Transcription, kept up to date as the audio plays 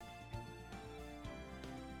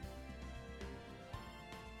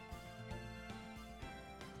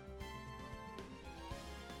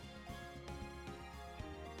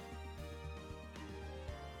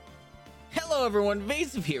Hello everyone,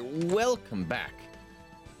 Vaesive here. Welcome back.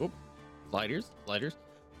 Oop, sliders.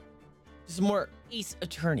 This is more Ace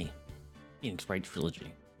Attorney, Phoenix Wright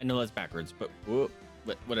trilogy. I know that's backwards, but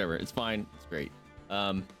whatever. It's fine. It's great.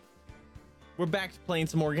 We're back to playing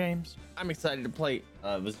some more games. I'm excited to play.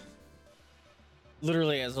 Was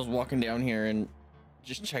literally as I was walking down here and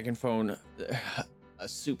just checking phone, a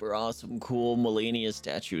super awesome, cool Millennia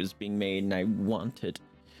statue is being made, and I want it.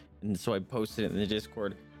 And so I posted it in the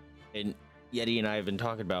Discord. And Yeti and I have been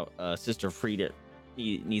talking about Sister Frida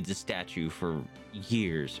needs a statue for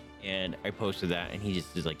years, and I posted that, and he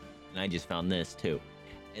just is like, and I just found this too,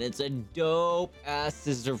 and it's a dope ass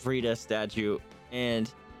Sister Frida statue,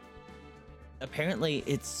 and apparently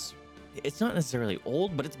it's not necessarily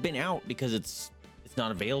old, but it's been out because it's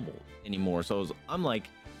not available anymore. So I'm like,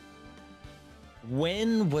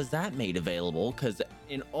 when was that made available? Because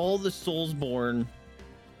in all the Soulsborne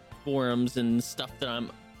forums and stuff that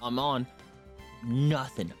I'm on,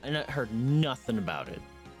 nothing. I heard nothing about it.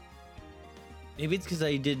 Maybe it's because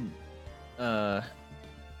I did Dark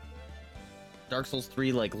Souls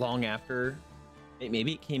 3 like long after.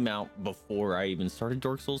 Maybe it came out before I even started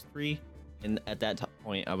Dark Souls 3, and at that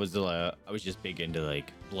point I was just big into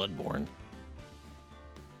like Bloodborne.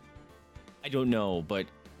 I don't know, but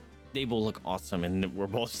they will look awesome, and we're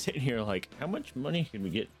both sitting here like, how much money can we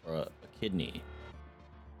get for a kidney?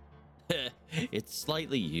 It's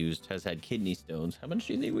slightly used, has had kidney stones. How much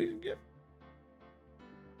do you think we can get?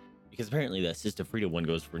 Because apparently that Sister Frida one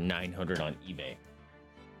goes for 900 on eBay,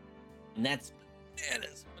 and that's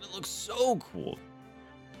bananas, but it looks so cool.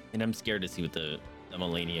 And I'm scared to see what the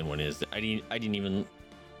Millennium one is. I didn't even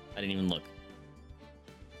look.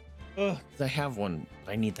 Oh, because I have one,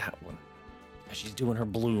 but I need that one. She's doing her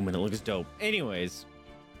bloom and it looks dope. Anyways,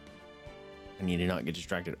 I need to not get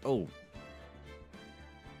distracted. Oh,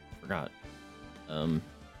 forgot.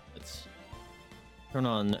 Let's turn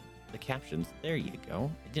on the captions. There you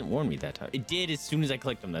go. It didn't warn me that time. It did as soon as I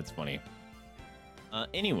clicked them. That's funny.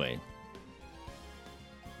 Anyway.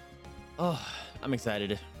 Oh, I'm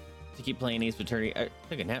excited to keep playing Ace Attorney. I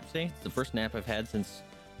took a nap today. It's the first nap I've had since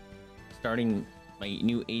starting my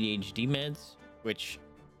new ADHD meds, which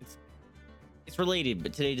it's related,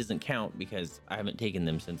 but today doesn't count because I haven't taken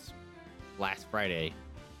them since last Friday,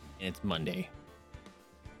 and it's Monday.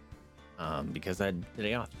 Because I had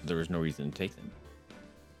today off, there was no reason to take them.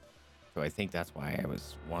 So I think that's why I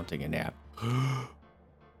was wanting a nap.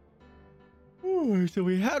 Oh, so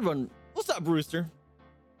we had one. What's up, Brewster?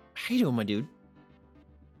 How you doing, my dude?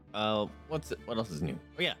 What else is new?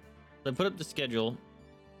 Oh yeah, so I put up the schedule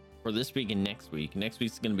for this week and next week. Next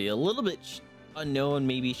week's gonna be a little bit unknown,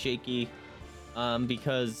 maybe shaky,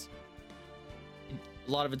 because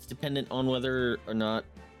a lot of it's dependent on whether or not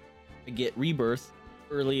I get Rebirth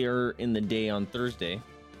earlier in the day on Thursday.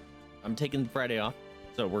 I'm taking Friday off,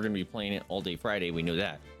 so we're gonna be playing it all day Friday. We know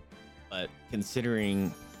that, but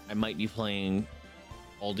considering I might be playing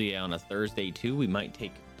all day on a Thursday too, we might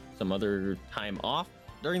take some other time off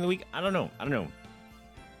during the week. I don't know.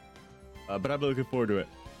 But I'm looking forward to it.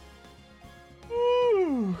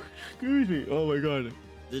 Ooh, excuse me. Oh my god.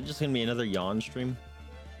 Is it just gonna be another yawn stream?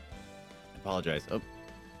 I apologize. Oh,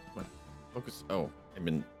 come on. Focus. Oh, I've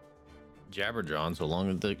been jabberjawing so long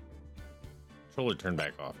that the controller turned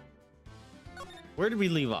back off. Where did we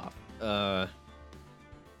leave off?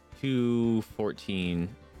 2:14.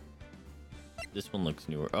 This one looks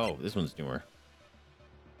newer. Oh, this one's newer.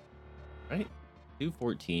 Right?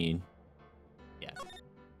 2:14. Yeah.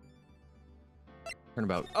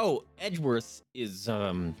 Turnabout. Oh, Edgeworth is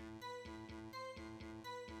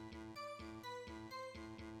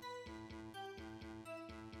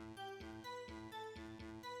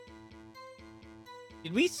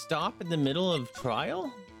Did we stop in the middle of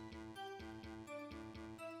trial?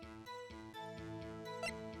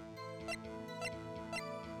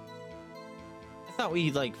 I thought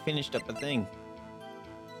we like finished up a thing.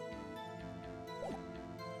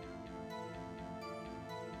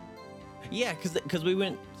 Yeah, because we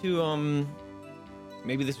went to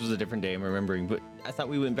maybe this was a different day, I'm remembering, but I thought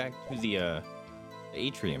we went back to the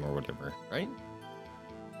atrium or whatever, right?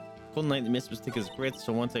 Cold night, the mist was thick as grits,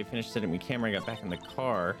 so once I finished setting my camera, I got back in the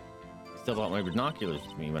car. I still brought my binoculars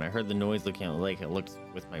with me. When I heard the noise looking at the lake, I looked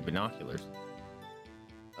with my binoculars.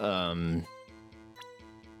 Oh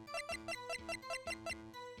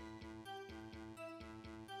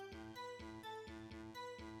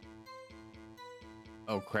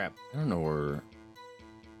crap, I don't know where.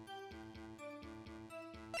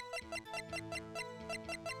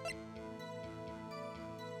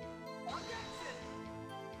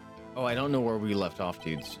 Oh, I don't know where we left off,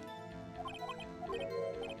 dudes.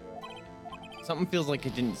 Something feels like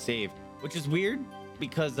it didn't save. which is weird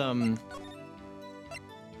because when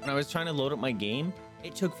I was trying to load up my game,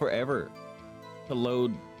 it took forever to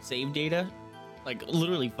load save data, like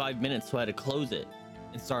literally 5 minutes, so I had to close it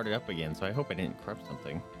and start it up again. So I hope I didn't corrupt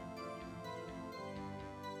something.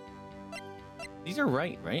 These are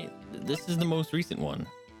right? This is the most recent one.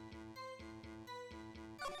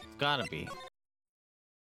 It's gotta be.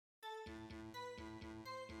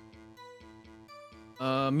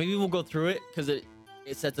 Maybe we'll go through it because it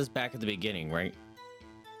sets us back at the beginning, right?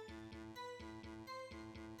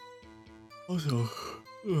 Also,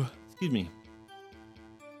 excuse me.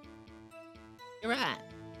 You're right.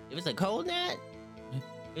 It was a cold night.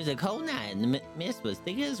 It was a cold night, and the mist was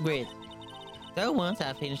thick as grits. So once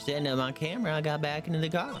I finished setting up my camera, I got back into the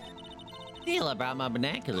car. Still, I brought my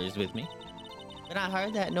binoculars with me. When I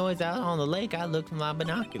heard that noise out on the lake, I looked for my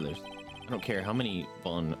binoculars. I don't care how many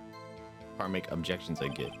fun karmic objections I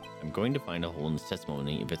get. I'm going to find a hole in this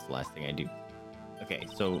testimony if it's the last thing I do. Okay,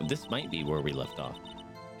 so this might be where we left off.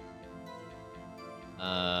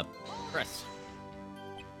 Press.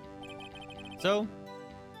 So,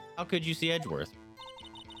 how could you see Edgeworth?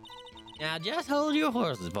 Now just hold your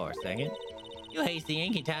horses for a second. You hasty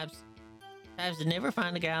Yankee types to never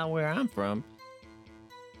find a gal where I'm from.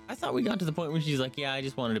 I thought we got to the point where she's like, yeah, I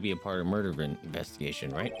just wanted to be a part of murder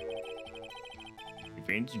investigation, right?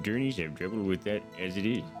 Fancy attorneys have trouble with that as it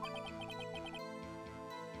is.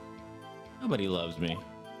 Nobody loves me.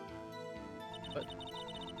 But,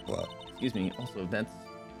 well, excuse me, also that's...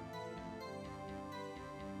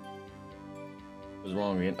 was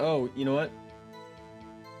wrong again. Oh, you know what?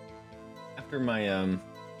 After my,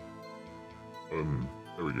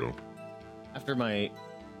 there we go. After my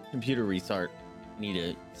computer restart, I need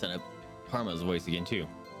to set up Karma's voice again too.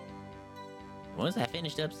 Once I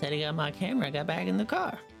finished up setting up my camera, I got back in the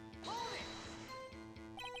car. Your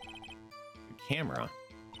camera?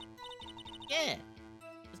 Yeah.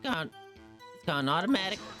 It's gone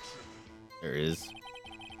automatic. There is.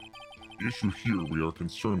 The issue we are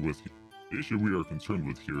concerned with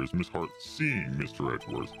here is Miss Hart seeing Mr.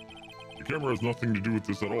 Edgeworth. The camera has nothing to do with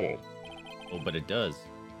this at all. Oh, but it does.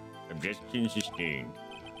 Objection sustained.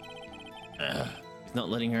 He's not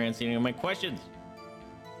letting her answer any of my questions.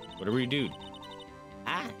 What do we do?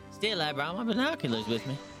 I brought my binoculars with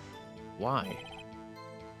me. Why?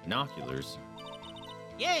 Binoculars?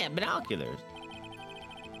 Yeah, binoculars.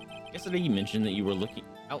 Yesterday you mentioned that you were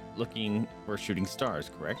looking for shooting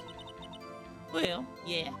stars, correct? Well,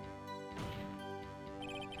 yeah.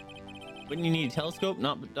 Wouldn't you need a telescope,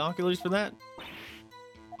 not binoculars for that?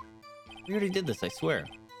 We already did this, I swear.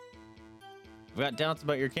 I've got doubts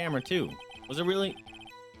about your camera too. Was that really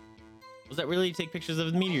to take pictures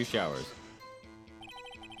of the meteor showers?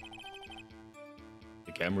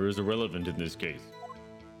 The camera is irrelevant in this case.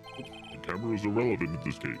 The camera is irrelevant in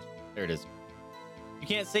this case. There it is. You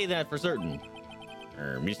can't say that for certain.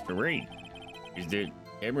 Mr. Wright, is the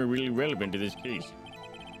camera really relevant to this case?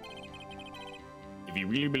 If you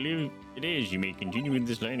really believe it is, you may continue with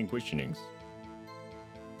this line of questionings.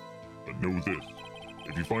 But know this,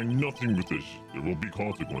 if you find nothing with this, there will be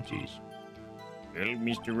consequences. Well,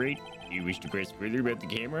 Mr. Wright, do you wish to press further about the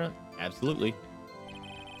camera? Absolutely.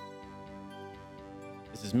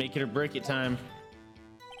 This is make it or break it time.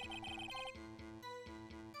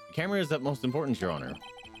 The camera is of most importance, Your Honor.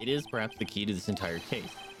 It is perhaps the key to this entire case.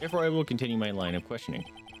 Therefore, I will continue my line of questioning.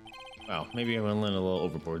 Wow, maybe I went a little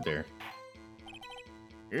overboard there.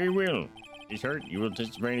 Very well. Miss Hart, you will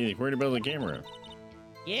testify to the court about the camera.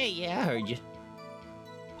 Yeah, I heard you.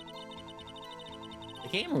 The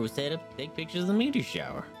camera was set up to take pictures of the meteor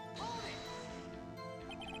shower.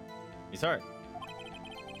 Miss Hart,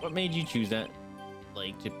 what made you choose that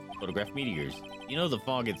lake to photograph meteors? You know the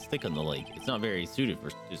fog gets thick on the lake. It's not very suited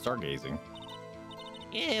to stargazing.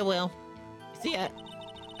 Yeah, well, see,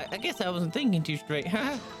 I guess I wasn't thinking too straight,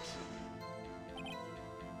 huh?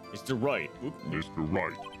 Mr. Wright. Mr.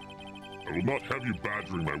 Wright, I will not have you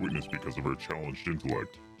badgering my witness because of her challenged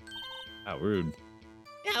intellect. How rude.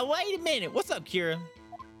 Now, wait a minute. What's up, Kira?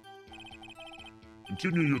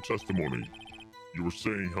 Continue your testimony. You were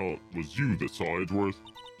saying how it was you that saw Edgeworth?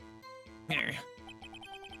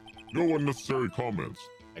 No unnecessary comments.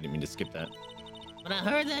 I didn't mean to skip that. When I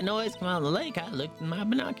heard that noise come out of the lake, I looked in my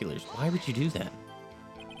binoculars. Why would you do that?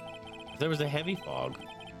 If there was a heavy fog,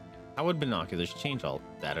 how would binoculars change all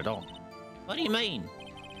that at all? What do you mean?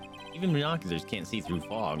 Even binoculars can't see through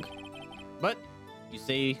fog. But you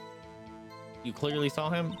say you clearly saw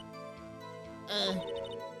him?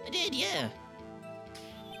 I did, yeah.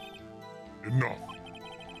 Enough.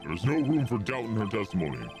 There is no room for doubt in her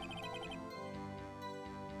testimony.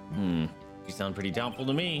 You sound pretty doubtful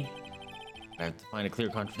to me. I have to find a clear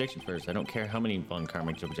contradiction first. I don't care how many von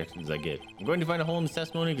karmic objections I get. I'm going to find a hole in the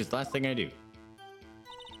testimony because it's the last thing I do.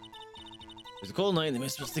 It was a cold night and the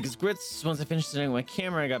mist was thick as grits. Once I finished setting my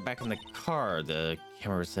camera, I got back in the car. The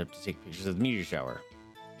camera was set up to take pictures of the meteor shower.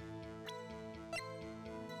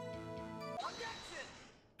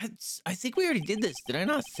 I think we already did this. Did I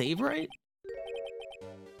not save right?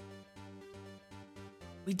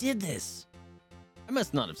 We did this. I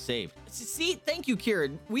must not have saved. See, thank you,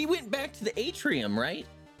 Kieran. We went back to the atrium, right?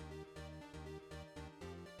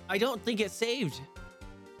 I don't think it saved.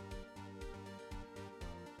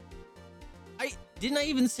 Didn't I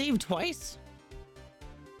even save twice?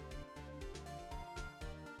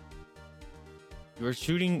 You're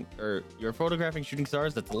shooting, or you're photographing shooting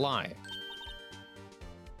stars? That's a lie.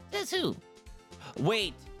 Says who?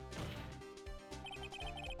 Wait.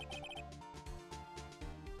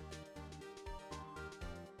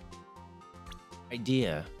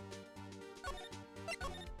 Idea.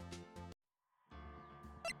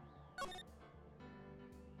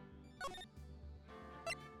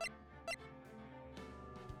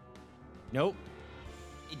 Nope.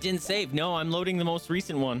 It didn't save. No, I'm loading the most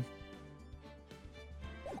recent one.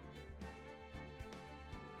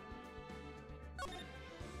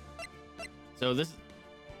 So this is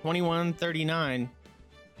 2139.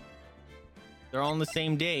 They're all on the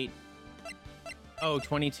same date. Oh,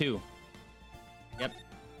 22. Yep.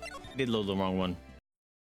 I did load the wrong one.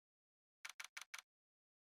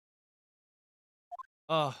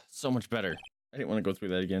 Oh, so much better. I didn't want to go through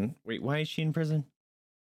that again. Wait, why is she in prison?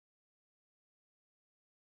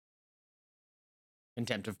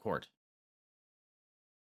 Contempt of court.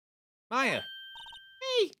 Maya!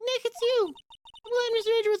 Hey, Nick, it's you! I'm glad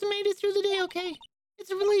Mr. Edgeworth made it through the day okay. It's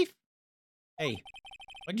a relief. Hey,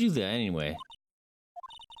 why'd you do that anyway?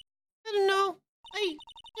 I don't know. I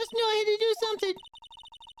just knew I had to do something.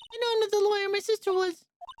 I know I'm not the lawyer my sister was.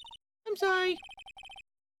 I'm sorry.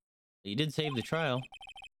 You did save the trial.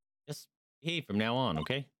 Just behave from now on,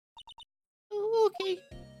 okay? Oh, okay.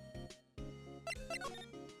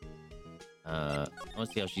 I want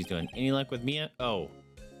to see how she's doing. Any luck with Mia? Oh,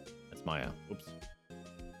 that's Maya. Oops.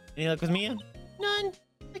 Any luck with Mia? None.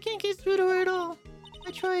 I can't get through to her at all.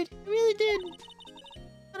 I tried. I really did.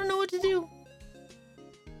 I don't know what to do.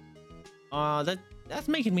 That's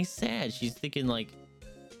making me sad. She's thinking like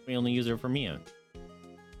we only use her for Mia.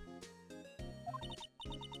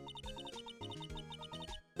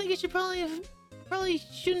 I think I should probably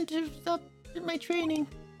shouldn't have stopped my training.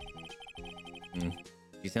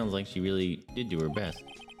 She sounds like she really did do her best.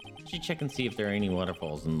 Should check and see if there are any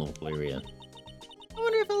waterfalls in the local area. I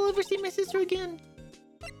wonder if I'll ever see my sister again.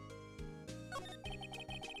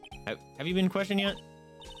 Have you been questioned yet?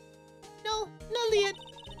 No, not yet.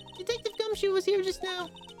 Detective Gumshoe was here just now.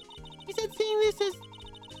 He said seeing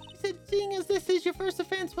as this is your first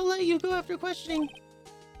offense, we'll let you go after questioning.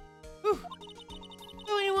 Whew.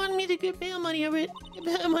 Oh, you want me to get bail money ready?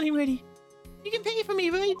 You can pay for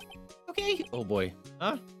me, right? Okay. Oh boy.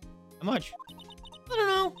 Huh? How much? I don't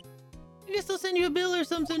know. I guess I'll send you a bill or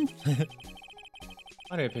something.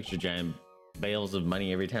 Why do I picture giant bales of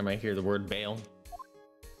money every time I hear the word bail?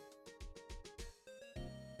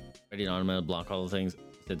 I didn't automatically block all the things.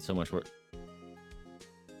 It said so much work.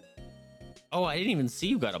 Oh, I didn't even see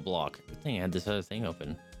you got a block. Good thing I had this other thing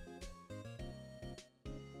open.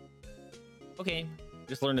 Okay,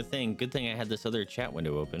 just learned a thing. Good thing I had this other chat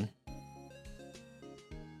window open.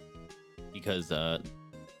 Because the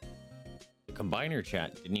combiner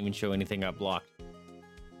chat didn't even show anything got blocked.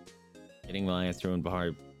 Getting my ass thrown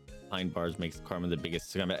behind bars makes karma the biggest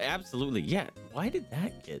scum. Absolutely, yeah. Why did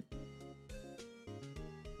that get?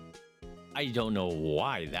 I don't know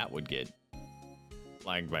why that would get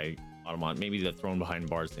flagged by Automon. Maybe the thrown behind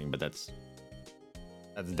bars thing, but that's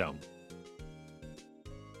dumb.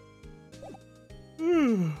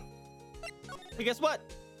 Hey, guess what?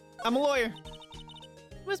 I'm a lawyer.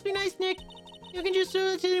 Must be nice, Nick. You can just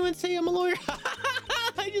let anyone say I'm a lawyer.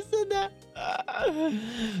 I just said that.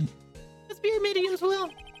 Must be a medium as well.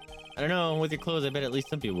 I don't know. With your clothes, I bet at least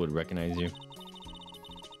some people would recognize you.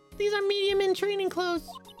 These are medium in training clothes.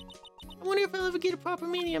 I wonder if I'll ever get a proper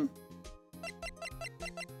medium.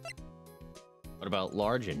 What about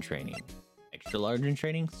large in training? Extra large in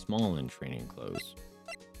training? Small in training clothes.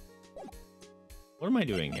 What am I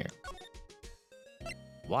doing here?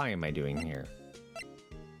 Why am I doing here?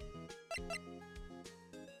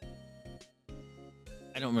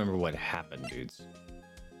 I don't remember what happened, dudes.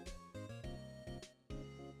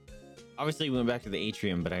 Obviously, we went back to the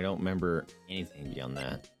atrium, but I don't remember anything beyond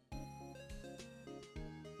that.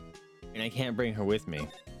 And I can't bring her with me.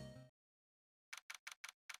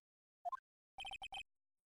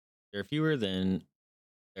 There are fewer than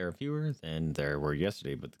there were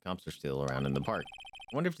yesterday, but the cops are still around in the park.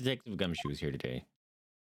 I wonder if Detective Gumshoe is here today.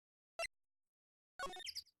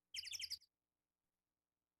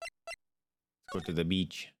 Let's go to the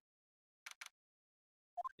beach.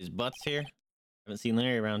 Is Butts here? Haven't seen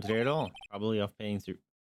Larry around today at all. Probably off paying through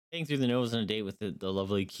the nose on a date with the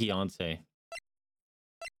lovely Keonce.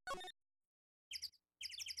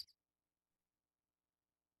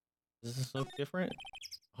 Does this look different?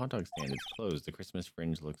 Hot dog stand is closed. The Christmas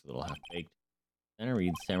fringe looks a little half-baked. Then I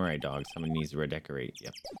read Samurai Dog. Someone needs to redecorate.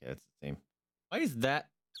 Yep, okay, that's the same. Why is that?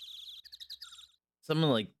 Someone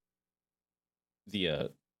like the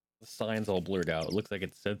sign's all blurred out. It looks like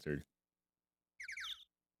it's censored.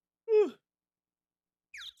 If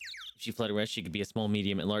she fled arrest, she could be a small,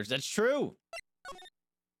 medium, and large. That's true!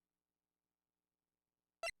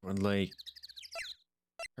 Or like,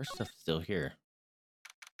 her stuff's still here.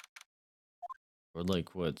 Or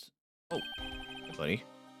like what's... Oh, hey buddy.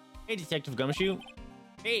 Hey, Detective Gumshoe.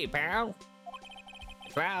 Hey, pal.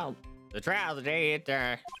 The trial today,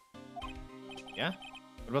 yeah?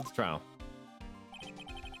 What about the trial?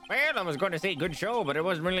 Well, I was going to say good show, but it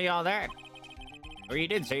wasn't really all that. Or you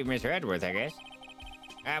did save Mr. Edwards, I guess.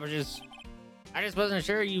 I just wasn't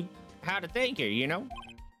sure how to thank you, you know?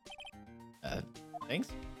 Thanks?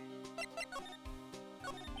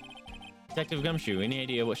 Detective Gumshoe, any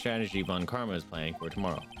idea what strategy Von Karma is planning for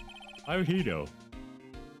tomorrow? How would he know?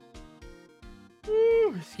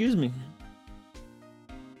 Ooh, excuse me.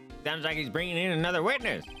 Sounds like he's bringing in another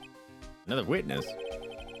witness. Another witness?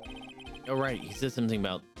 Oh, right. He said something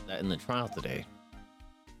about that in the trial today.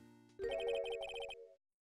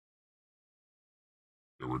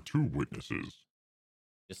 There were 2 witnesses.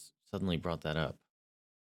 Just suddenly brought that up.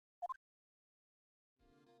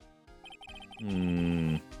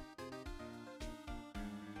 There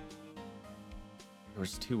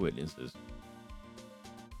was 2 witnesses.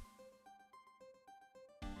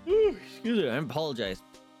 Ooh, excuse me, I apologize.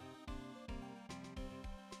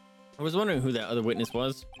 I was wondering who that other witness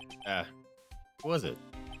was. Who was it?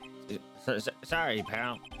 Sorry,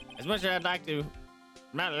 pal. As much as I'd like to,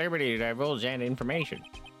 I'm not at liberty to divulge that information.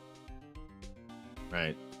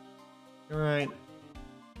 Right. You're right.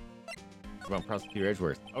 About Prosecutor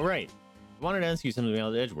Edgeworth. Oh, right. I wanted to ask you something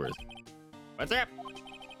about Edgeworth. What's up?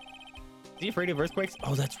 Is he afraid of earthquakes?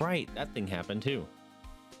 Oh, that's right. That thing happened, too.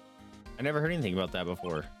 I never heard anything about that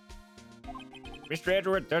before. Mr.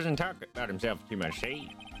 Edgeworth doesn't talk about himself too much, see?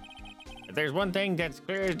 But there's one thing that's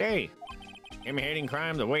clear as day. Him hating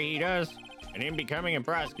crime the way he does, and him becoming a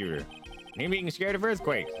prosecutor, and him being scared of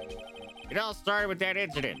earthquakes. It all started with that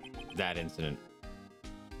incident. That incident.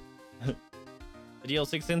 The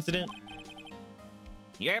DL6 incident?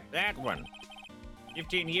 Yep, that one.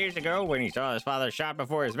 15 years ago, when he saw his father shot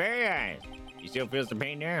before his very eyes. He still feels the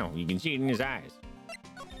pain now. You can see it in his eyes.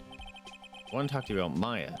 I want to talk to you about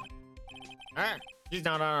Maya. Ah, she's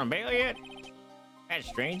not on bail yet? That's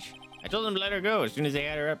strange. I told them to let her go as soon as they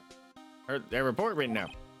had their report written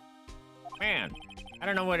up. Man, I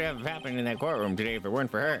don't know what would have happened in that courtroom today if it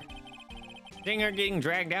weren't for her. Seeing her getting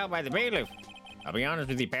dragged out by the bailiff. I'll be honest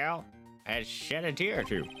with you, pal. I had shed a tear or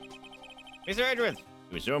two. Mr. Edgeworth,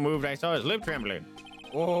 he was so moved I saw his lip trembling.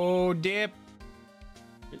 Oh, dip.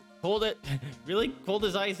 Hold it. Really? Cold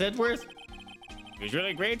as ice, Edgeworth? He was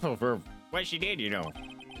really grateful for what she did, you know.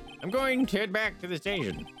 I'm going to head back to the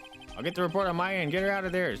station. I'll get the report on Maya and get her out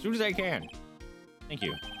of there as soon as I can. Thank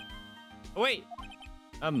you. Oh, wait.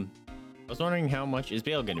 I was wondering how much is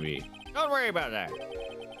bail gonna be? Don't worry about that.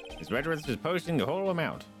 Mr. Edgeworth is posting the whole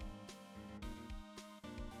amount.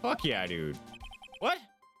 Fuck yeah, dude. What?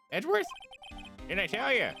 Edgeworth? Didn't I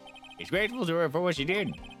tell you? He's grateful to her for what she did.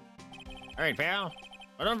 All right, pal.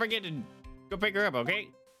 Well, don't forget to go pick her up, okay?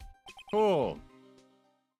 Cool.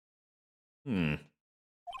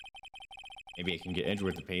 Maybe I can get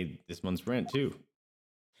Edgeworth to pay this month's rent, too.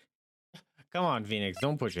 Come on, Phoenix.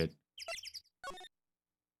 Don't push it.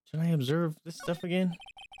 Should I observe this stuff again?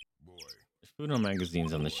 Boy. There's food on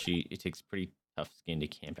magazines on the sheet. It takes pretty tough skin to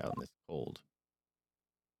camp out in this cold.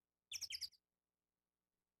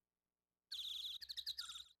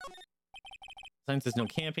 Sign says no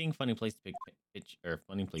camping. Funny place to pitch a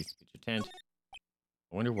tent.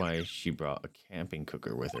 I wonder why she brought a camping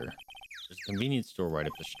cooker with her. There's a convenience store right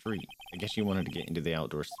up the street. I guess she wanted to get into the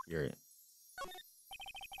outdoor spirit.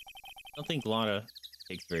 I don't think Lotta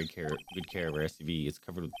takes very good care of her SUV. It's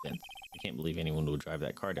covered with dents. I can't believe anyone would drive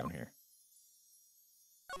that car down here.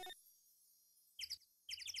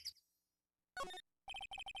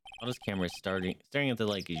 Lotta's camera is staring at the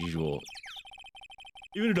lake as usual.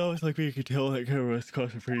 Even a dog like me can tell that camera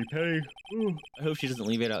costs a pretty penny. Ooh. I hope she doesn't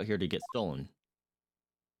leave it out here to get stolen.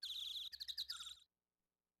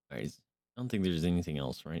 I don't think there's anything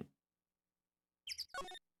else, right?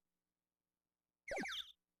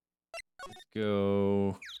 Let's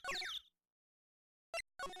go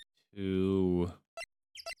to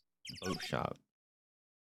boat shop.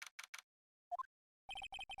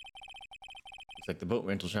 Looks like the boat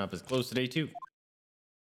rental shop is closed today too.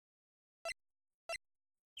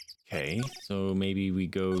 Okay, so maybe we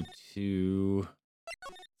go to...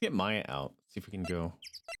 Let's get Maya out. See if we can go.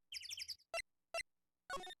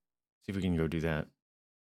 See if we can go do that.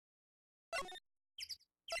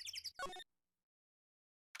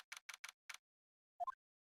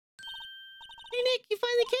 Hey Nick, you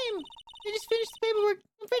finally came. I just finished the paperwork.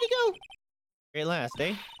 I'm ready to go. Great last,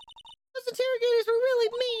 eh? Those interrogators were really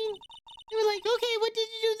mean. They were like, okay, what did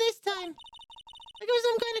you do this time? Like it was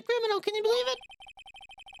some kind of criminal. Can you believe it?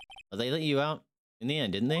 Well, they let you out in the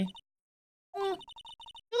end, didn't they? Oh,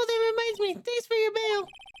 that reminds me. Thanks for your bail.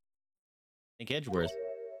 Nick Edgeworth.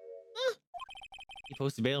 Huh? He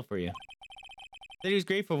posted bail for you. Said he was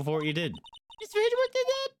grateful for what you did. Mr. Edgeworth did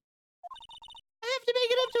that? I have to make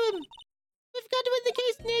it up to him. We've got to win the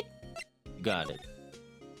case, Nick. You got it.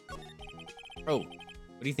 Oh,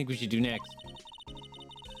 what do you think we should do next? Kind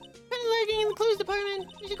of lagging in the clothes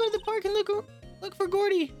department. We should go to the park and look for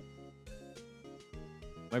Gordy.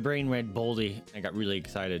 My brain read Boldy. I got really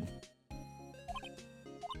excited. I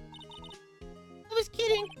was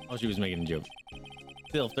kidding. Oh, she was making a joke.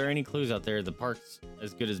 Still, if there are any clues out there, the park's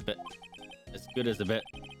as good as a bet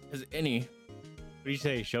as any. What do you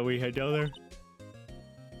say? Shall we head down there?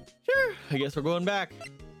 Sure. I guess we're going back.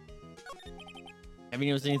 Have you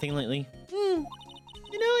noticed anything lately? You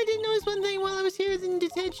know, I did notice one thing while I was here in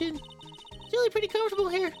detention. It's really pretty comfortable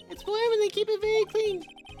here. It's warm and they keep it very clean.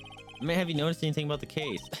 I mean, have you noticed anything about the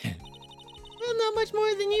case? Well, not much more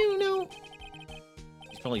than you know.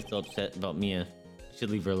 She's probably still upset about Mia. I should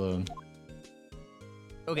leave her alone.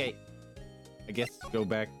 Okay. I guess go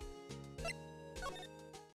back.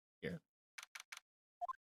 Here.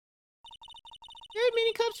 There aren't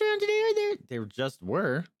many cops around today, are there? There just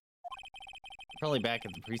were. Probably back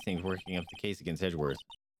at the precinct working up the case against Edgeworth.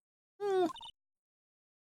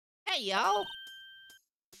 Hey, y'all.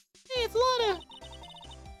 Hey, it's Lana.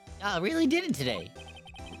 Y'all really did it today.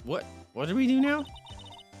 What? What do we do now?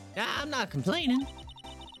 Nah, I'm not complaining.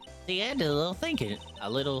 See, I did a little thinking, a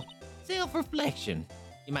little self-reflection,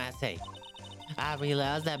 you might say. I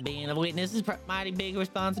realized that being a witness is mighty big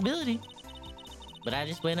responsibility. But I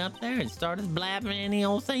just went up there and started blabbing any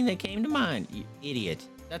old thing that came to mind, you idiot.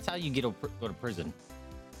 That's how you go to prison.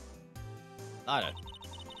 Lana,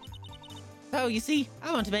 So, you see,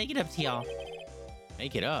 I want to make it up to y'all.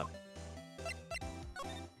 make it up.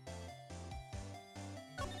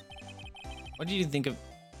 What did you think of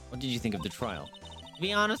the trial? To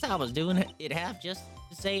be honest, I was doing it half just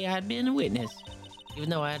to say I'd been a witness. Even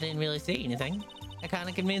though I didn't really see anything. I kind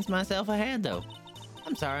of convinced myself I had, though.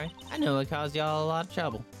 I'm sorry. I know it caused y'all a lot of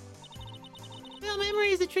trouble. Well, memory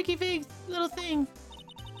is a tricky vague little thing.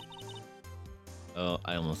 Oh,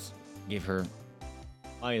 I almost gave her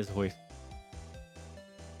Maya's voice.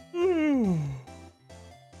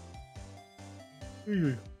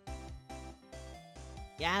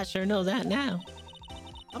 Yeah, I sure know that now.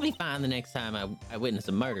 I'll be fine the next time I witness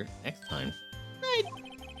a murder. Next time. Right.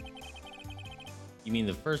 You mean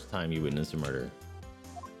the first time you witnessed a murder?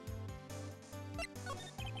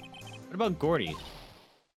 What about Gordy?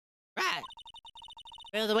 Right.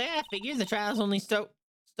 Well, the way I figure, the trial's only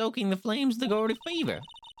stoking the flames of the Gordy fever.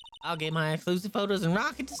 I'll get my exclusive photos and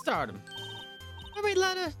rocket to stardom. All right,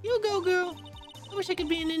 Lana, you go, girl. I wish I could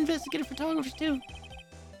be an investigative photographer, too.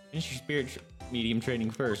 Finish your spirit medium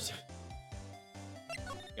training first.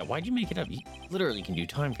 Yeah, why'd you make it up? You literally can do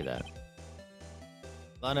time for that.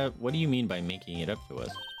 Lana, what do you mean by making it up to us?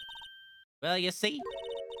 Well, you see,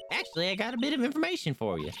 actually, I got a bit of information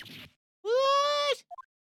for you. What?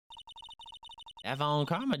 Avon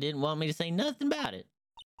Karma didn't want me to say nothing about it.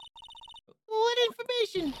 What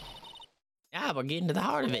information? Ah, we're getting to the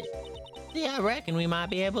heart of it. See, I reckon we might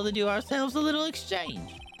be able to do ourselves a little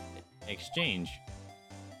exchange. Exchange?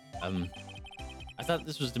 I thought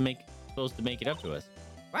this was supposed to make it up to us.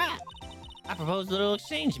 Right. I propose a little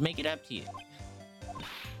exchange to make it up to you.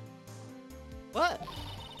 What?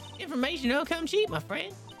 Information don't come cheap, my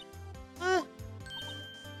friend.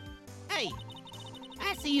 Hey,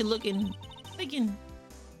 I see you thinking,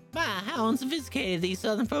 my, how unsophisticated these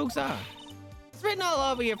southern folks are. It's written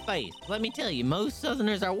all over your face. Let me tell you, most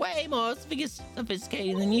southerners are way more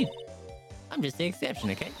sophisticated than you. I'm just the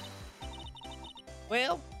exception, okay?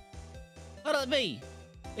 Well, what'll it be?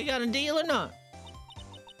 We got a deal or not?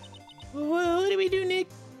 Well, what do we do, Nick?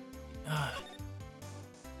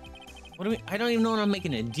 What do we? I don't even know what I'm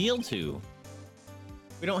making a deal to.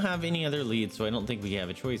 We don't have any other leads, so I don't think we have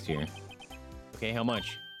a choice here. Okay, how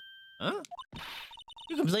much? Huh?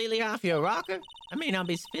 You completely off your rocker? I may not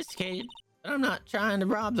be sophisticated, but I'm not trying to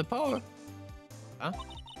rob the poor. Huh?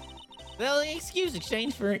 The only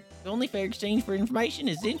fair exchange for information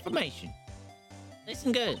is information.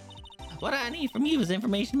 Listen good. What I need from you is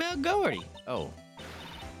information about Gordy. Oh.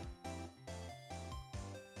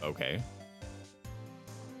 Okay.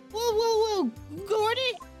 Whoa.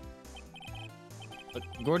 Gordy? But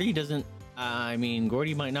Gordy doesn't. I mean,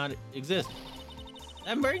 Gordy might not exist.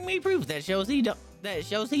 Then bring me proof that shows he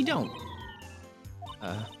don't.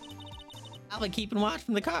 I'll be keeping watch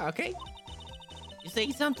from the car, okay? You say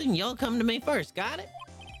something, you'll come to me first. Got it?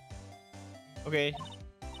 Okay.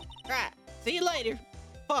 Right. See you later.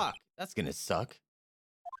 Fuck. That's gonna suck.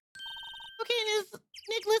 Okay,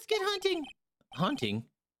 Nick, let's get hunting. Hunting?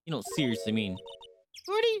 You don't seriously mean?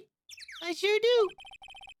 Gordy, I sure do.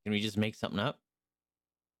 Can we just make something up?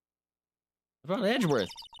 What about Edgeworth?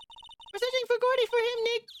 We're searching for Gordy for him,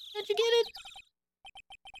 Nick. Don't you get it?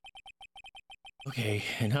 Okay,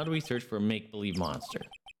 and how do we search for a make-believe monster?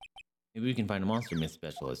 Maybe we can find a monster myth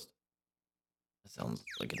specialist. That sounds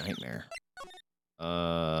like a nightmare.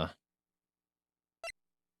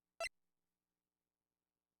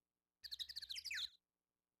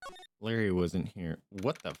 Larry wasn't here.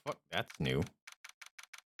 What the fuck? That's new.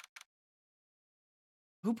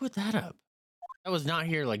 Who put that up? That was not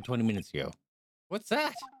here like 20 minutes ago. What's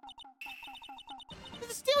that?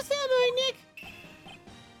 It's a Steel Samurai, Nick.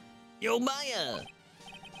 Yo, Maya!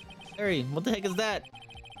 Larry, what the heck is that?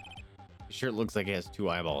 His shirt looks like it has 2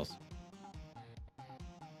 eyeballs.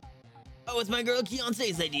 Oh, it's my girl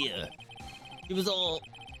Keonce's idea. It was all,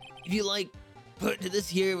 if you like, put to this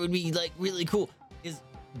here, it would be like really cool.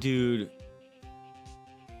 Dude.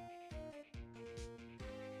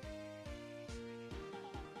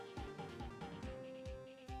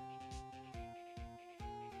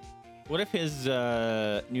 What if his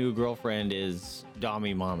new girlfriend is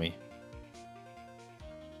Dommy Mommy?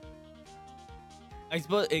 I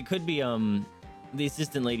suppose it could be the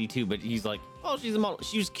assistant lady too, but he's like, oh, she's a model.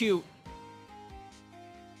 She's cute.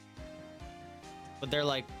 But they're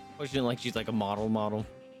like pushing it like she's like a model.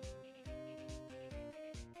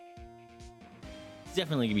 It's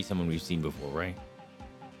definitely gonna be someone we've seen before, right?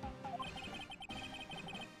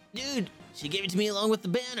 Dude, she gave it to me along with the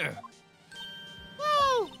banner.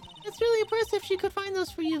 Wow, that's really impressive. She could find those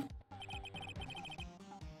for you.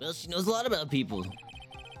 Well, she knows a lot about people.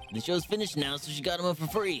 The show's finished now, so she got them up for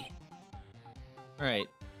free. All right.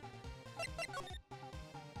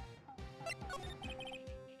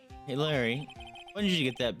 Hey, Larry, when did you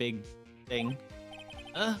get that big thing?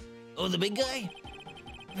 Huh? Oh, the big guy?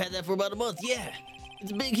 I've had that for about a month, yeah.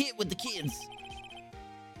 It's a big hit with the kids.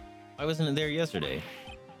 Why wasn't it there yesterday?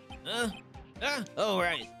 Huh? Ah, oh,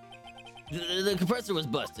 right. The compressor was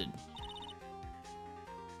busted.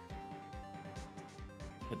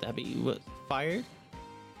 Could that be what fired?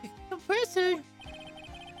 Compressor?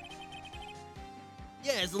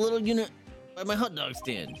 Yeah, it's a little unit by my hot dog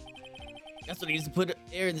stand. That's what I used to put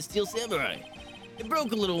air in the Steel Samurai. It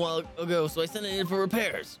broke a little while ago, so I sent it in for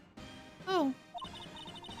repairs. Oh.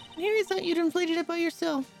 Harry thought you'd inflated it by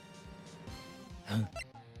yourself.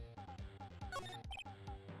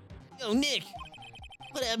 Yo, Nick!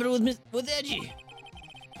 What happened with Edgy?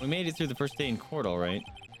 We made it through the first day in court, all right.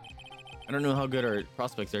 I don't know how good our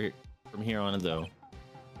prospects are from here on, though.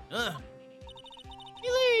 Huh? Hey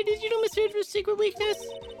Larry, did you know Mr. Edgeworth's secret weakness?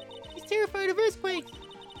 He's terrified of earthquakes.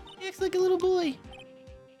 He acts like a little boy.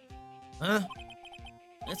 Huh?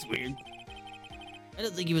 That's weird. I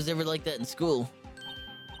don't think he was ever like that in school.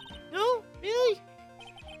 No? Really?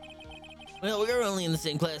 Well, we were only in the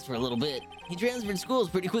same class for a little bit. He transferred schools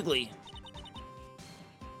pretty quickly.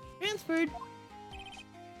 Transferred?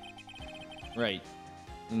 Right.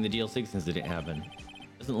 And the DLC since it didn't happen.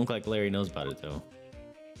 Doesn't look like Larry knows about it, though.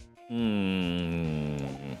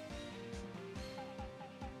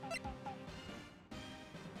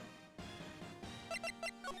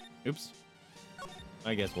 Oops.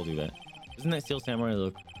 I guess we'll do that. Doesn't that Steel Samurai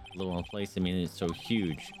look a little on place? I mean, it's so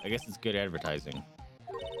huge. I guess it's good advertising.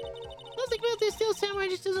 Nothing about this Steel Samurai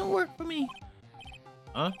just doesn't work for me.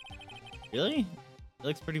 Huh? Really? It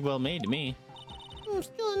looks pretty well made to me. I'm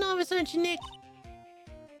still a novice, aren't you, Nick?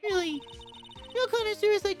 Really? Real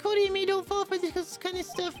connoisseurs like Cody and me don't fall for this kind of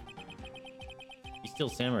stuff. These Steel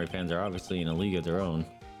Samurai fans are obviously in a league of their own.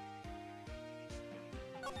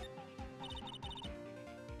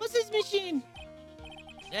 What's this machine?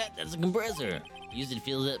 That's a compressor. Use it to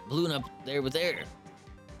fill that balloon up there with air.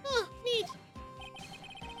 Oh, neat.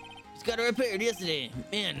 Just got it repaired yesterday.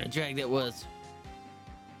 Man, a drag that was.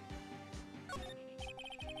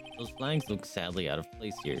 Those flags look sadly out of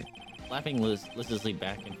place here, flapping listlessly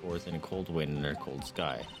back and forth in a cold wind and a cold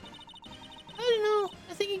sky. I don't know.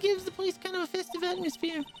 I think it gives the place kind of a festive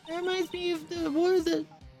atmosphere. It reminds me of the War of the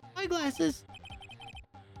Eyeglasses.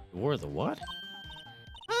 The War of the what?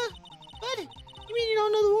 Huh? What? You mean you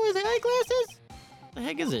don't know the War of the Eyeglasses? What the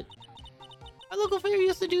heck is it? Our local fair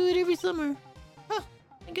used to do it every summer. Huh.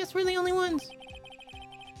 I guess we're the only ones.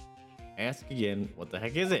 Ask again, what the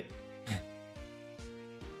heck is it?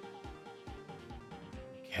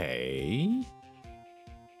 Okay.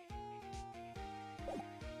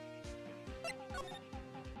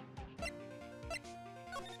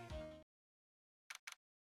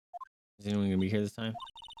 Is anyone gonna be here this time?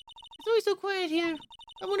 It's always so quiet here.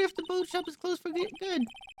 I wonder if the boat shop is closed for good.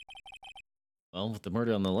 Well, with the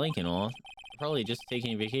murder on the lake and all, probably just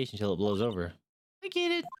taking a vacation till it blows over. I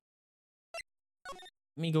get it.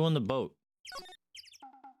 Let me go on the boat.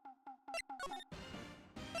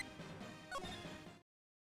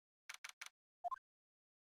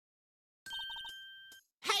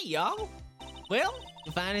 Hey, y'all. Well,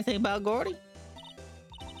 you find anything about Gordy?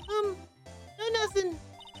 No, nothing.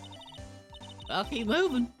 I'll keep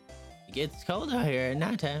moving. It gets cold out here at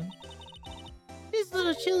nighttime. It's a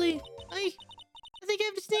little chilly. I think I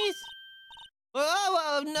have to sneeze.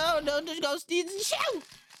 Whoa, no, don't just go sneeze and shout.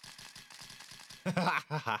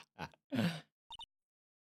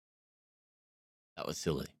 That was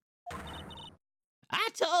silly. I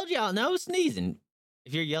told y'all, no sneezing.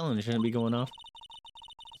 If you're yelling, it shouldn't be going off.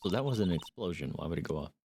 So that was an explosion. Why would it go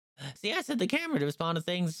off? See, I set the camera to respond to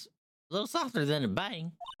things a little softer than a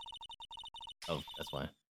bang. Oh, that's why.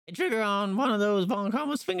 It trigger on one of those Von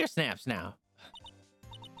Cromwell's finger snaps now.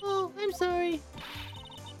 Oh, I'm sorry.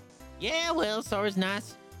 Yeah, well, sorry's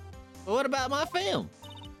nice. But what about my film?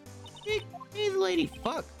 Hey, the lady.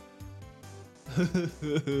 Fuck.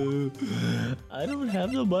 I don't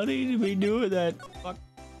have the money to be doing that. Fuck.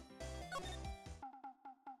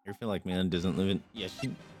 I feel like man doesn't live in. Yeah, she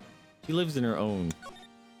lives in her own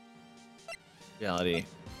reality.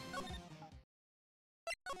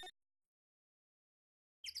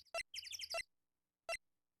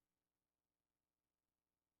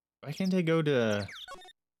 Why can't I go to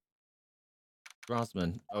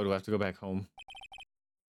Rossman? Oh, do I have to go back home?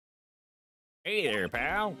 Hey there,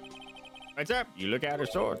 pal. What's up? You look out of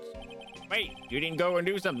sorts. Wait, you didn't go and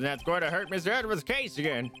do something that's going to hurt Mr. Edwards' case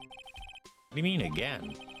again. What do you mean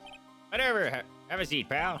again? Whatever. Have a seat,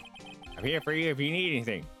 pal. I'm here for you if you need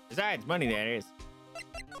anything. Besides money, that is.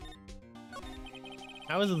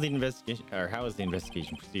 How is the investigation, or how is the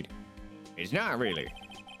investigation proceeding? It's not really.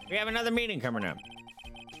 We have another meeting coming up.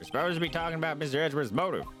 We're supposed to be talking about Mr. Edwards'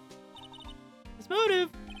 motive. His motive.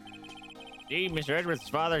 See, Mr. Edwards'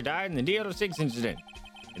 father died in the DL6 incident,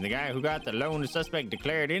 and the guy who got the lone suspect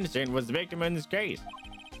declared innocent was the victim in this case.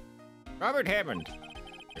 Robert Hammond.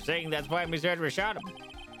 They're saying that's why Mr. Edwards shot him.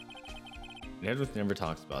 And Edwards never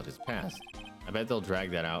talks about his past. I bet they'll drag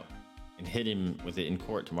that out and hit him with it in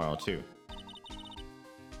court tomorrow too.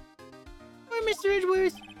 Or Mr.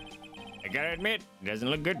 Edwards. I gotta admit, it doesn't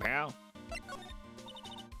look good, pal.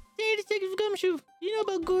 Hey, Detective Gumshoe. You know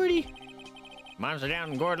about Gordy? Monster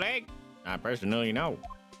down in Gourd Lake? Not personally, no.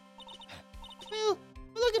 Well,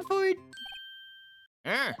 we're looking for it.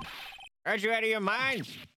 Huh? Aren't you out of your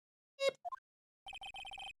minds? Yep.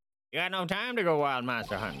 You got no time to go wild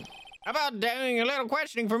monster hunting. How about doing a little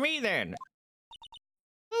questioning for me, then?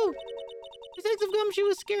 Oh, Detective Gumshoe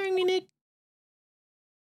was scaring me, Nick.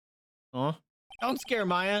 Huh? Don't scare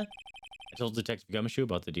Maya. I told Detective Gumshoe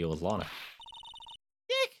about the deal with Lana.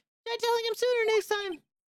 Nick, try telling him sooner next time.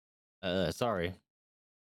 Sorry.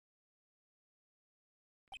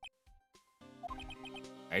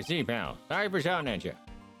 I see, pal. Sorry for shouting at you.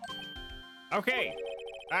 Okay.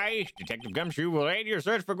 I, Detective Gumshoe, will aid your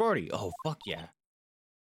search for Gordy. Oh, fuck yeah.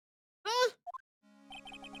 Huh?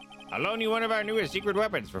 I'll loan you one of our newest secret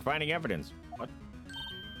weapons for finding evidence. What?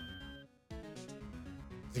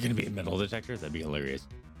 Is it gonna be a metal detector? That'd be hilarious.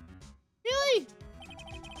 Really?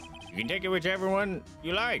 You can take it whichever one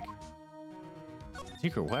you like.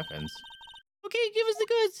 Secret weapons? Okay, give us the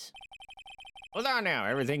goods. Hold on now,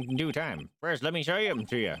 everything in due time. First, let me show them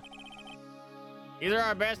to you. These are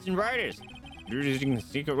our best and brightest. Introducing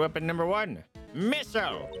secret weapon number 1,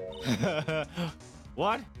 missile.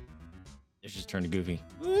 What? This just turned goofy.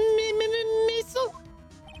 Missile?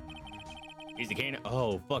 He's a canine.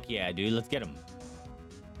 Oh, fuck yeah, dude. Let's get him.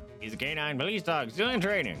 He's a canine police dog still in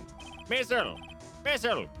training. Missile,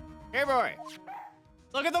 missile. Hey, boy.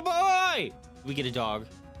 Look at the boy! We get a dog.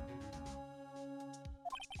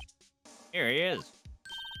 Here he is.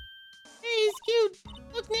 he's cute.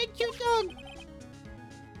 Look, Nick, cute dog.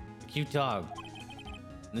 Cute dog.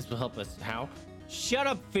 And this will help us. How? Shut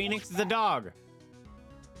up, Phoenix is a dog.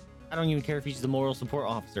 I don't even care if he's the moral support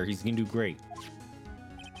officer. He's gonna do great.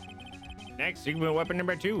 Next, secret weapon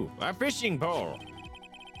number 2, a fishing pole.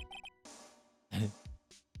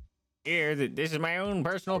 Here, this is my own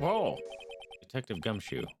personal pole. Detective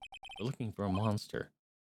Gumshoe. We're looking for a monster.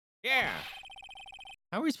 Yeah.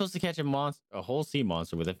 How are we supposed to catch a whole sea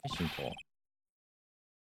monster with a fishing pole?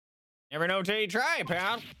 Never know till you try,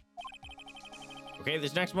 pal. Okay,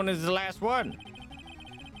 this next one is the last one.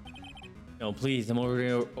 No, please. I'm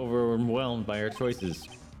overwhelmed by our choices.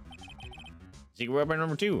 Secret weapon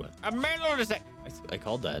number 2, a metal detector. I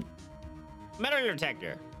called that. Metal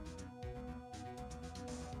detector.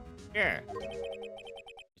 Here.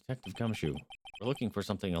 Detective Gumshoe. We're looking for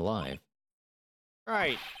something alive.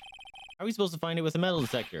 Right. How are we supposed to find it with a metal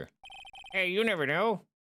detector? Hey, you never know.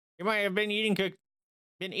 You might have been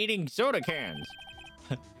eating soda cans.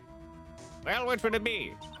 Well, which would it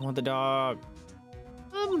be? I want the dog.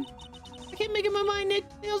 I can't make up my mind, Nick.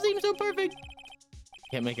 They all seem so perfect.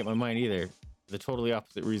 Can't make up my mind either. The totally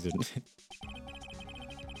opposite reason.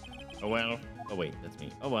 Oh well. Oh wait, that's me.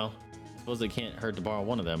 Oh well. I suppose it can't hurt to borrow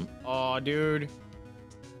one of them. Oh, dude.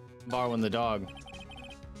 I'm borrowing the dog.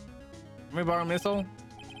 Can we borrow a missile?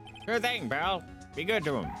 Sure thing, pal. Be good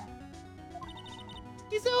to him.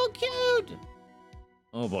 He's so cute.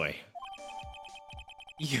 Oh boy.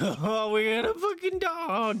 Yo, we got a fucking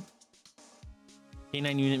dog.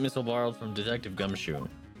 K9 unit missile borrowed from Detective Gumshoe.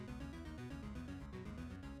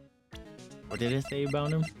 What did it say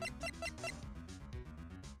about him?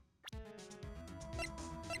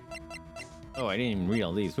 Oh, I didn't even read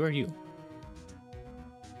all these. Who are you?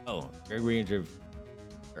 Oh, Gregory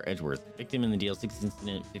Edgeworth. Victim in the DL6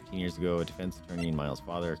 incident 15 years ago. A defense attorney and Miles'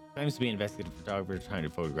 father. Claims to be an investigative photographer trying to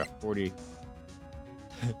photograph 40.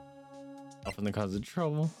 Often the cause of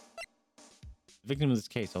trouble. The victim of this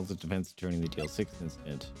case, also defense attorney in the DL6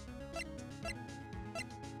 incident.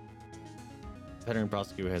 Veteran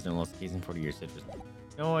prosecutor hasn't lost a case in 40 years.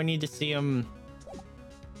 No, I need to see him.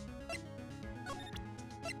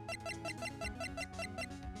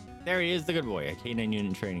 There he is, the good boy. A K9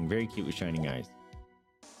 unit training. Very cute with shining eyes.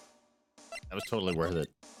 That was totally worth it.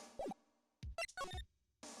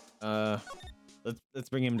 Let's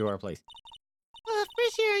bring him to our place.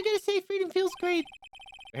 Fresh air, I gotta say, freedom feels great.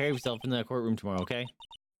 Prepare yourself in that courtroom tomorrow, okay?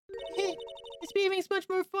 This meeting's much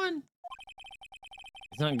more fun.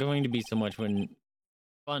 It's not going to be so much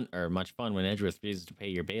much fun when Edgeworth refuses to pay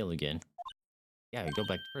your bail again. Yeah, you go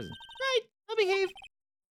back to prison. Right, I'll behave.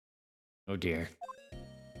 Oh dear.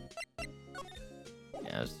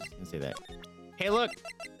 Yeah, I was just gonna say that. Hey, look!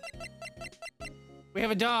 We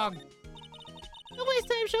have a dog! Don't waste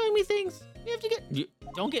time showing me things. We have to get...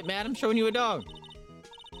 Don't get mad, I'm showing you a dog!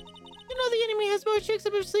 You know the enemy has more tricks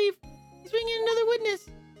up his sleeve. He's bringing in another witness.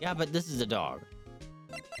 Yeah, but this is a dog.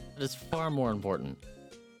 That is far more important.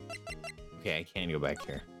 Okay, I can go back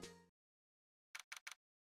here.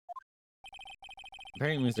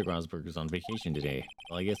 Apparently Mr. Grosberg is on vacation today.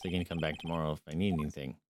 Well, I guess I can come back tomorrow if I need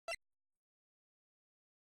anything.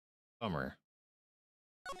 Bummer.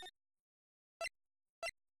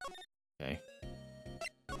 Okay.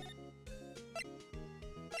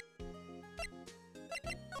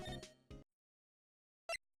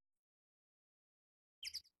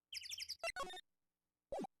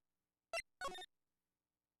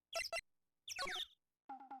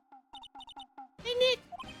 Hey, Nick.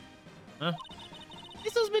 Huh?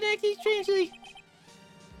 Missile's been acting strangely.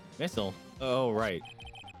 Missile? Oh, right.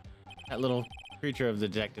 That little creature of the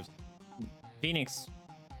detective. Phoenix,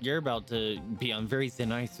 you're about to be on very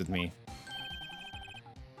thin ice with me.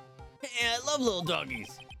 Hey, I love little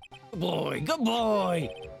doggies. Good boy, good boy.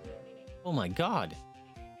 Oh my god.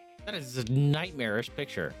 That is a nightmarish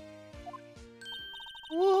picture.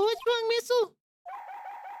 Whoa, what's wrong, Missile?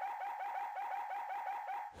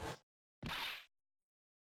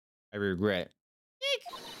 I regret. Nick!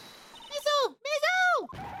 Missile! Missile!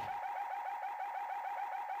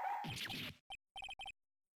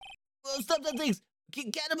 Oh, stop that thing!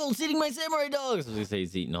 Cannibals eating my samurai dogs! They say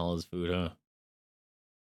he's eating all his food, huh?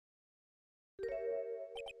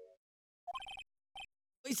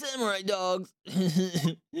 My samurai dogs! Well,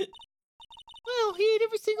 he ate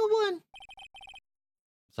every single one.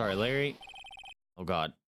 Sorry, Larry. Oh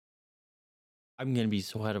god. I'm gonna be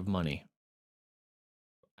so out of money.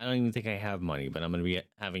 I don't even think I have money, but I'm gonna be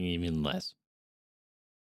having even less.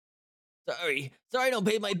 Sorry I don't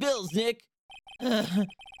pay my bills, Nick. It's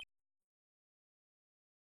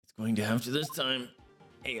going to have to this time.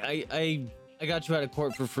 Hey, I got you out of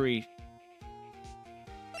court for free.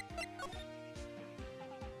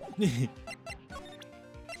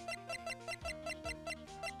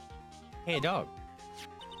 Hey, dog.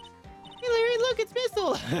 Hey, Larry, look, it's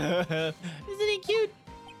Missile. Isn't he cute?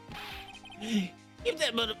 Keep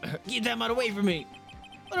that mud away from me.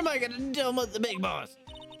 What am I gonna tell the big boss?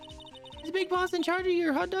 Is Big Boss in charge of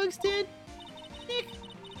your hot dog stand? Nick,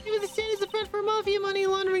 maybe the stand is the front for a mafia money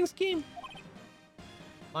laundering scheme.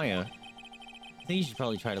 Maya, I think you should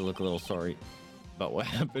probably try to look a little sorry about what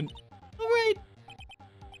happened. All right.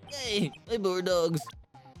 Hey, poor dogs.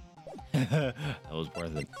 That was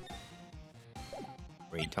worth it.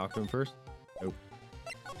 Wait, talk to him first? Nope.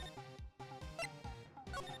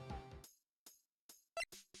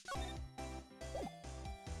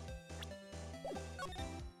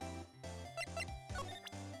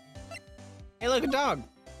 Hey, look, a dog.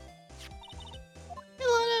 Hey,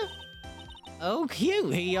 Lana. Oh,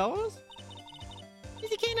 cute. He yours?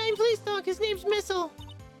 He's a canine police dog. His name's Missile.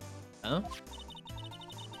 Huh?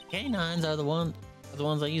 Canines are the ones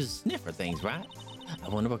I use to sniff for things, right? I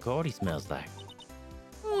wonder what Gordy smells like.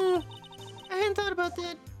 I hadn't thought about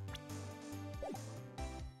that.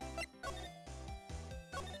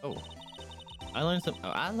 Oh, I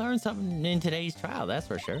learned something in today's trial, that's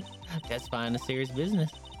for sure. Testifying is serious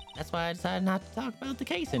business. That's why I decided not to talk about the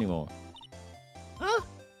case anymore. Huh?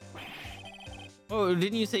 Oh,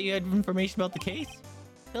 didn't you say you had information about the case?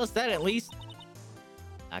 Tell us that at least.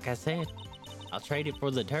 Like I said, I'll trade it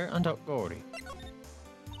for the dirt on top Gordy.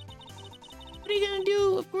 What are you gonna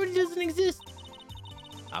do if Gordy doesn't exist?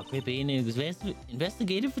 I'll quit being an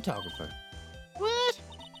investigative photographer. What?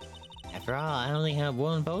 After all, I only have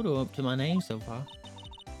one photo up to my name so far.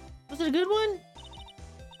 Was it a good one?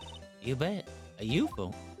 You bet. A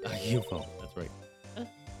UFO. a UFO. That's right.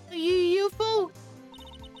 A UFO?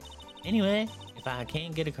 Anyway, if I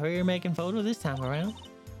can't get a career making photo this time around,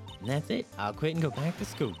 then that's it. I'll quit and go back to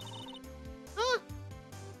school. Huh?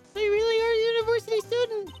 So you really are a university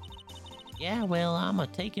student? Yeah, well, I'm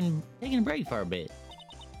taking a break for a bit.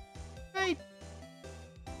 Right.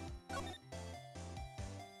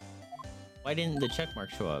 Why didn't the check mark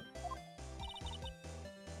show up?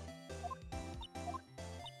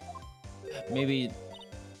 Maybe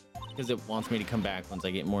because it wants me to come back once I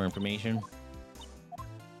get more information.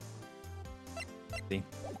 See?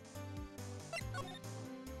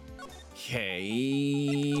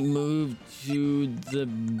 Okay, move to the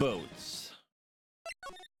boats.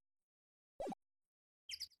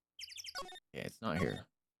 Yeah, it's not here.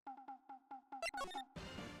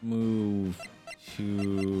 Move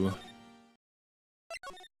to...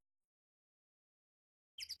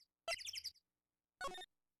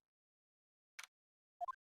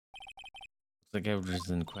 Looks like everyone's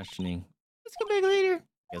in questioning. Let's come back later.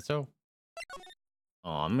 Guess so.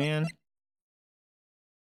 Aw, man.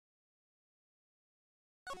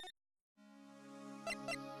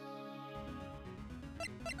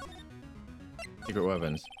 Secret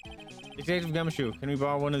weapons. Detective Gumshoe, can we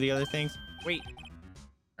borrow one of the other things? Wait.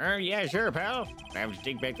 Yeah, sure, pal. I have to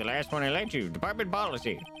take back the last one I lent you. Department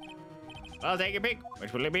policy. I'll take your pick.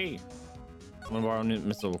 Which will it be? I'm gonna borrow a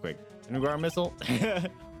missile real quick. Can we borrow a missile?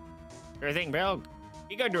 Sure thing, pal.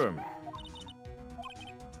 You go to him.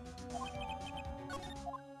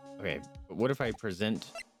 Okay, but what if I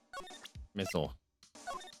present missile?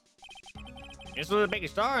 This was the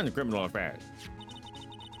biggest star in the criminal affairs.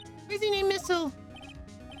 Where's your name, Missile?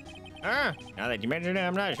 Huh? Now that you mention it,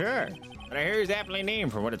 I'm not sure. But I hear he's aptly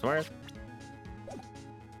named for what it's worth.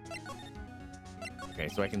 Okay,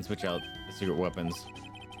 so I can switch out the secret weapons.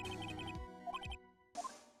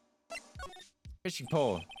 Fishing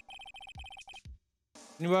pole.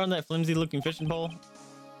 Can you borrow that flimsy looking fishing pole?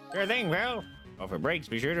 Sure thing, pal. Well, if it breaks,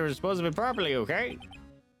 be sure to dispose of it properly, okay?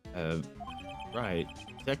 Right.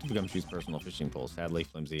 Detective Gumshoe's personal fishing pole, sadly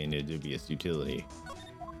flimsy and a dubious utility.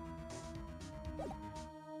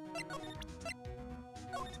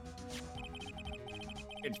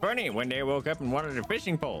 It's funny, one day I woke up and wanted a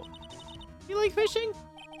fishing pole. You like fishing?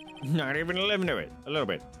 Not even a limb to it. A little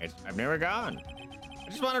bit. I've never gone. I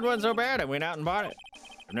just wanted one so bad I went out and bought it.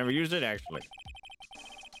 I've never used it, actually.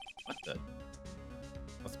 What the?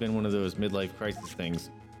 Must have been one of those midlife crisis things.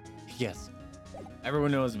 Yes.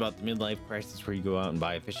 Everyone knows about the midlife crisis where you go out and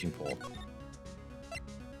buy a fishing pole.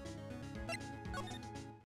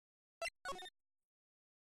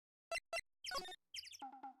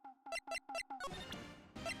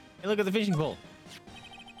 Hey, look at the fishing pole.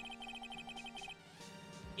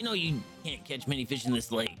 You know you can't catch many fish in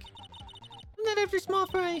this lake. I'm not after small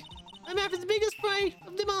fry. I'm after the biggest fry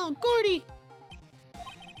of them all, Gordy.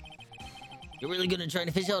 You're really gonna try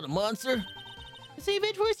to fish out a monster? To save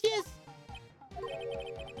Edgeworth, yes.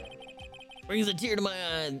 Brings a tear to my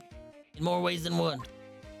eye in more ways than one.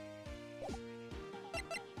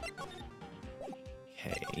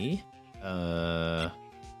 me.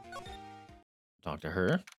 Talk to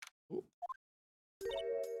her.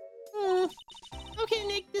 Okay,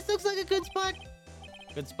 Nick, this looks like a good spot.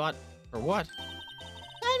 Good spot for what?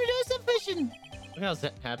 Time to do some fishing. Look how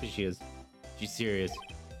happy she is. She's serious.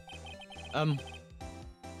 What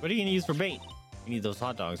are you gonna use for bait? You need those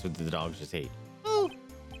hot dogs that the dogs just ate. Oh.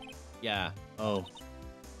 Yeah. Oh.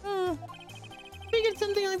 Figured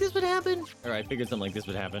something like this would happen. Alright, I figured something like this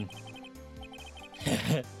would happen.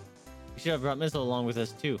 We should have brought Missile along with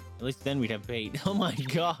us too. At least then we'd have bait. Oh my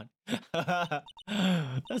god.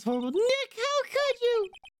 That's horrible. Nick, how could you?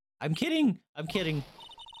 I'm kidding. I'm kidding.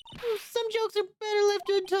 Ooh, some jokes are better left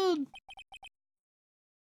untold.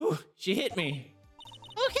 Ooh, she hit me.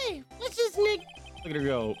 Okay, let's just Nick. Look at her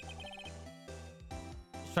go.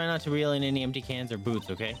 Just try not to reel in any empty cans or boots,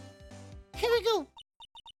 okay? Here we go.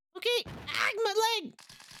 Okay, my leg.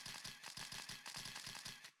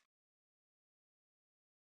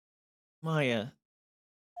 Maya.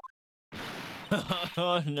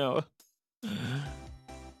 Oh no.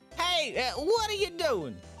 Hey, what are you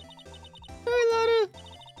doing? Sorry, Lotta.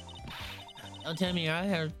 Don't tell me I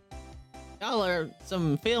heard y'all are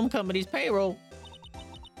some film company's payroll.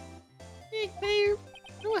 Nick, babe,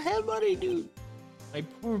 I don't have money, dude. My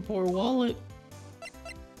poor wallet.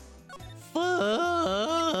 Fuck.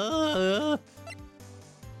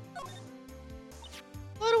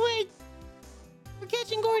 Lotta, wait. We're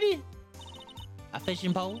catching Gordy. A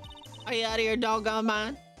fishing pole? Are you out of your doggone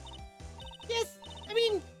mind? Yes,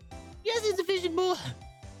 it's a fishing pole.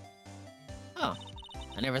 Oh,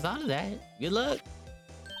 I never thought of that. Good luck.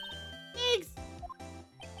 Thanks.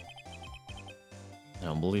 I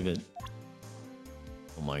don't believe it.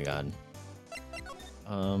 Oh my god.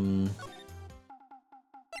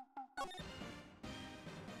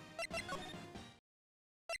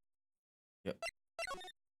 Yep.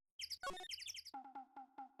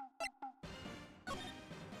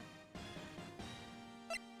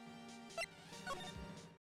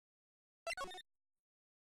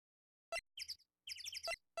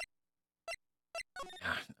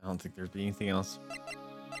 I don't think there'd be anything else.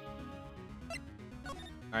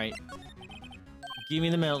 Alright. Give me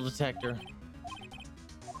the metal detector.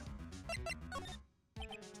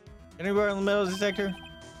 Can I borrow the metal detector?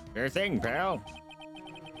 Sure thing, pal.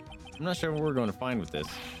 I'm not sure what we're going to find with this.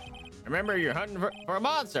 Remember, you're hunting for a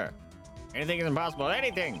monster. Anything is impossible.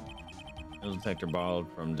 Anything. Metal detector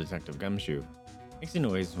borrowed from Detective Gumshoe. Makes a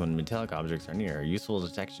noise when metallic objects are near. A useful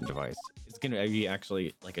detection device. It's gonna be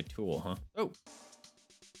actually like a tool, huh? Oh!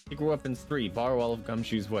 Secret Weapons 3. Borrow all of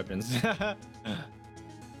Gumshoe's weapons.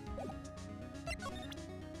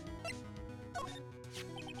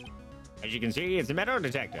 As you can see, it's a metal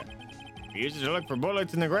detector. You use it to look for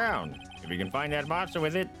bullets in the ground. If you can find that monster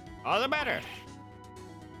with it, all the better.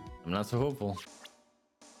 I'm not so hopeful.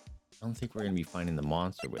 I don't think we're gonna be finding the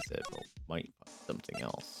monster with it, but we might find something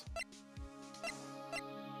else.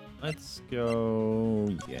 Let's go.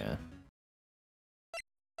 Yeah.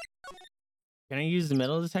 Can I use the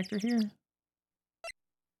metal detector here?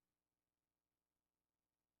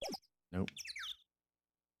 Nope.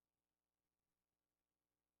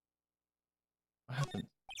 What happened?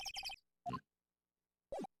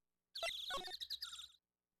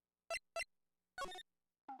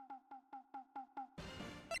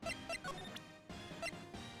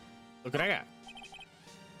 Look what I got.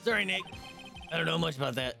 Sorry, Nick. I don't know much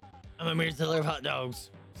about that. I'm a mere seller of hot dogs.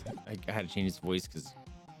 I had to change his voice because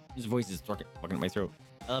his voice is fucking at my throat.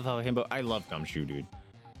 I love how I love Gumshoe, dude.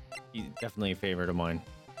 He's definitely a favorite of mine.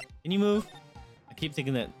 Can you move? I keep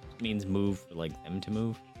thinking that means move for like them to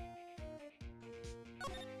move.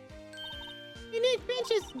 Hey, Nick,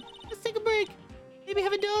 benches. Let's take a break. Maybe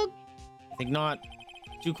have a dog. I think not.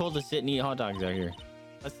 Too cold to sit and eat hot dogs out here.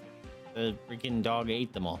 Plus, the freaking dog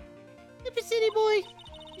ate them all. Hippie City boy.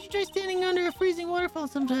 You should try standing under a freezing waterfall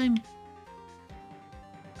sometime.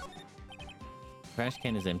 Trash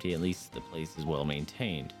can is empty. At least the place is well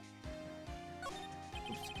maintained.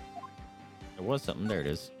 Oops. There was something. There it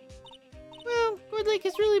is. Well, Gourd Lake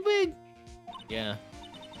is really big. Yeah.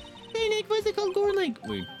 Hey, Nick, why is it called Gourd Lake?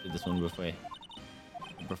 We did this one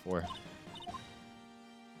before.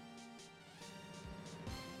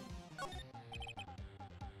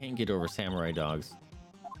 Can't get over samurai dogs.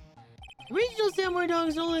 Regional samurai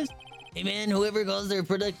dogs, no less. Hey man, whoever calls their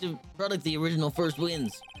product the original first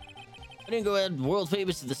wins. I didn't go add world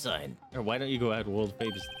famous to the sign. Or why don't you go add world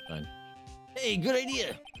famous sign? Hey, good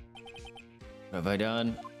idea. What have I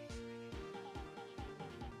done?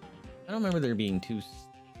 I don't remember there being two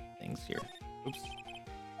things here. Oops.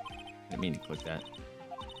 Didn't mean to click that.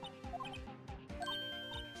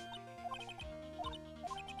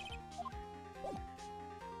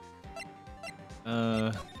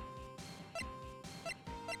 Can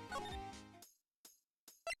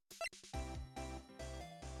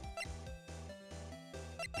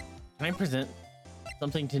I present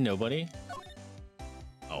something to nobody?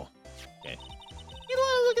 Oh, okay.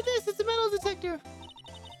 Elana, look at this. It's a metal detector.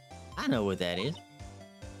 I know what that is.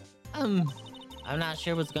 I'm not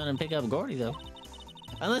sure what's gonna pick up Gordy though.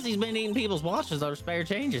 Unless he's been eating people's watches or spare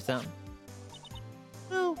change or something.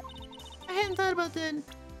 Oh, I hadn't thought about that. Am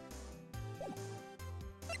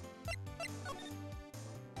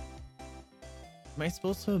I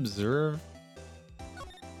supposed to observe?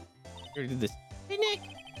 Here, did this. Hey, Nick.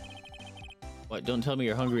 What? Don't tell me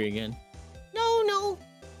you're hungry again. No.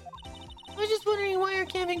 I was just wondering why are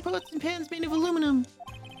camping pots and pans made of aluminum?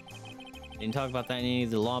 Didn't talk about that in any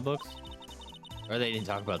of the law books? Or they didn't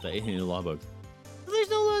talk about that in any of the law books. Well, there's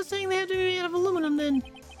no law saying they have to be made of aluminum then.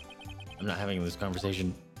 I'm not having this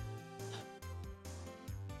conversation.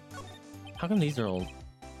 How come these are all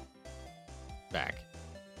back?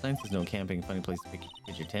 Sign says no camping, funny place to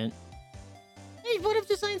pitch your tent. Hey, what if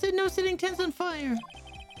the sign said no setting tents on fire?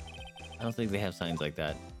 I don't think they have signs like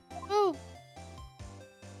that. Oh,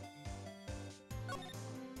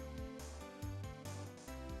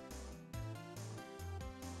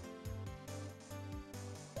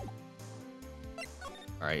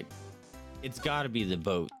 All right. It's got to be the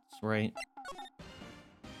boats, right?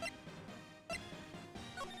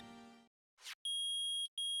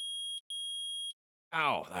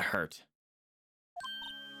 Ow, that hurt.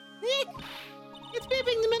 Nick! It's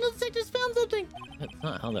beeping. The metal detector's found something. That's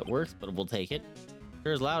not how that works, but we'll take it.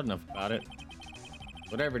 Sure is loud enough about it.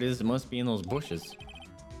 Whatever it is, it must be in those bushes.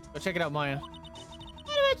 Go check it out, Maya. How do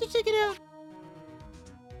I have to check it out?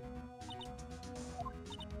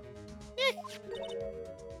 Nick!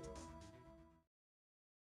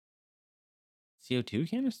 CO2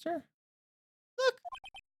 canister? Look!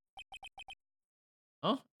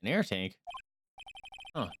 Oh, an air tank.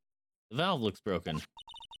 Huh. The valve looks broken. I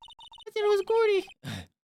thought it was Gordy.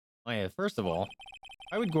 Maya, first of all,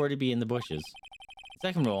 why would Gordy be in the bushes?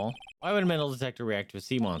 Second of all, why would a metal detector react to a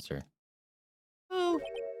sea monster? Oh,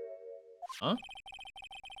 Huh?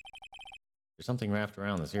 There's something wrapped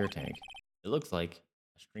around this air tank. It looks like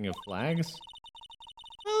a string of flags.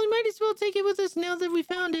 well, we might as well take it with us now that we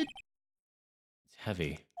found it. It's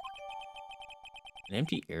heavy. An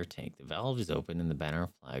empty air tank. The valve is open and the banner of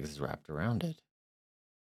flags is wrapped around it.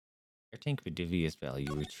 Air tank with devious value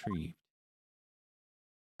retrieved.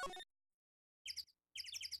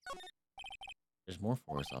 There's more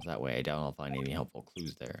forest off that way. I doubt I'll find any helpful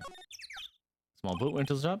clues there. Small boat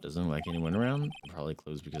rental shop. Doesn't look like anyone around. They're probably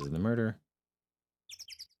closed because of the murder.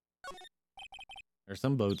 There are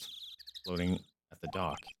some boats floating at the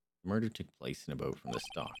dock. The murder took place in a boat from this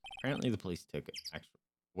dock. Apparently the police took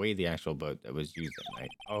away the actual boat that was used that night.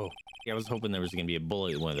 Oh, yeah, I was hoping there was going to be a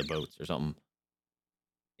bullet in one of the boats or something.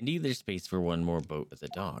 Indeed, there's space for one more boat at the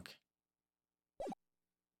dock.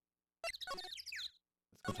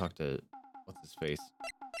 Let's go talk to... what's his face?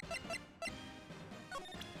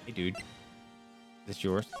 Hey, dude. Is this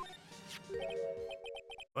yours?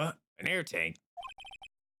 What? An air tank?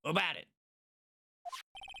 What about it?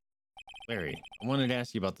 Larry, I wanted to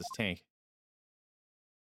ask you about this tank.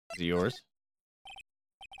 Is it yours?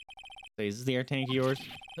 Say, is this the air tank yours?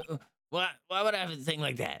 Why would I have a thing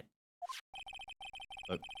like that?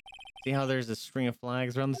 Look, see how there's a string of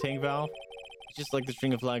flags around the tank valve? It's just like the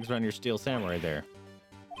string of flags around your steel samurai there.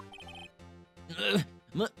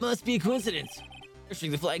 Must be a coincidence. There's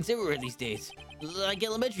string of flags everywhere these days, like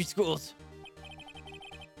elementary schools.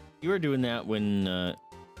 You were doing that when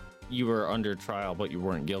you were under trial, but you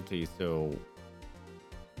weren't guilty, so...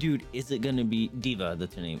 Dude, is it gonna be Diva?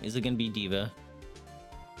 That's her name. Is it gonna be Diva?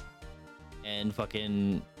 And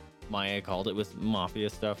fucking Maya called it with mafia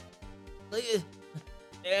stuff.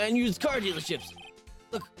 And used car dealerships.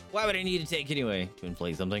 Look, why would I need a tank anyway? To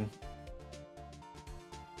inflate something?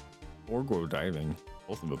 Or go diving.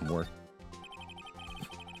 Both of them work.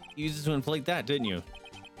 You used it to inflate that, didn't you?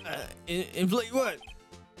 Inflate what?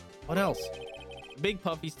 What else? Big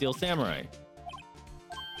puffy steel samurai.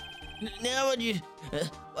 Now why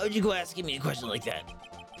would you go asking me a question like that?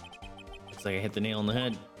 Looks like I hit the nail on the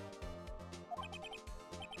head.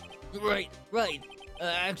 Right.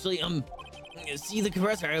 Actually, see, the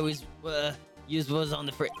compressor I always used was on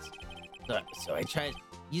the fritz. So I tried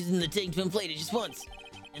using the tank to inflate it just once,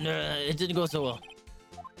 and it didn't go so well.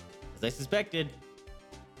 As I suspected.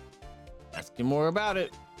 Asking more about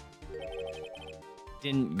it.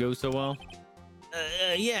 Didn't go so well.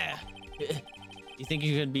 Yeah. You think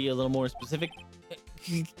you could be a little more specific?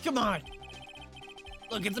 Come on.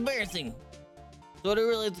 Look, it's embarrassing. So do we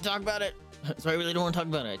really have to talk about it? So I really don't want to talk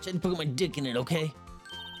about it. I tried to put my dick in it, okay?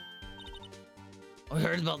 I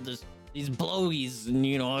heard about these blowies,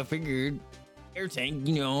 and I figured air tank,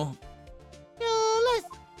 Kill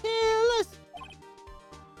us!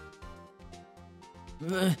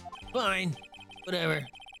 Fine, whatever.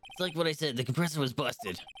 It's like what I said. The compressor was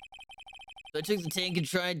busted. So I took the tank and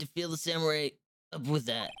tried to fill the samurai up with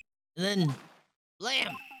that, and then,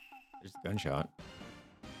 blam! There's a gunshot.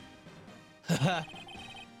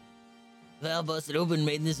 Valve busted open and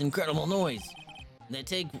made this incredible noise. And that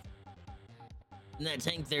tank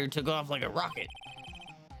there took off like a rocket.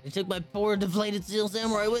 It took my poor deflated steel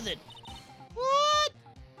samurai with it. What?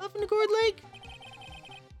 Off in the Gourd Lake?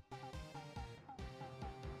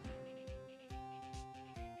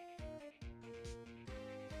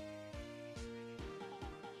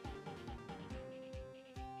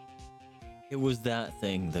 It was that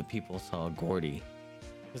thing that people saw Gordy.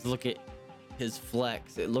 Because look at his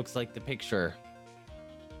flex. It looks like the picture.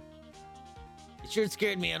 It sure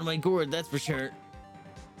scared me out of my gourd, that's for sure.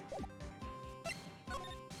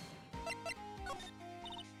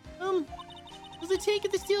 Was the tank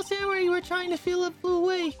of the steel samurai you were trying to fill up flew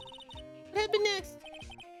away? What happened next?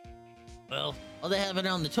 Well, they have it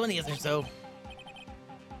on the 20th or so.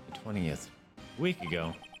 The 20th. A week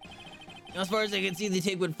ago. As far as I could see, the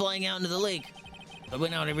tank went flying out into the lake. I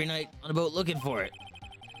went out every night on a boat looking for it.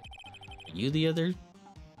 Are you the other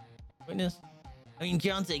witness? I mean,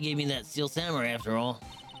 Kionsei gave me that steel samurai after all.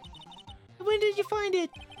 When did you find it?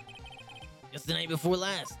 Just the night before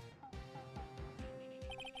last.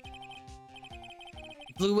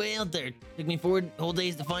 It flew way out there. Took me 4 whole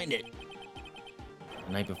days to find it.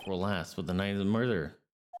 The night before last, with the night of the murder.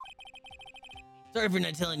 Sorry for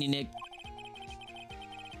not telling you, Nick.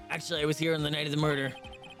 Actually, I was here on the night of the murder.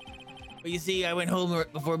 But you see, I went home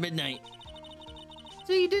before midnight.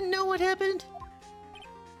 So you didn't know what happened?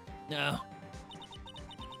 No.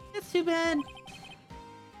 That's too bad.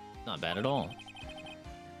 Not bad at all.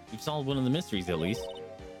 We've solved one of the mysteries, at least.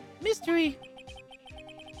 Mystery.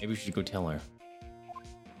 Maybe we should go tell her.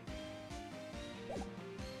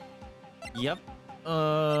 Yep.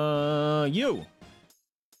 You.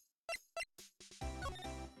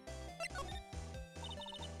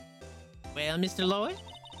 Well, Mr. Lloyd,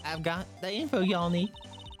 I've got the info y'all need.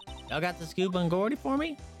 Y'all got the scoop on Gordy for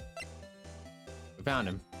me? We found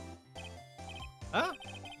him. Huh?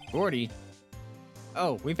 Gordy?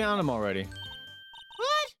 Oh, we found him already.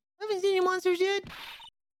 What? I haven't seen any monsters yet.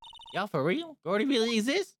 Y'all for real? Gordy really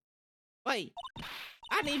exists? Wait,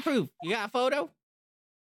 I need proof. You got a photo? Of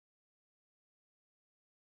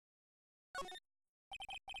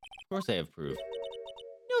course I have proof.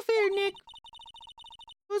 No fair, Nick.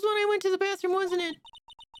 It was when I went to the bathroom, wasn't it?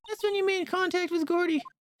 That's when you made contact with Gordy.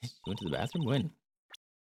 You went to the bathroom? When?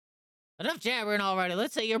 Enough jabbering already.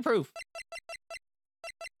 Let's see your proof.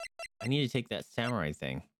 I need to take that samurai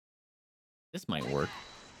thing. This might work.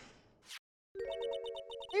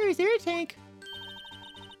 There's air tank.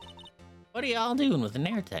 What are y'all doing with an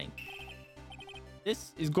air tank?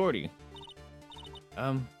 This is Gordy.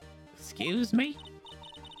 Excuse me?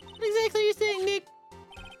 What exactly are you saying, Nick?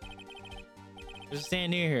 There's a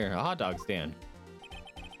stand near here, a hot dog stand.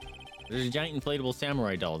 There's a giant inflatable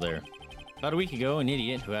samurai doll there. About a week ago, an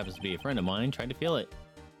idiot, who happens to be a friend of mine, tried to fill it.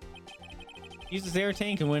 He used his air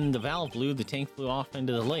tank, and when the valve blew, the tank flew off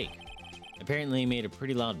into the lake. Apparently, it made a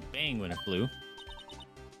pretty loud bang when it flew.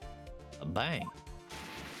 A bang.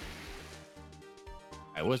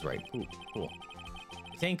 I was right. Cool.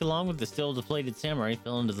 The tank, along with the still deflated samurai,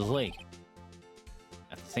 fell into the lake.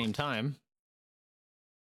 At the same time,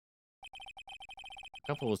 a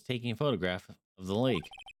couple was taking a photograph of the lake.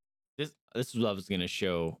 This is what I was gonna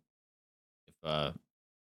show if the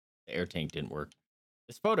air tank didn't work.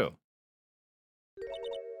 This photo.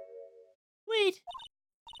 Wait.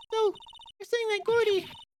 So, you're saying that Gordy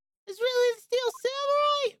is really the Steel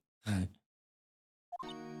Samurai?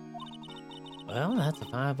 Well, that's a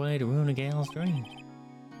fine way to ruin a gal's dream.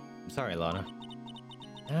 I'm sorry, Lana.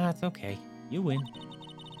 It's okay. You win.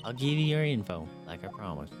 I'll give you your info, like I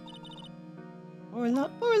promised. Poor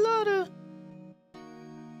Lotta.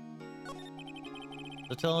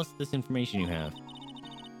 So tell us this information you have.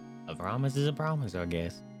 A promise is a promise, I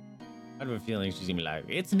guess. I have a feeling she's gonna be like,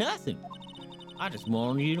 it's nothing. I just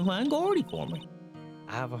wanted you to find Gordy for me.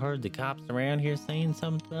 I've heard the cops around here saying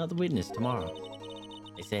something about the witness tomorrow.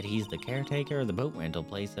 They said he's the caretaker of the boat rental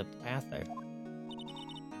place up the path there.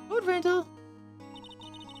 Boat rental?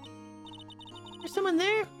 There's someone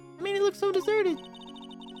there? I mean, it looks so deserted.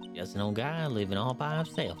 Just an old guy living all by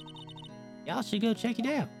himself. Y'all should go check it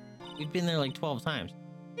out. We've been there like 12 times.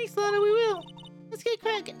 Thanks, Lotta, we will. Let's get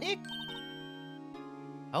cracking, Nick.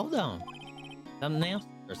 Hold on. Something else?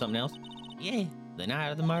 Or something else? Yeah, the night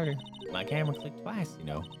of the murder. My camera clicked twice, you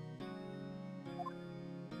know.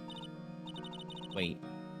 Wait.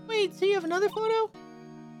 Wait, so you have another photo?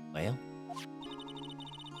 Well,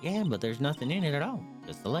 yeah, but there's nothing in it at all.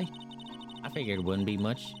 Just the lake. I figured it wouldn't be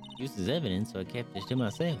much use as evidence, so I kept it to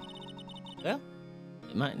myself. Well,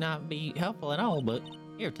 it might not be helpful at all, but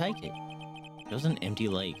here, take it. It was an empty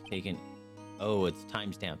lake taken. Oh, it's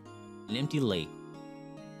timestamped. An empty lake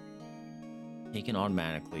taken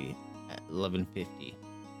automatically at 11:50.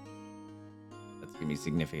 That's gonna be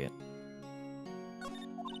significant.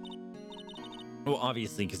 Well,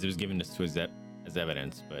 obviously, because it was given to us as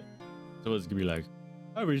evidence, but so it's gonna be like,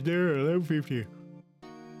 I was there at 11:50.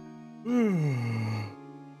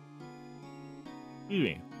 Excuse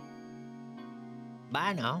me.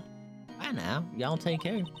 Bye now. Bye now. Y'all take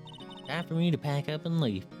care. Time for me to pack up and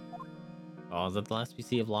leave. Oh, is that the last we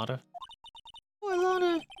see of Lotta? Poor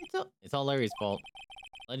Lana. It's all Larry's fault.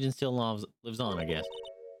 Legend still lives on, I guess.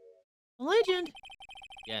 A legend.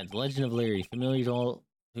 Yeah, it's the legend of Larry, familiar to all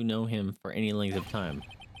who know him for any length of time.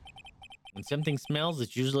 When something smells,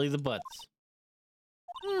 it's usually the butts.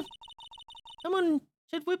 Someone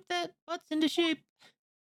should whip that butts into shape.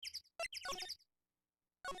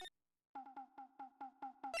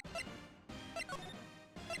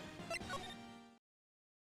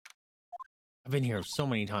 I've been here so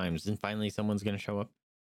many times, and finally someone's gonna show up.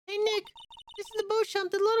 Hey, Nick. This is the boat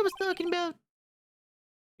shop that Lola was talking about.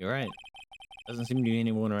 You're right. Doesn't seem to be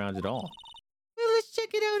anyone around at all. Well, let's check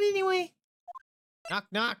it out anyway. Knock,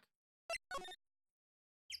 knock.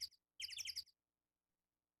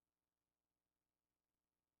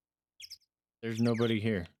 There's nobody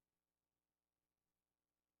here.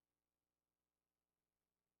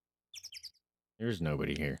 There's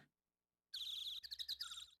nobody here.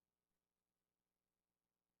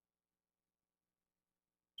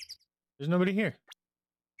 There's nobody here.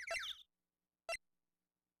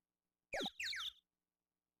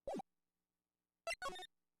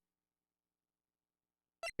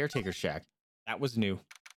 Caretaker shack. That was new.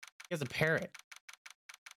 He has a parrot.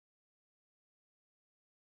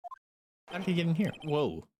 How did he get in here?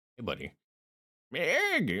 Whoa. Hey, buddy.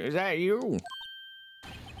 Meg, is that you?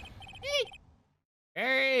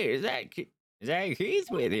 Hey, is that Keith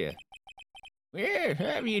with you? Where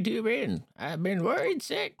have you two been? I've been worried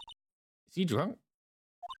sick. Is he drunk?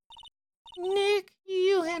 Nick,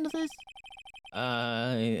 you handle this.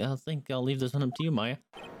 I think I'll leave this one up to you, Maya.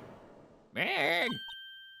 Meg,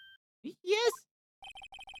 Yes?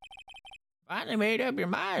 finally made up your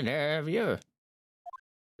mind, have you?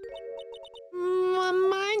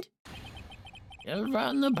 Mind? You'll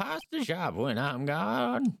run the pasta shop when I'm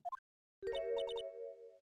gone.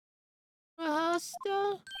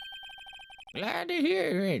 Pasta? Glad to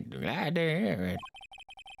hear it. Glad to hear it.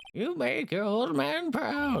 You make your old man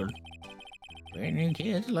proud. When your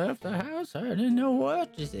kids left the house, I didn't know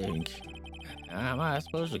what to think. How am I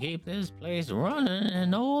supposed to keep this place running and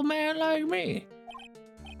an old man like me?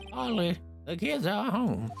 Ollie, the kids are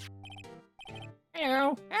home.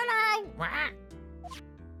 Hello, hello.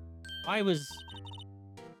 Why was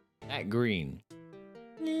that green?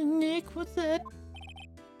 Nick, what's that?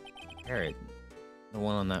 Parrot. The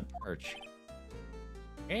one on that perch.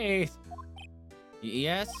 Keith,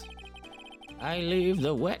 Yes? I leave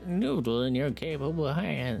the wet noodle in your capable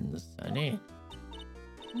hands, sonny.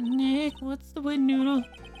 Nick, what's the wet noodle?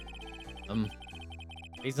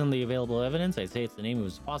 Based on the available evidence, I'd say it's the name of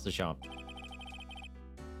his pasta shop.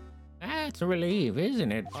 That's a relief,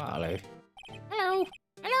 isn't it, Polly? Hello,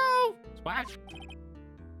 hello. Splash.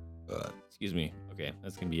 Excuse me. Okay,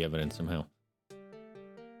 that's gonna be evidence somehow.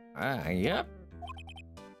 Yep.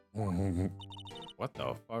 What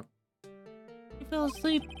the fuck? You fell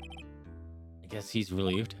asleep. I guess he's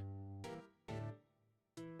relieved.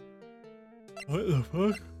 What the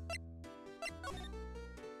fuck?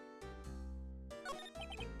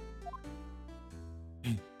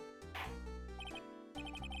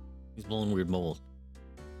 He's blowing weird mold.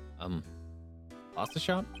 Pasta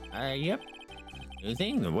shop? Yep. You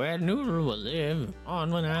think the wet noodle will live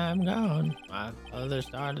on when I'm gone? My father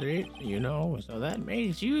started it, you know, so that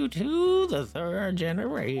makes you two the third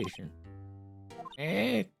generation.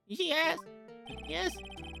 Hey, Yes. Yes.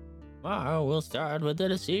 tomorrow we'll start with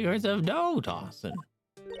the secrets of dough tossing.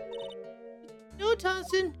 No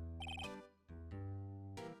tossing.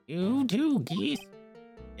 You too, Keith.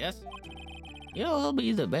 Yes? You'll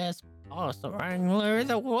be the best pasta wrangler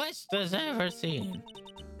the West has ever seen.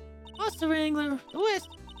 Pasta Wrangler. The West.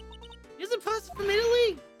 Isn't pasta from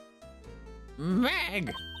Italy?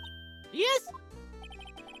 Meg, Yes.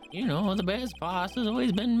 you know the best pasta's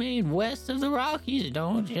always been made west of the Rockies,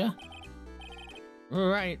 don't you?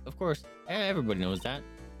 Right, of course. Everybody knows that.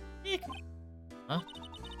 Nick. Huh?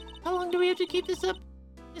 How long do we have to keep this up?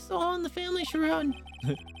 This all in the family charade.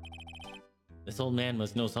 This old man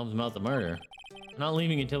must know something about the murder. I'm not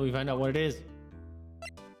leaving until we find out what it is.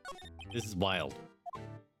 This is wild.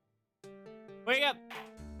 Wake up!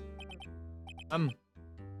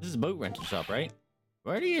 This is a boat rental shop, right?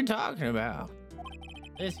 What are you talking about?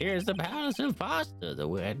 This here's the Palace of Pasta, the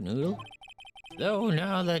wet noodle. Though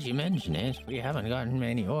now that you mention it, we haven't gotten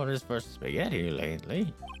many orders for spaghetti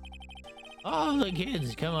lately. All the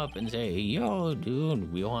kids come up and say, yo,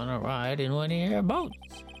 dude, we want to ride in one of your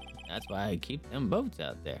boats. That's why I keep them boats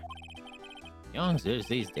out there. Youngsters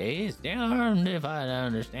these days, darned if I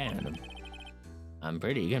understand them. I'm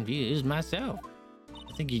pretty confused myself.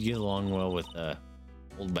 I think you'd get along well with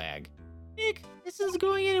old bag. Nick, this isn't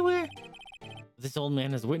going anywhere. This old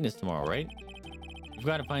man has a witness tomorrow, right? We've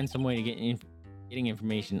got to find some way to getting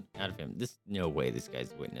information out of him. No way this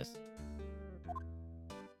guy's a witness.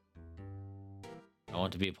 I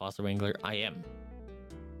want to be a pasta wrangler. I am.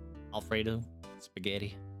 Alfredo,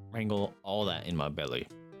 spaghetti, wrangle all that in my belly.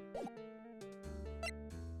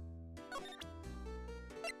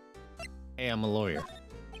 Hey, I'm a lawyer.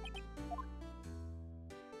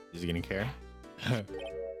 Is he gonna care?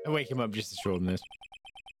 I wake him up just to show him this.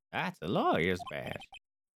 That's a lawyer's badge.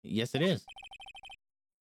 Yes, it is.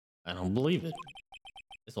 I don't believe it.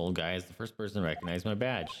 This old guy is the first person to recognize my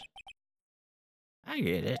badge. I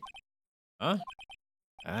get it. Huh?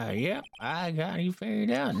 Yep, I got you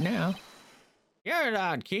figured out now. You're it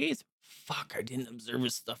on, Keith. Fuck, I didn't observe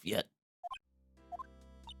his stuff yet.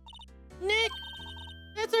 Nick,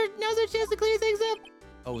 now's our chance to clear things up.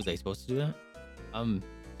 Oh, was I supposed to do that?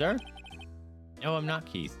 Sir? No, I'm not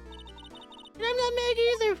Keith. And I'm not Meg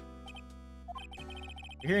either.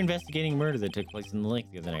 We're here investigating a murder that took place in the lake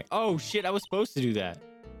the other night. Oh shit, I was supposed to do that.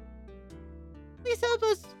 Please help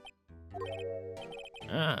us.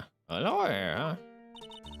 Ah, a lawyer, huh?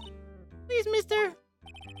 Please, mister.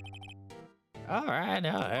 All right,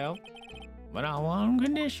 I'll help. But on one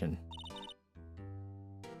condition.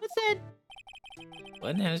 What's that?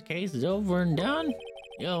 When this case is over and done,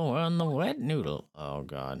 you'll run the wet noodle. Oh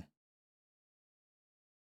god.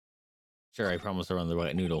 Sure, I promise to run the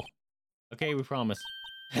wet noodle. Okay, we promise.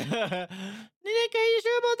 Nick, are you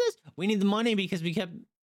sure about this? We need the money because we kept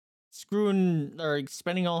screwing or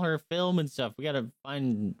spending all her film and stuff. We gotta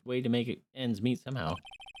find a way to make it ends meet somehow.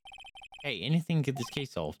 Hey, anything to get this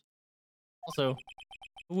case solved. Also,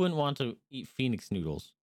 who wouldn't want to eat Phoenix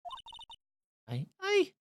noodles? I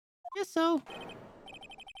guess so.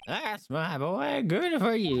 That's my boy. Good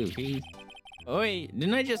for you, Keith. Oh wait,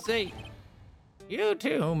 didn't I just say? You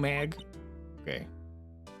too, Meg. Okay.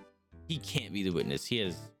 He can't be the witness. He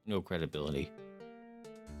has no credibility.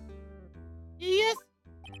 Yes.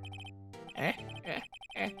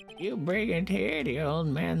 You bring a tear to the old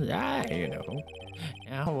man's eye, you know.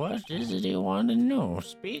 Now, what is it you want to know?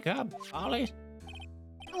 Speak up, Polly.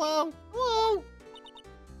 Hello. Hello.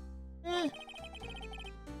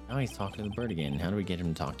 Now he's talking to the bird again. How do we get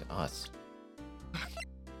him to talk to us?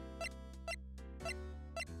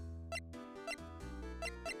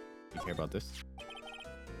 You care about this?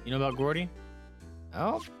 You know about Gordy?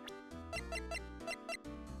 Oh,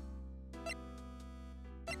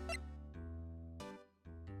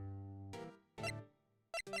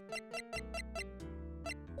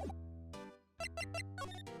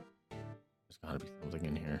 There's gotta be something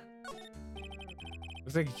in here.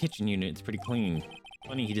 Looks like a kitchen unit. It's pretty clean.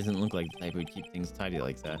 Funny he doesn't look like the type who would keep things tidy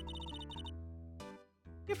like that.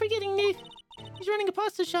 You're forgetting Nick. He's running a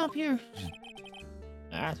pasta shop here.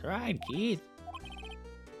 that's right, Keith.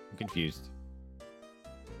 I'm confused.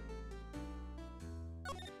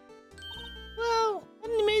 Wow,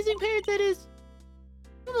 what an amazing parrot that is.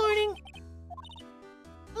 Good morning.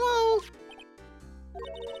 Hello.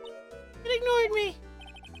 It ignored me.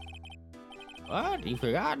 What? You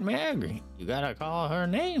forgot Meg? You gotta call her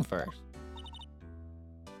name first.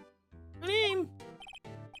 My name.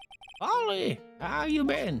 Polly, how you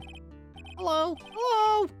been? Hello.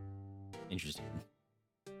 Hello. Interesting.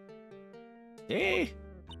 See?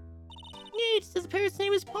 Neat, says the parrot's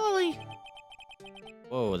name is Polly.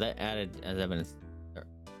 Whoa, that added as evidence.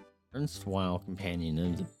 Erstwhile companion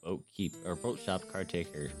of the boat shop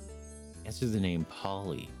caretaker. Answers the name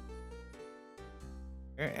Polly.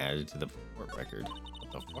 They're added to the court record.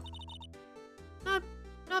 What the fuck?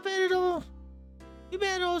 Not bad at all. Too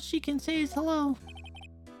bad all she can say is hello.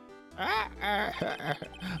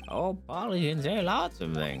 Oh, Polly can say lots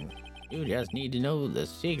of things. You just need to know the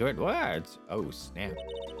secret words. Oh, snap.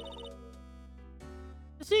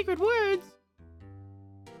 The secret words.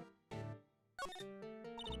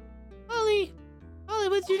 Polly,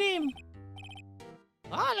 what's your name?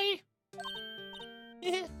 Polly.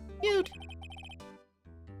 Yeah, cute.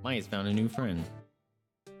 Maya's found a new friend.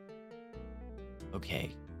 Okay,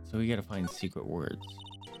 so we gotta find secret words.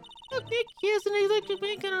 Look, Nick, he has an electric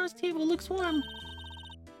blanket on his table. Looks warm.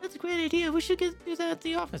 That's a great idea. We should do that at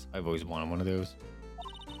the office. I've always wanted one of those.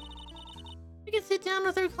 We can sit down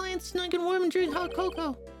with our clients snug and warm and drink hot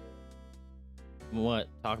cocoa. What?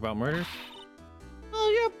 Talk about murders? Oh,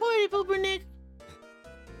 you're a party pooper, Nick.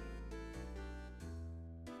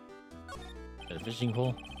 Got a fishing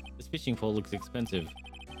pole? This fishing pole looks expensive.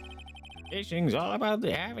 Fishing's all about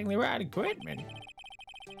having the right equipment.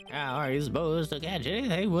 How are you supposed to catch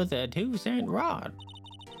anything with a 2-cent rod?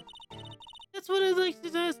 That's what I'd like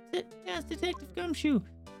to ask Detective Gumshoe.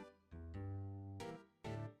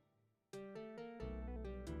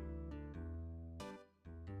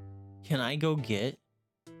 Can I go get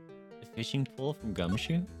the fishing pole from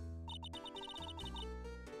Gumshoe?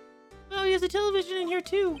 Oh, he has a television in here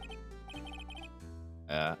too.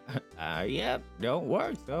 Yep, don't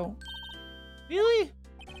work though. Really?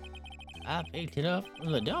 I picked it up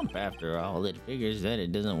from the dump after all. It figures that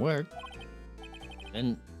it doesn't work.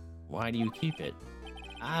 Then why do you keep it?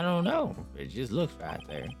 I don't know. It just looks right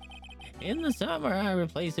there. In the summer, I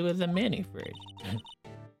replace it with a mini fridge.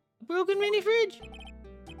 A broken mini fridge?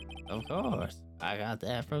 Of course. I got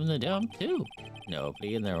that from the dump too.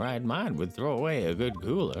 Nobody in their right mind would throw away a good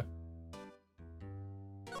cooler.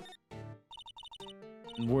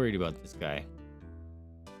 I'm worried about this guy.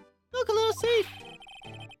 Look, a little safe.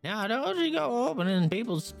 Now, don't you go opening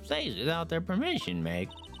people's safes without their permission, Meg.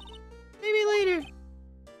 Maybe later.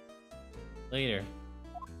 Later.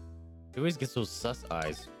 He always gets those sus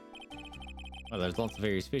eyes. Oh, there's lots of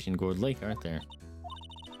areas fish in Gourd Lake, aren't there?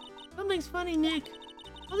 Something's funny, Nick.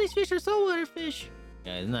 All these fish are saltwater fish.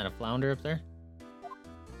 Yeah, isn't that a flounder up there?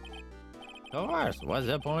 Of course, what's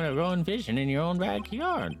the point of going fishing in your own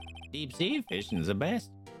backyard? Deep sea fishing's the best.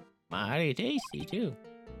 Mighty tasty, too.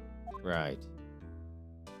 Right.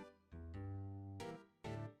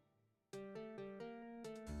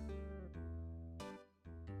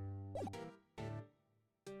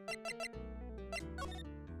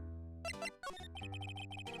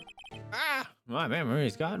 My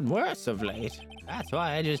memory's gotten worse of late. That's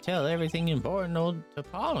why I just tell everything important to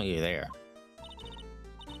Polly there.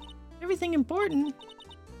 Everything important?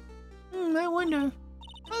 I wonder.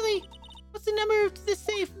 Polly, what's the number of this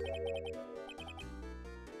safe?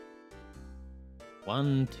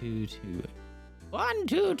 1228.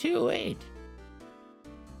 1228.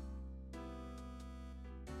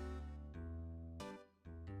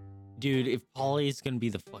 Dude, if Polly's gonna be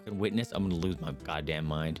the fucking witness, I'm gonna lose my goddamn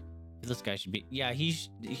mind. This guy should be, yeah, he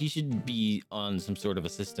should be on some sort of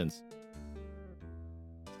assistance.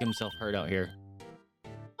 He's get himself hurt out here.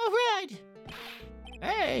 All right.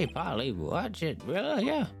 Hey, Polly, watch it, will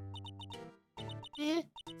ya? Yeah.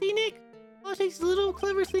 See, Nick? All it takes is a little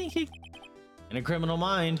clever thinking. And a criminal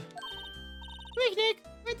mind. Quick, Nick,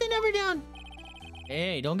 write the number down.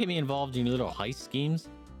 Hey, don't get me involved in your little heist schemes.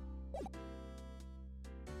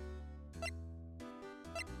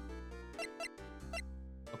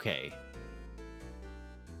 Okay.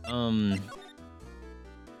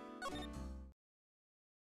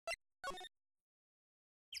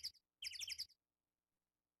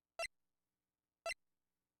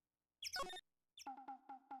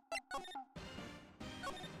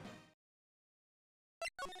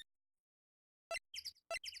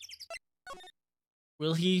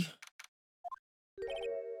 Will he?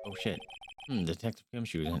 Oh shit. Detective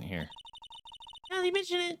Gumshoe isn't here. Now that you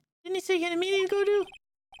mention it, didn't he say he had a meeting to go to?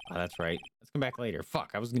 Oh, that's right. Let's come back later. Fuck,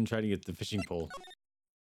 I was gonna try to get the fishing pole.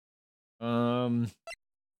 Oh,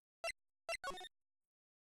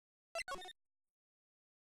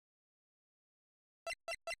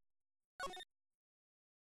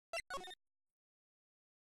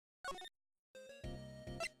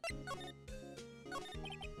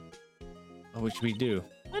 what should we do?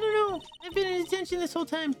 I don't know. I've been in detention this whole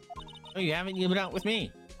time. Oh, you haven't? You've been out with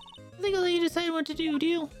me. I think I'll let you decide what to do,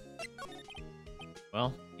 deal?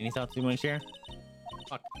 Well, any thoughts you want to share?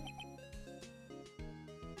 Fuck.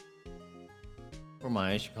 Poor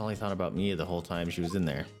Maya, she probably thought about me the whole time she was in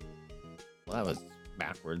there. Well, that was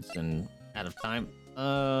backwards and out of time.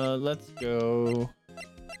 Let's go.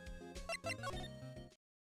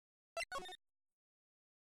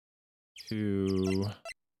 To...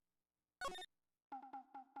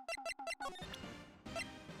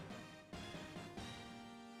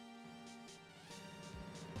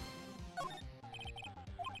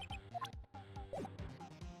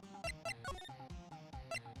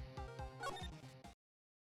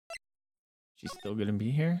 She's still gonna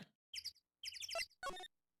be here?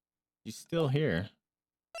 She's still here.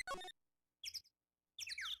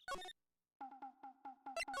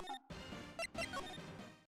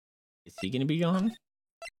 Is he gonna be gone?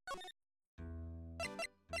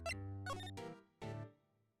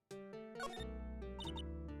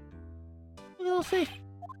 We'll see.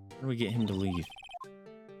 How do we get him to leave?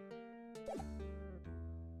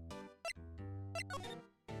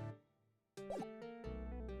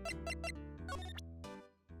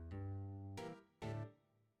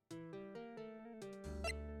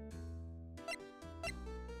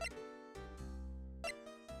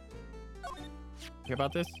 Hear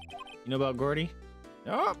about this? You know about Gordy?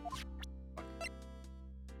 Oh!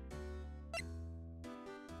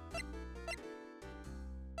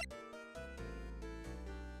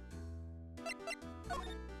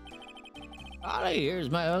 Polly, here's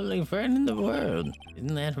my only friend in the world.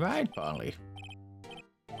 Isn't that right, Polly?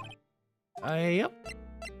 Yep.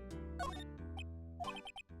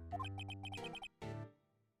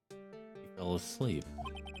 He fell asleep.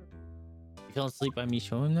 He fell asleep by me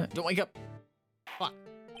showing him that? Don't wake up! Fuck.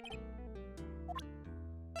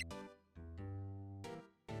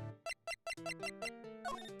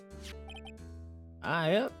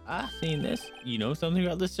 Yep. I seen this. You know something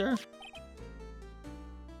about this, sir?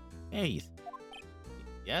 Hey,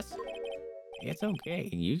 Yes? it's okay.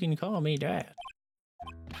 You can call me Dad.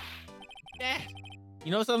 Dad!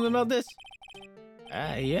 You know something about this?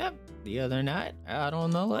 Yep. The other night, out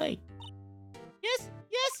on the lake. Yes!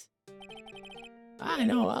 Yes! I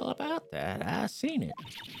know all about that. I seen it.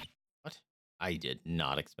 What? I did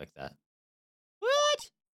not expect that. What?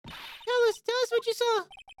 Tell us what you saw.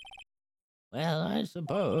 Well, I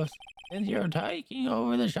suppose since you're taking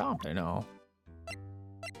over the shop and all.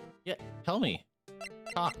 Yeah, tell me.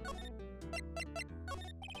 Talk.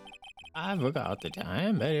 I forgot the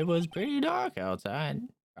time, but it was pretty dark outside.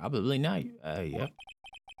 Probably night. Yep. It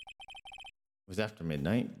was after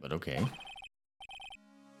midnight, but okay.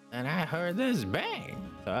 And I heard this bang,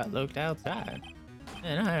 so I looked outside.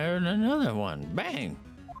 And I heard another one bang.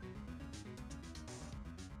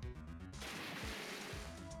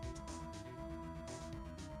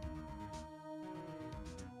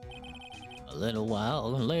 A little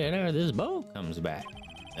while later, this boat comes back.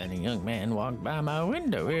 Then a young man walked by my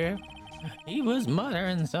window here. He was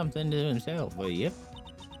muttering something to himself. Yep.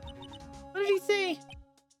 What did he say?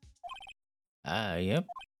 Yep.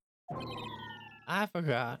 I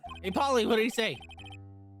forgot. Hey, Polly, what did he say?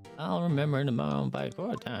 I'll remember tomorrow by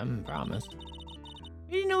court time, promise.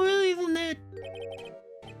 You didn't know earlier than that.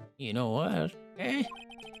 You know what? Eh?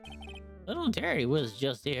 Little Terry was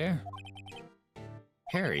just here.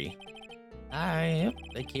 Harry. Yep,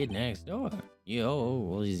 the kid next door. You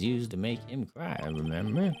always used to make him cry,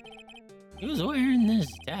 remember? He was wearing this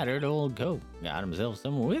tattered old coat. Got himself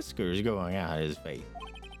some whiskers going out his face.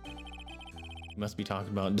 You must be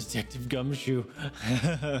talking about Detective Gumshoe.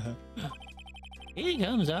 He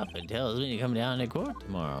comes up and tells me to come down to court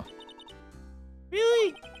tomorrow.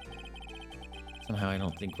 Really? Somehow I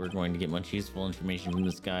don't think we're going to get much useful information from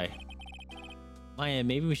this guy. Maya,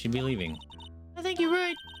 maybe we should be leaving. I think you're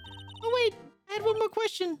right. Oh wait, I had one more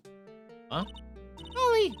question. Huh?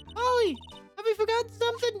 Ollie, have we forgotten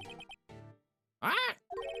something? What?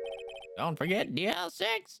 Don't forget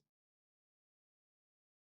DL6.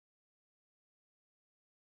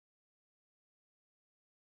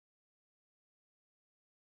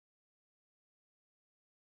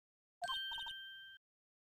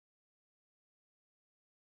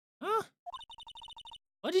 Huh?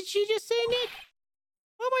 What did she just say, Nick?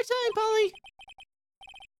 One more time, Polly.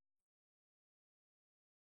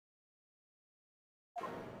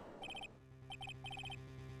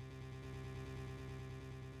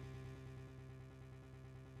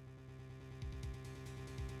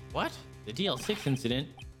 What? The DL6 incident?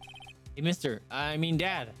 Hey,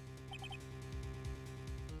 Dad.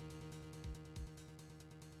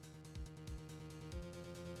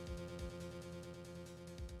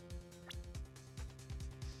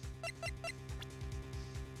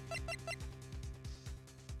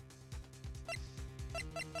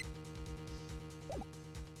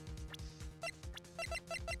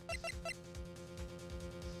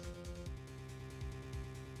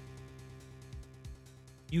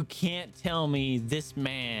 You can't tell me this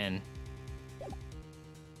man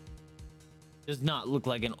does not look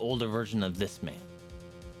like an older version of this man.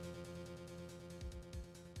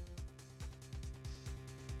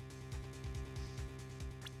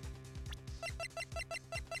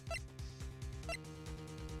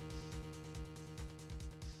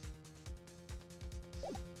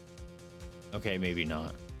 Okay, maybe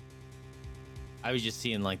not. I was just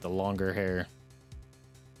seeing like the longer hair.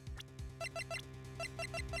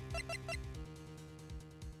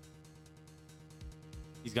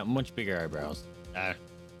 He's got much bigger eyebrows.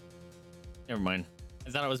 Never mind. I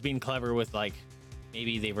thought I was being clever with like,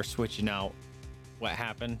 maybe they were switching out what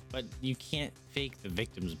happened, but you can't fake the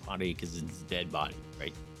victim's body because it's a dead body,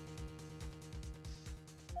 right?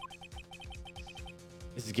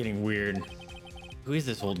 This is getting weird. Who is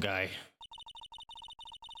this old guy?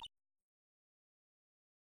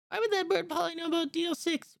 Why would that bird probably know about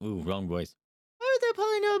DL6? Ooh, wrong voice. Why would that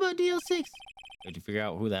probably know about DL6? We have to figure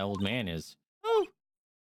out who that old man is. Oh,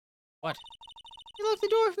 What? he locked the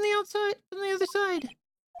door from the outside, from the other side.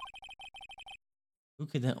 Who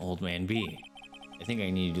could that old man be? I think I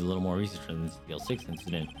need to do a little more research on this DL6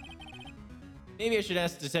 incident. Maybe I should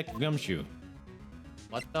ask Detective Gumshoe.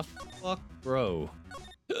 What the fuck, bro?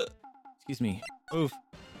 Excuse me. Move.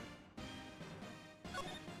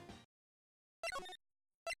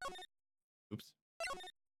 Oops.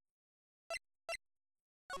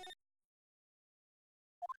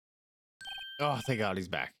 Oh, thank God he's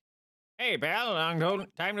back. Hey, pal,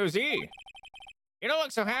 time no see. You don't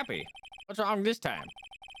look so happy. What's wrong this time?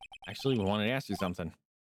 Actually, we wanted to ask you something.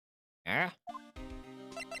 Yeah?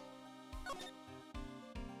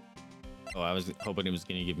 Oh, I was hoping it was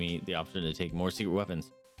going to give me the option to take more secret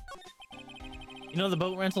weapons. You know the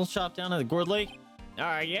boat rental shop down at the Gourd Lake?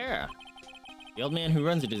 Yeah. The old man who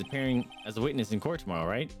runs it is appearing as a witness in court tomorrow,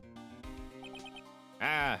 right?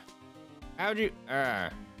 How'd you,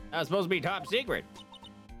 that was supposed to be top secret.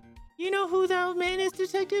 You know who that old man is,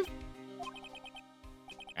 Detective?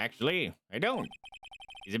 Actually, I don't.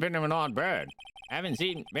 He's a bit of an odd bird. I haven't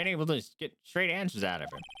been able to get straight answers out of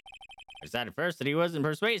him. I decided first that he wasn't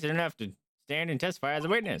persuasive enough to stand and testify as a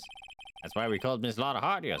witness. That's why we called Miss Lotta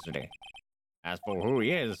Hart yesterday. As for who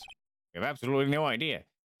he is, we have absolutely no idea.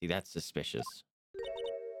 See, that's suspicious.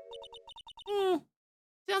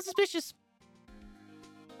 Sounds suspicious.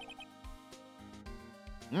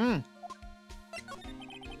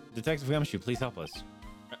 Detective Gumshoe, please help us.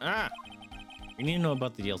 We need to know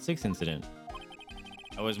about the DL6 incident.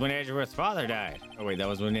 That was when Edgeworth's father died. Oh wait, that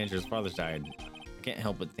was when Andrew's father died. I can't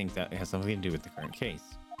help but think that it has something to do with the current case.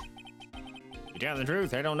 To tell the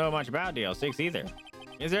truth, I don't know much about DL6 either.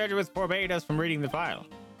 Mr. Edgeworth forbade us from reading the file.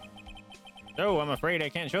 So I'm afraid I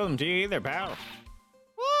can't show them to you either, pal.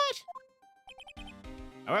 What?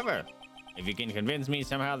 However, if you can convince me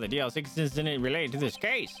somehow the DL6 incident related to this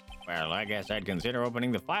case, well, I guess I'd consider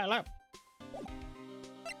opening the file up.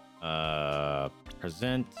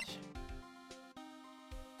 Present.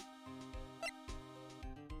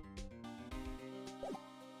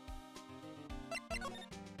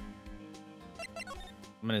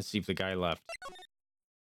 I'm gonna see if the guy left.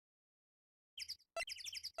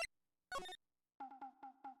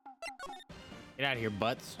 Get out of here,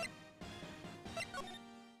 butts.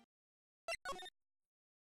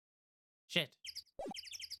 Shit.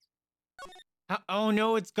 Oh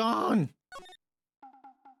no, it's gone.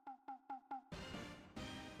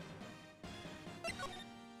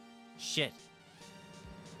 Shit.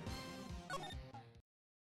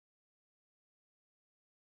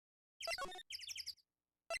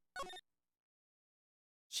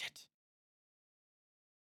 Shit.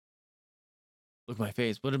 Look at my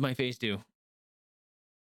face. What did my face do?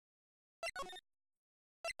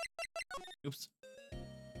 Oops.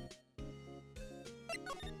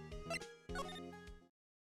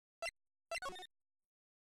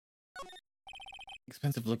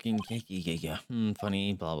 Expensive looking cake. Yeah.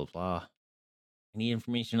 Funny. Blah, blah, blah. I need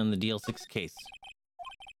information on the DL6 case.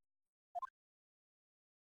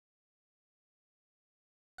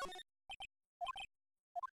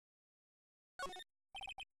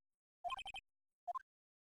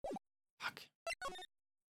 Fuck.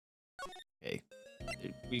 Okay.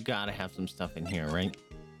 We gotta have some stuff in here, right?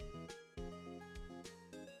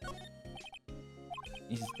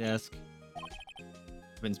 His desk.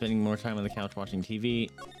 Been spending more time on the couch watching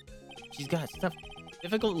TV. She's got stuff.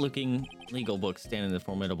 Difficult looking legal books stand in the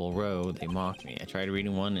formidable row. They mock me. I tried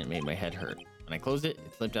reading one and it made my head hurt. When I closed it,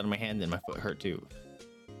 it slipped out of my hand and my foot hurt too.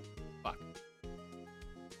 Fuck.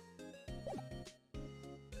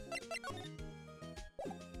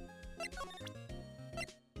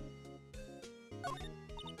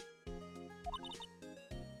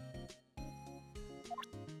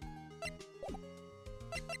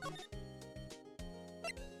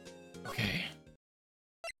 Okay.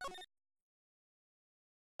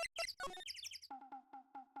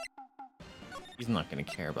 He's not gonna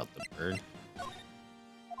care about the bird.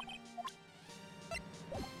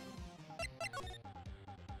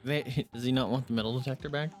 Does he not want the metal detector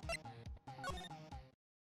back?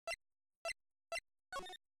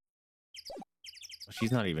 Well,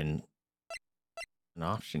 she's not even an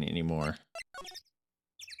option anymore.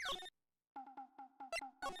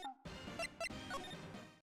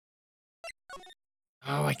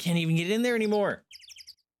 Oh, I can't even get in there anymore.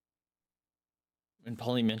 When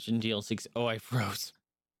Polly mentioned DL6, oh, I froze.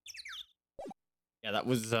 Yeah, that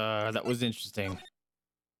was interesting.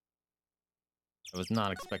 I was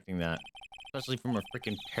not expecting that, especially from a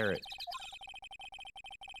freaking parrot.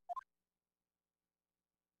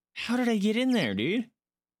 How did I get in there, dude?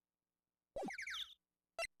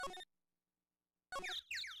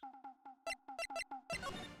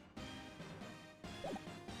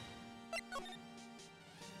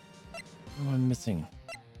 What am I missing?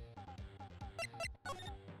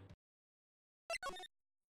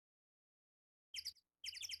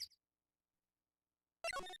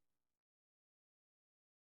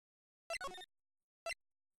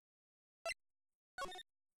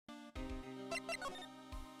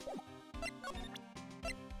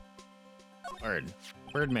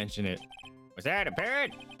 Bird mentioned it. Was that a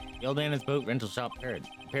parrot? The old man at the boat rental shop parrot.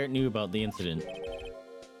 The parrot knew about the incident.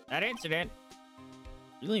 That incident?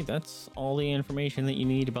 Really, that's all the information that you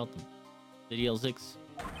need about the DL6?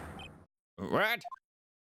 What?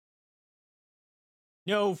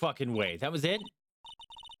 No fucking way. That was it?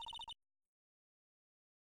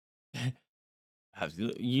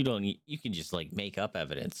 You don't need, you can just like make up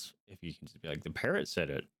evidence if you can just be like, the parrot said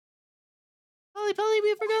it. Polly,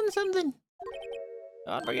 we've forgotten something.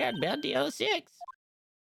 Don't forget about DL6.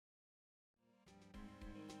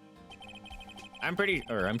 I'm pretty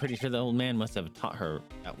sure the old man must have taught her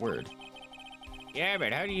that word. Yeah,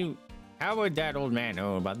 but how would that old man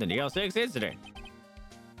know about the DL6 incident?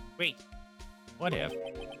 Wait, what if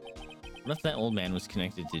that old man was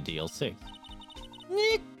connected to DL6?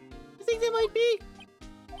 Nick, I think that might be.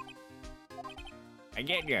 I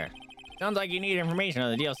get you. Sounds like you need information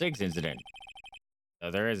on the DL6 incident. So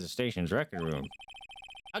there is a station's record room.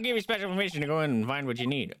 I'll give you special permission to go in and find what you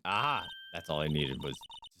need. Aha! That's all I needed was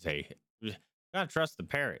to say, not trust the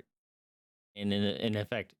parrot. And in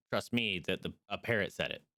effect, trust me that a parrot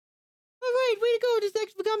said it. All right, way to go,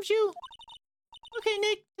 Detective Gumshoe. Okay,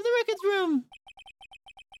 Nick, to the records room.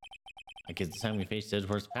 I guess it's time we face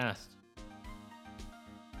Edgeworth's past.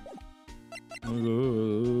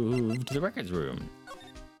 Move to the records room.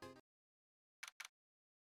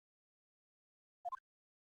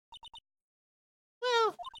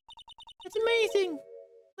 Wow, that's amazing.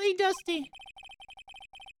 Play Dusty.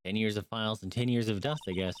 10 years of files and 10 years of dust,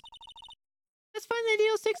 I guess. Let's find the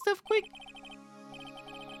DL6 stuff quick.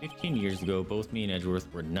 15 years ago, both me and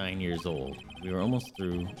Edgeworth were 9 years old. We were almost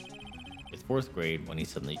through with 4th grade when he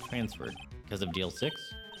suddenly transferred. Because of DL6?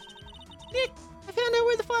 Nick, I found out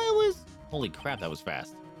where the file was. Holy crap, that was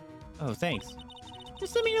fast. Oh, thanks.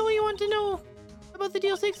 Just let me know what you want to know about the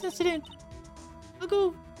DL6 incident. I'll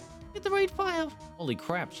go get the right file. Holy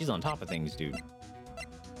crap, she's on top of things, dude.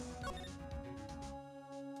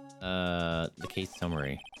 The case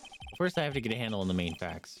summary. First, I have to get a handle on the main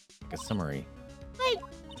facts. Like a summary. Right.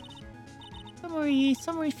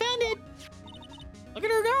 Summary, found it. Look at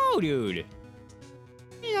her go, dude! Here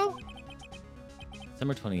you go.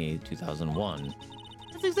 December 28th, 2001.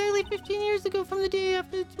 That's exactly 15 years ago from the day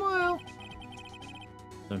after tomorrow.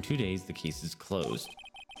 So in 2 days, the case is closed.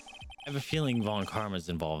 I have a feeling Von Karma's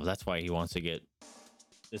involved. That's why he wants to get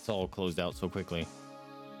this all closed out so quickly.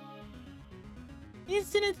 The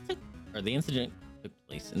incident took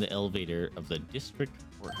place in the elevator of the district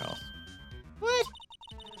courthouse. What?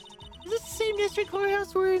 Is this the same district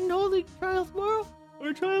courthouse we're in holding trial tomorrow?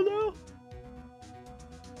 Our trial now?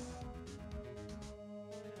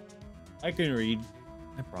 I can read.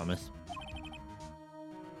 I promise.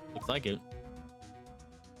 Looks like it.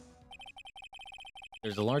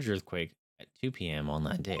 There's a large earthquake at 2 p.m. on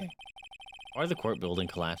that day. Part of the court building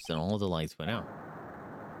collapsed and all of the lights went out.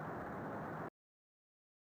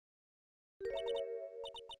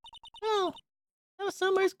 Oh, that was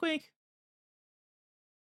some earthquake.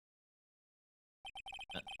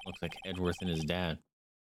 That looks like Edgeworth and his dad.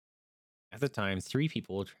 At the time, 3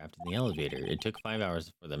 people were trapped in the elevator. It took 5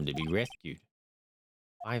 hours for them to be rescued.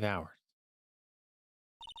 5 hours.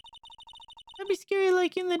 That'd be scary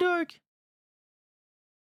like in the dark.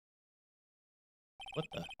 What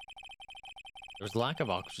the? There was lack of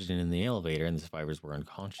oxygen in the elevator and the survivors were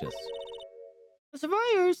unconscious. The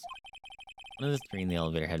survivors? One of the 3 in the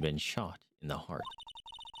elevator had been shot in the heart.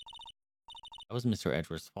 That was Mr.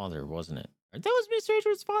 Edgeworth's father, wasn't it? That was Mr.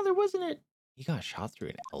 Edgeworth's father, wasn't it? He got shot through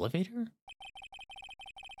an elevator?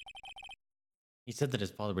 He said that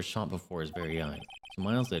his father was shot before his very eyes. So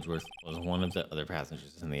Miles Edgeworth was one of the other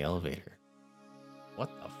passengers in the elevator. What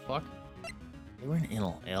the fuck? They were in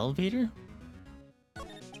an elevator?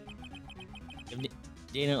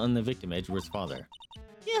 Data on the victim, Edgeworth's father.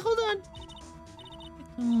 Yeah, hold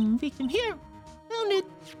on. Victim here. Found it.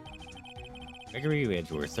 Gregory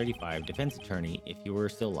Edgeworth, 35, defense attorney. If he were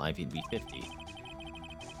still alive, he'd be 50.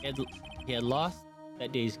 He had lost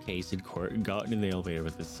that day's case in court and gotten in the elevator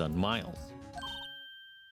with his son, Miles.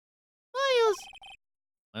 Miles!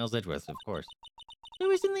 Miles Edgeworth, of course. He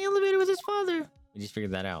was in the elevator with his father. We just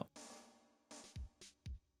figured that out.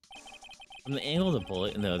 From the angle of the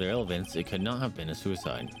bullet and the other elements, it could not have been a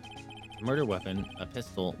suicide. The murder weapon, a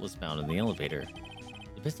pistol, was found in the elevator.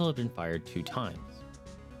 The pistol had been fired 2 times.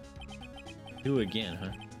 2 again, huh?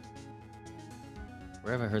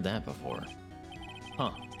 Where have I heard that before?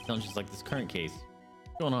 Huh, sounds just like this current case.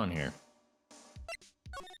 What's going on here?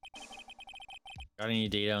 Got any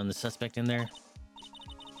data on the suspect in there?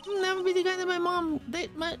 That would be the guy that my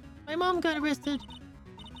mom got arrested.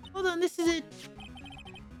 Hold on, this is it.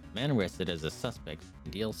 The man arrested as a suspect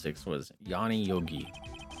in DL6 was Yanni Yogi. He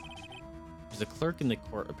was a clerk in the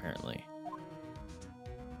court, apparently.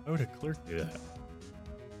 How would a clerk do that?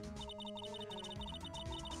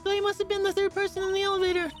 So he must have been the 3rd person in the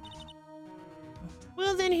elevator.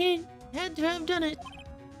 Well, then he had to have done it.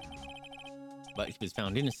 But he was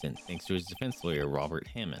found innocent thanks to his defense lawyer, Robert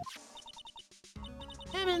Hammond.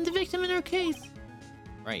 Hammond, the victim in our case.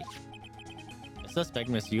 Right. The suspect,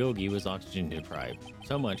 Mr. Yogi, was oxygen deprived,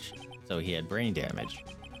 so much so he had brain damage.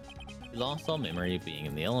 He lost all memory of being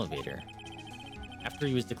in the elevator. After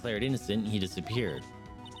he was declared innocent, he disappeared.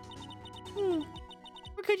 Where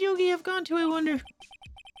could Yogi have gone to, I wonder?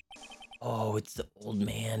 Oh, it's the old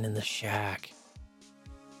man in the shack.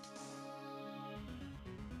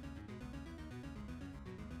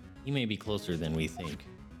 He may be closer than we think.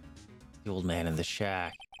 The old man in the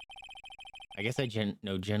shack. I guess I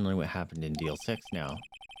know generally what happened in Deal 6 now.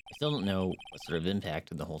 I still don't know what sort of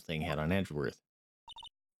impact the whole thing had on Edgeworth.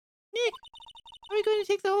 Nick, are we going to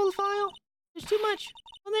take the whole file? There's too much.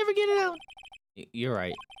 We'll never get it out. You're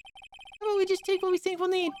right. How about we just take what we think we'll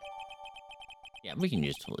need? Yeah, we can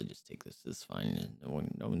just totally just take this. It's fine. No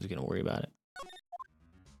one's gonna worry about it.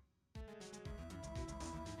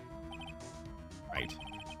 Right.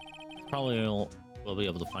 Probably we'll be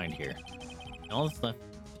able to find here. And all that's left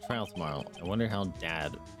is the trial tomorrow. I wonder how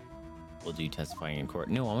Dad will do testifying in court.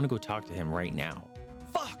 No, I want to go talk to him right now.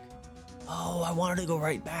 Fuck! Oh, I wanted to go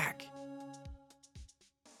right back.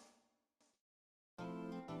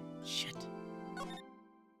 Shit.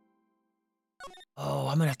 Oh,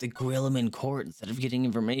 I'm gonna have to grill him in court instead of getting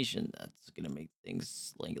information. That's gonna make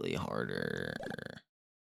things slightly harder.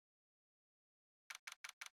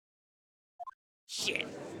 Shit.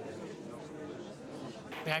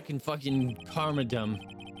 Back in fucking Karmadom.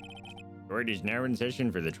 Court is now in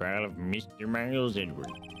session for the trial of Mr. Miles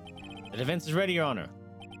Edwards. The defense is ready, Your Honor.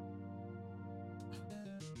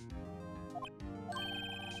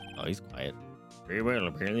 Oh, he's quiet. Very well,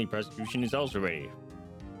 apparently prosecution is also ready.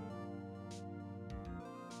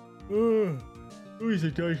 Who is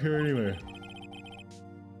the judge here anyway?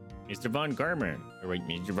 Mr. Von Karma. All right,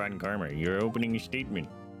 Mr. Von Karma, your opening statement.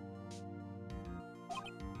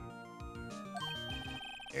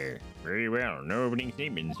 There. Very well, no opening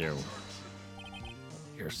statement, so.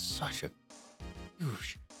 You're such a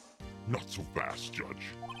douche. Not so fast,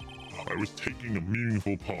 Judge. I was taking a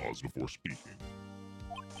meaningful pause before speaking.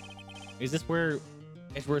 Is this where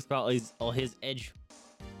Edgeworth got all his edge?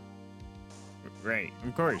 Right,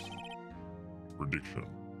 of course. Prediction.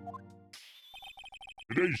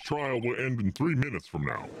 Today's trial will end in 3 minutes from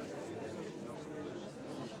now.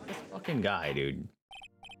 This fucking guy, dude.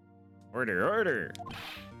 Order, order!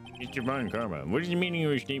 Mr. Von Karma, what is the meaning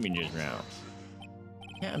of your statement just now?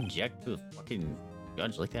 You can't object to a fucking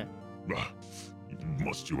judge like that.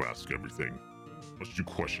 Must you ask everything? Must you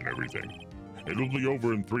question everything? It'll be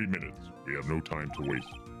over in 3 minutes. We have no time to waste.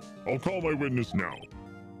 I'll call my witness now.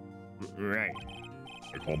 Right.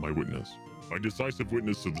 I call my witness. My decisive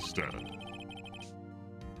witness to the stand.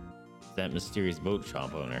 It's that mysterious boat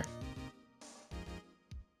shop owner.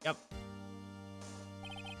 Yep.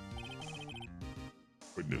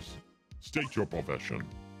 Witness, state your profession.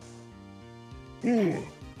 You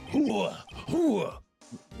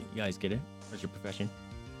guys get it? What's your profession?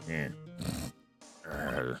 Yeah.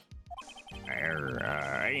 I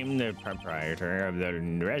am the proprietor of the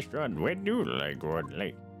restaurant Wet Noodle Ward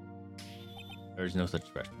Lake. There's no such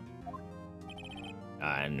restaurant.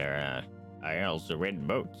 And I also rent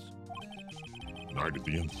boats. Night of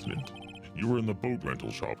the incident. You were in the boat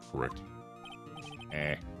rental shop, correct?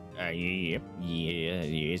 Yep. Yeah,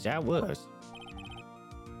 yes, I was.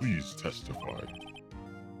 Please testify.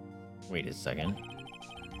 Wait a second.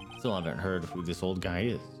 Still haven't heard who this old guy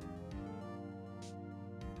is.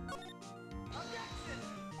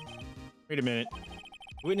 Wait a minute.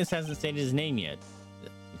 The witness hasn't stated his name yet.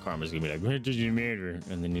 Karma's gonna be like, what does it matter?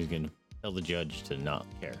 And then he's gonna Tell the judge to not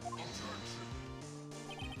care.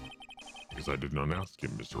 Because I did not ask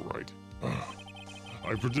him, Mr. Wright.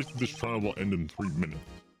 I predicted this trial will end in 3 minutes.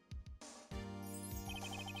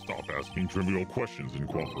 Stop asking trivial questions and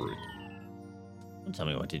cooperate. Don't tell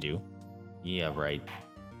me what to do. Yeah, right.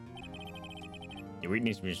 The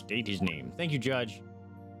witness will state his name. Thank you, Judge.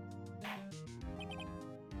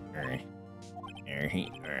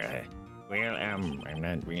 Well, I'm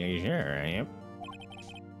not really sure. I am.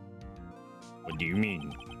 What do you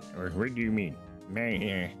mean? Or what do you mean?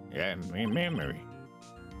 My memory.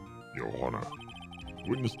 Your Honor,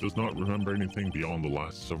 witness does not remember anything beyond the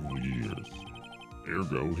last several years.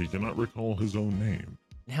 Ergo, he cannot recall his own name.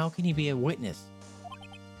 How can he be a witness?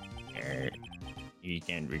 He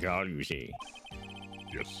can't recall, you say?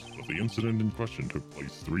 Yes, but the incident in question took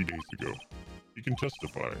place 3 days ago. He can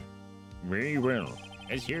testify. Very well.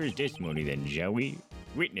 Let's hear his testimony then, shall we?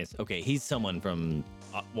 Witness. Okay, he's someone from.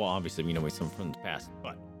 Well, obviously we know he's someone from the past,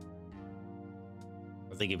 but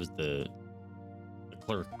I think it was the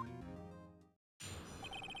clerk.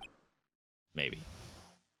 Maybe.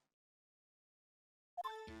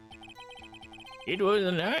 It was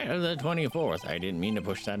the night of the 24th. I didn't mean to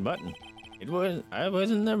push that button. I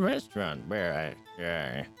was in the restaurant where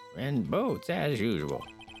I ran boats as usual.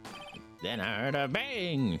 Then I heard a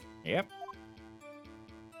bang. Yep.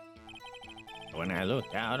 When I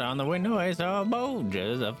looked out on the window, I saw a boat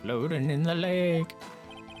just floating in the lake.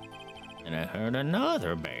 And I heard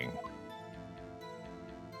another bang.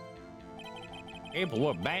 People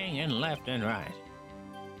were banging left and right.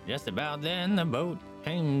 Just about then, the boat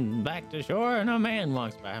came back to shore and a man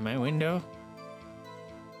walks by my window.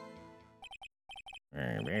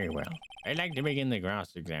 Very well. I'd like to begin the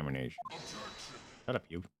cross-examination. Shut up,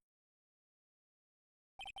 you.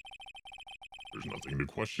 There's nothing to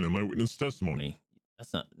question in my witness testimony.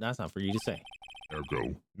 That's not for you to say.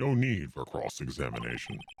 Ergo, no need for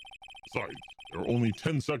cross-examination. Besides, there are only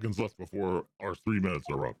 10 seconds left before our 3 minutes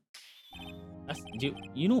are up.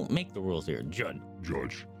 You don't make the rules here, Judge.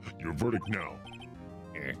 Judge, your verdict now.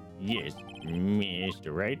 Yes,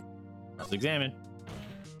 Mr. Wright. Cross-examine.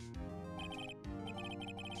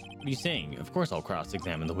 What are you saying? Of course I'll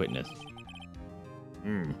cross-examine the witness.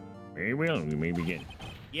 Very well, we may begin.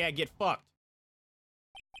 Yeah, get fucked.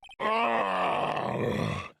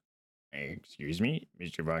 Excuse me,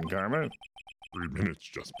 Mr. Von Karma. 3 minutes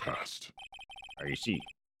just passed. I see.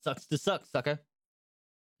 Sucks to suck, sucker.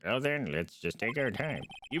 Well then, let's just take our time.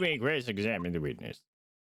 You may cross-examine the witness.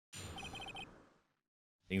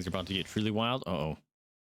 Things are about to get truly wild. Uh-oh.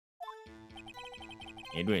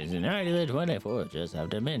 It was the night of the 24th, just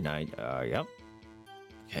after midnight. Yep.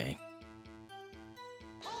 Okay.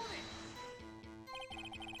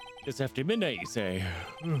 Just after midnight, you say.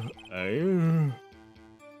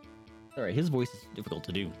 Sorry, his voice is difficult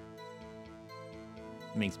to do.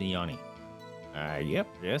 It makes me yawny. Yep,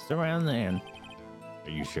 just around then. Are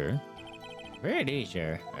you sure? Pretty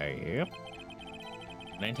sure. Yep.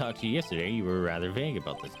 When I talked to you yesterday, you were rather vague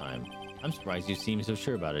about the time. I'm surprised you seem so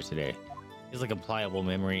sure about it today. It's like a pliable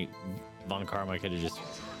memory. Von Karma could have just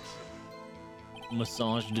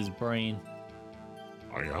massaged his brain.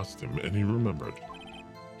 I asked him and he remembered.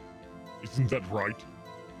 Isn't that right?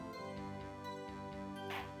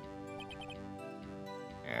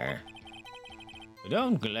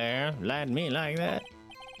 Don't glare at me like that.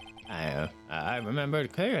 I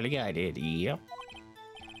remembered clearly. I did. Yep.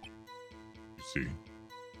 You see.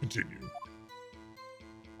 Continue.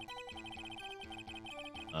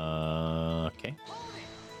 Okay.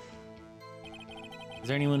 Is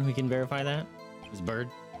there anyone who can verify that? Is Bird?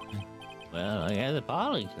 Well, I guess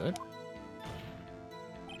Polly could.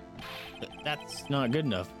 That's not good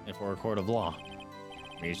enough for a court of law.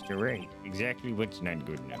 Mr. Wright, exactly what's not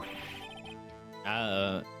good enough?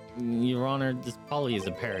 Your Honor, this Polly is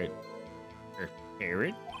a parrot.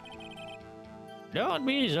 Parrot? Don't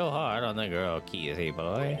be so hard on the girl, Keithy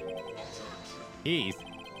boy. Keith.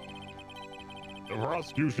 The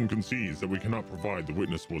prosecution concedes that we cannot provide the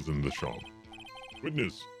witness was in the shop.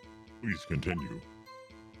 Witness, please continue.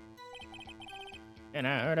 And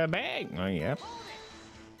I heard a bang. Oh, yep.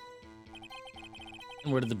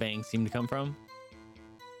 And where did the bang seem to come from?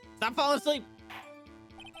 Stop falling asleep!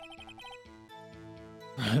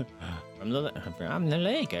 From the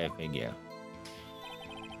lake, I figure.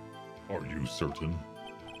 Are you certain?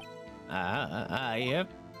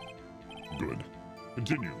 Yep. Good.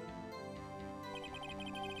 Continue.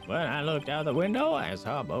 When I looked out the window, I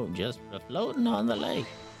saw a boat just floating on the lake.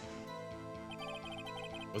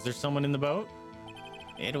 Was there someone in the boat?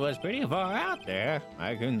 It was pretty far out there.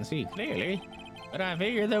 I couldn't see clearly, but I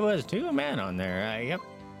figured there was 2 men on there. Yep.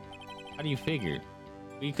 How do you figure?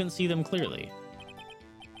 We couldn't see them clearly.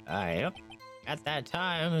 Yep. At that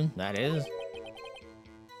time, that is.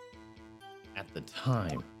 At the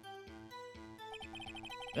time.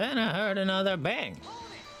 Then I heard another bang.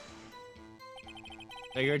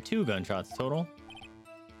 So you heard 2 gunshots total.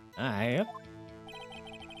 Yep.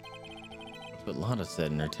 That's what Lotta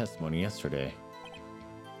said in her testimony yesterday.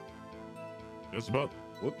 Just about.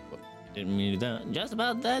 Whoop. Didn't mean to do that. Just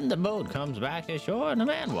about then, the boat comes back to shore and a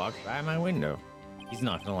man walks by my window. He's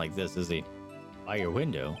not gonna like this, is he? By your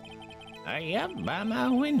window. Yep, by my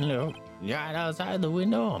window. Right outside the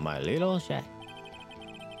window on my little shack.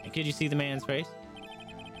 And could you see the man's face?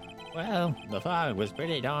 Well, the fog was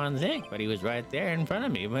pretty darn thick, but he was right there in front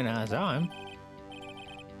of me when I saw him.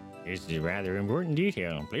 This is a rather important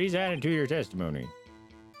detail. Please add it to your testimony.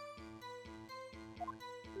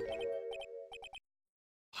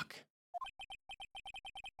 Fuck.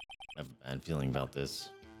 I have a bad feeling about this.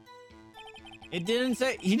 It didn't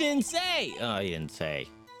say. He didn't say. Oh, he didn't say.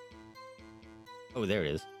 Oh, there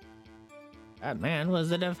it is. That man was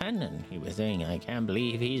the defendant. He was saying, I can't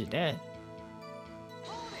believe he's dead.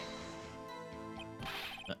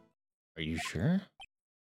 Are you sure?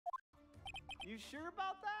 You sure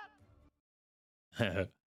about that?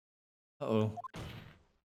 Uh-oh.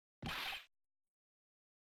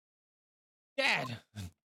 Dad!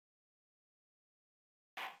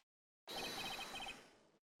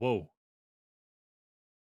 Whoa.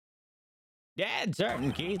 Dead,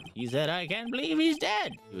 certain, Keith. He said, I can't believe he's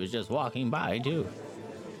dead. He was just walking by, too.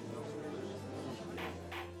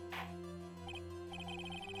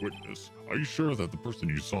 Witness, are you sure that the person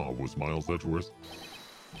you saw was Miles Edgeworth?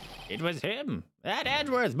 It was him. That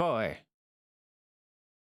Edgeworth boy.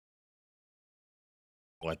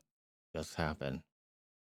 What just happened?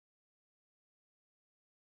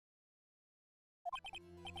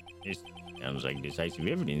 This sounds like decisive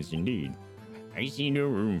evidence indeed. I see no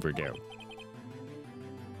room for doubt.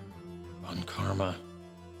 On karma.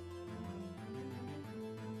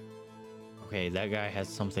 Okay, that guy has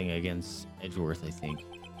something against Edgeworth, I think.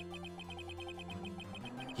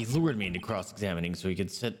 He lured me into cross-examining so he could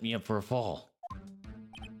set me up for a fall.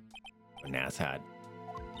 An asshat.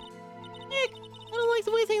 Nick, I don't like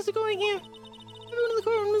the way things are going here. Everyone in the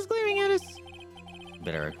courtroom is glaring at us.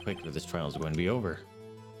 Better act quick or this trial is going to be over.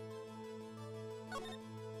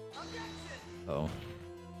 Uh-oh.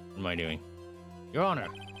 What am I doing? Your Honor,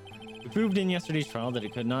 we proved in yesterday's trial that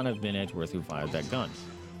it could not have been Edgeworth who fired that gun.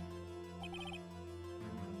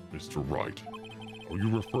 Mr. Wright, are you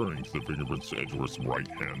referring to the fingerprints Edgeworth's right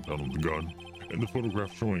hand found on the gun, and the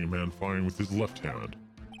photograph showing a man firing with his left hand?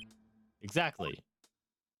 Exactly.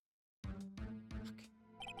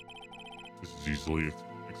 This is easily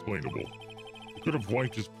explainable. He could have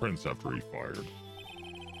wiped his prints after he fired.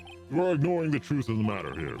 You are ignoring the truth of the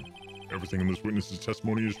matter here. Everything in this witness's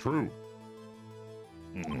testimony is true.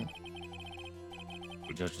 The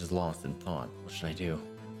judge is lost in thought. What should I do?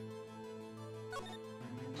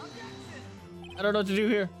 I don't know what to do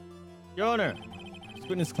here. Your Honor, this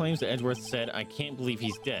witness claims that Edgeworth said, I can't believe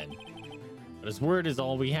he's dead. But his word is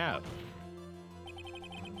all we have.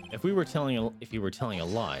 If he were telling a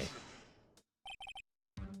lie.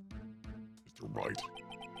 Mr. Wright,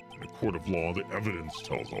 in a court of law, the evidence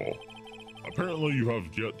tells all. Apparently, you have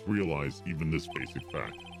yet to realize even this basic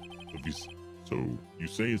fact. So you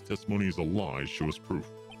say his testimony is a lie, show us proof.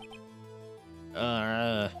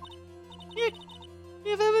 Nick, we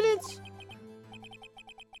have evidence.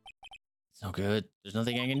 It's no good. There's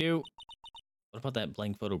nothing I can do. What about that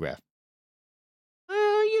blank photograph?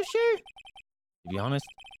 Are you sure? To be honest,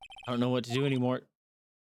 I don't know what to do anymore.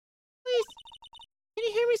 Please. Can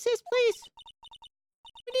you hear me, sis? Please.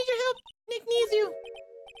 We need your help. Nick needs you.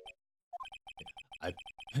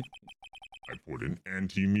 I put an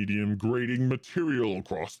anti-medium grading material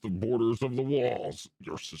across the borders of the walls.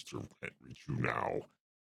 Your sister can't reach you now.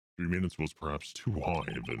 3 minutes was perhaps too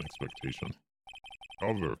high of an expectation.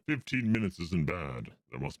 However, 15 minutes isn't bad.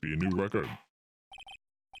 There must be a new record.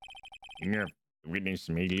 Enough. The witness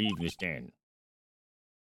may leave the stand.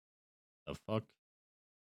 The fuck?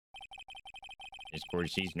 This court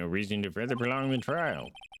sees no reason to further prolong the trial.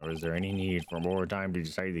 Or is there any need for more time to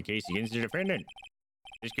decide the case against the defendant?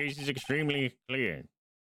 This case is extremely clear.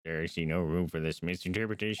 There I see no room for this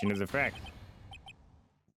misinterpretation of the fact.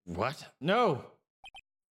 What? No!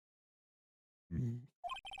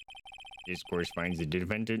 This court finds the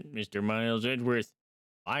defendant, Mr. Miles Edgeworth.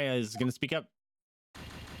 Aya is gonna speak up.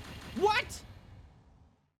 What?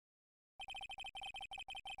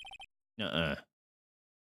 The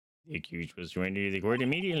accused was to enter the court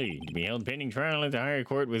immediately to be held pending trial at the higher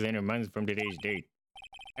court within a month from today's date.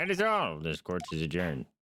 That is all. This court is adjourned.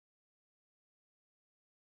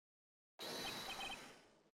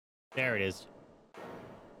 There it is.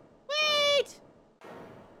 Wait!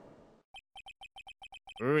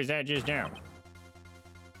 Who was that just now?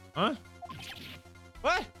 Huh?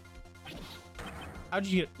 What? How'd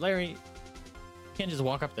you get Larry? You can't just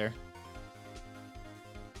walk up there.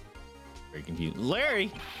 Very confused.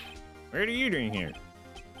 Larry! What are you doing here?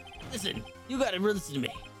 Listen, you gotta listen to me.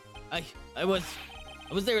 I was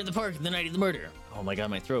there in the park the night of the murder. Oh my god,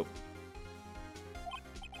 my throat.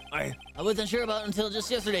 I wasn't sure about it until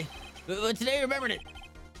just yesterday, but today I remembered it.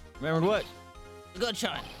 Remembered what? The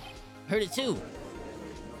gunshot. I heard it too.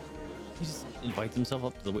 He just invites himself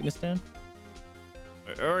up to the witness stand?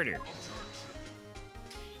 Order.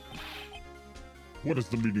 What is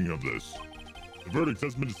the meaning of this? The verdict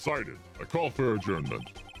has been decided. I call for adjournment.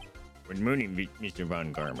 Good morning, Mr.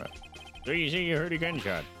 Von Karma. So you say you heard a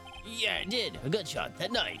gunshot? Yeah, I did. A gunshot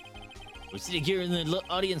that night. I was sitting here in the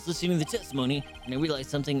audience listening to the testimony, and I realized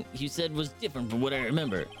something you said was different from what I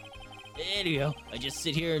remember. Anyhow, I just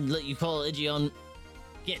sit here and let you call Edgy on...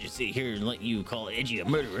 Can't just sit here and let you call Edgy a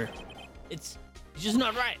murderer. It's just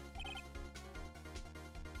not right.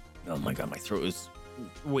 Oh my god, my throat is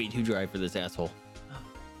way too dry for this asshole.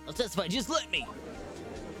 I'll testify. Just let me.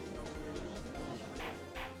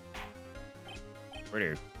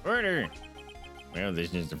 Order. Order. Well,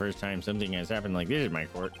 this is the first time something has happened like this in my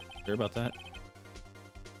court. Sure about that?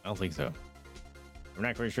 I don't think so. I'm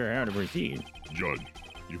not quite sure how to proceed. Judge,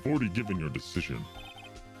 you've already given your decision.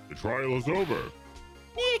 The trial is over.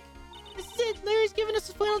 Nick! This is it! Larry's giving us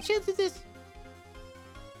a final chance at this!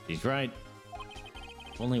 He's right.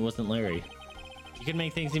 If only it wasn't Larry. He could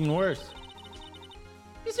make things even worse.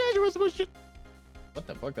 Mr. Edgeworth was just... What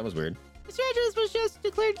the fuck? That was weird. Mr. Edgeworth was just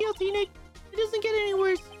declared guilty, Nick. It doesn't get any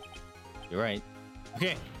worse. You're right.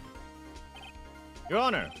 Okay. Your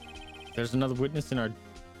Honor. There's another witness in our... It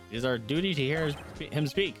is our duty to hear him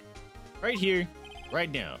speak. Right here,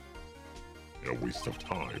 right now. A waste of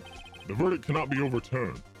time. The verdict cannot be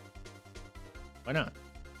overturned. Why not?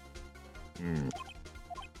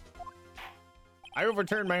 I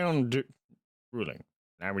overturned my own ruling.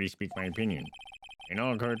 Now will you speak my opinion? In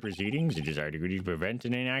all court proceedings, it is our duty to prevent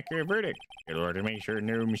an inaccurate verdict. In order to make sure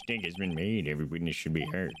no mistake has been made, every witness should be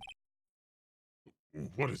heard.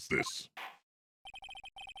 What is this?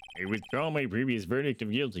 I withdraw my previous verdict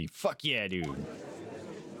of guilty. Fuck yeah, dude.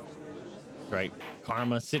 Right.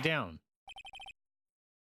 Karma, sit down.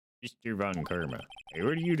 Mr. Von Karma, I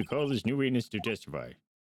order you to call this new witness to testify.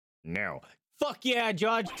 Now. Fuck yeah,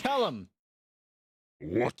 Judge. Tell him.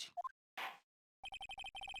 What?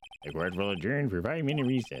 The court will adjourn for 5-minute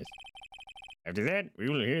recess. After that, we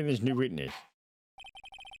will hear this new witness.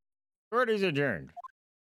 Court is adjourned.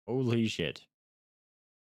 Holy shit.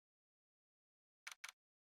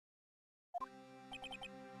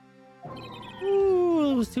 Ooh,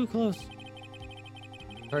 that was too close.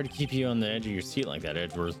 Hard to keep you on the edge of your seat like that,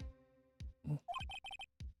 Edgeworth.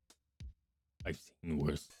 I've seen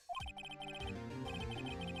worse.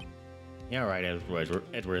 Yeah, right,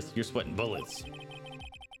 Edgeworth. You're sweating bullets.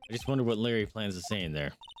 I just wonder what Larry plans to say in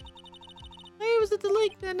there. Larry was at the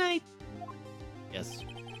lake that night. Yes.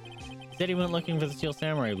 He said he went looking for the steel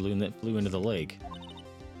samurai balloon that flew into the lake.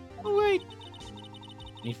 Oh, right.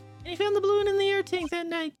 And And he found the balloon in the air tank that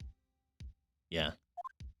night. yeah.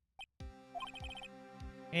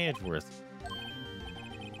 Hey, Edgeworth.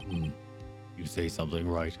 You say something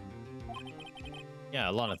right. Yeah,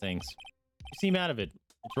 a lot of things. You seem out of it.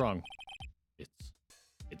 What's wrong?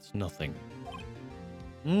 It's nothing.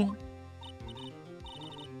 Mr.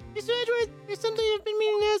 Edgeworth, there's something I've been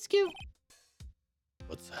meaning to ask you.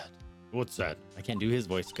 What's that? What's that? I can't do his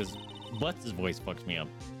voice because Butts' voice fucks me up.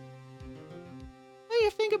 Are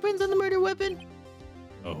your fingerprints on the murder weapon?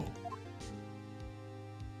 Oh.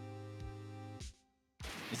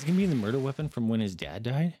 Is it gonna be the murder weapon from when his dad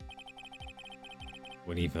died?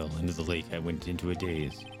 When he fell into the lake, I went into a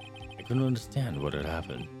daze. I couldn't understand what had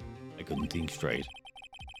happened. I couldn't think straight.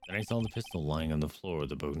 Then I saw the pistol lying on the floor of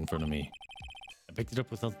the boat in front of me. I picked it up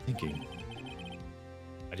without thinking.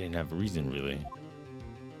 I didn't have a reason, really.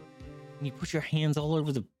 Can you put your hands all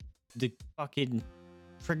over the fucking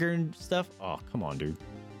trigger and stuff? Oh, come on, dude.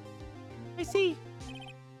 I see.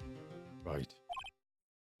 Right.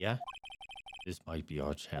 Yeah? This might be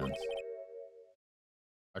our chance.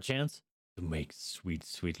 Our chance? To make sweet,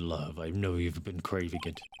 sweet love. I know you've been craving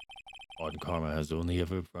it. Odd Karma has only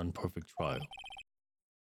ever run perfect trial.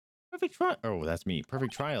 Perfect trial? Oh, that's me.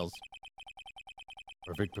 Perfect trials.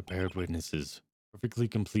 Perfect prepared witnesses. Perfectly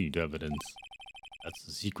complete evidence. That's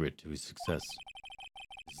the secret to his success.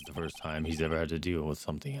 This is the first time he's ever had to deal with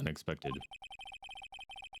something unexpected.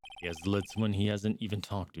 He has let someone he hasn't even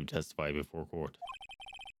talked to testify before court.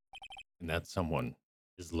 And that someone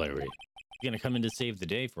Is Larry. He's gonna come in to save the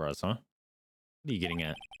day for us, huh? What are you getting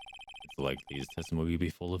at? It's likely his testimony will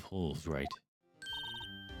be full of holes, right?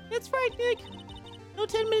 That's right, Nick. No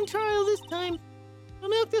 10-minute trial this time. I'll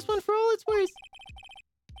milk this one for all it's worth.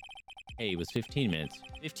 Hey, it was 15 minutes.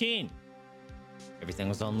 15! Everything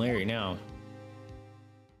was on Larry now.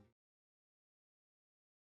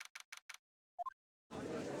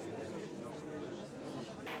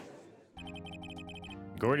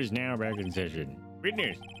 Court is now back in session.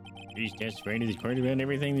 Witness, please testify to this court about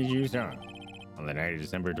everything that you saw on the night of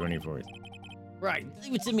December 24th. Right,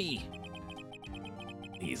 leave it to me.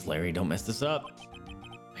 Please, Larry, don't mess this up.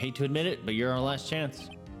 I hate to admit it, but you're our last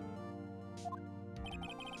chance.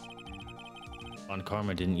 Von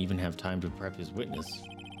Karma didn't even have time to prep his witness.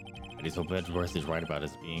 I just hope Edgeworth is right about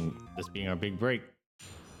this being our big break.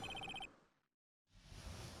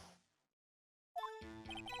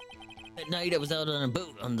 That night I was out on a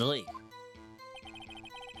boat on the lake.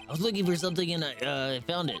 I was looking for something and I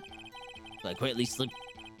found it. So I quietly slipped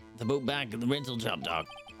the boat back in the rental shop dock.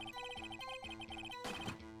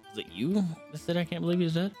 Is it you that said I can't believe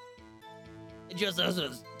he's dead? And just as I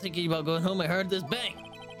was thinking about going home, I heard this bang.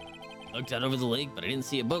 I looked out over the lake, but I didn't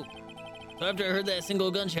see a boat. So after I heard that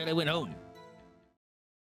single gunshot, I went home.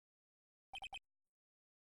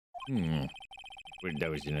 Well,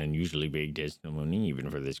 that was an unusually big testimony,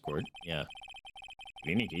 even for this court. Yeah.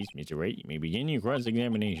 In any case, Mr. Wright, you may begin your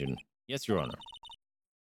cross-examination. Yes, Your Honor.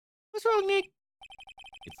 What's wrong, Nick?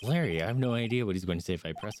 It's Larry. I have no idea what he's going to say if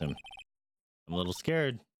I press him. I'm a little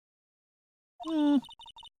scared. Well,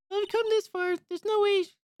 we've come this far. There's no way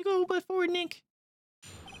to go but forward, Nick.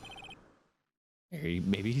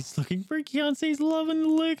 Maybe he's looking for Beyonce's love in the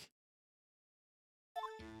lake.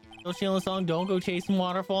 Don't you know the song Don't Go Chasing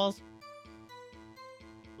Waterfalls?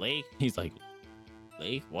 Lake? He's like,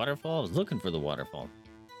 lake? Waterfall? I was looking for the waterfall.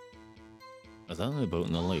 I was on the boat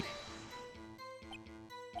in the lake.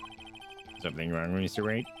 Something wrong, Mr.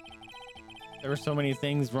 Wright? There were so many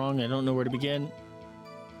things wrong, I don't know where to begin.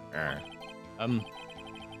 Well,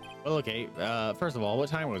 okay. First of all, what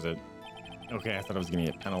time was it? Okay, I thought I was gonna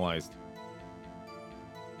get penalized.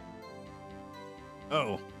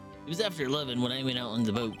 Oh, it was after 11 when I went out on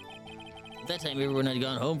the boat. At that time, everyone had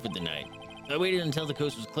gone home for the night. So I waited until the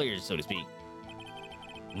coast was clear, so to speak.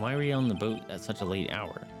 And why were you on the boat at such a late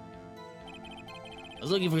hour? I was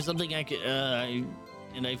looking for something I could,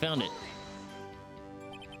 and I found it.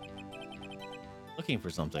 Looking for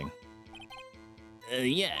something.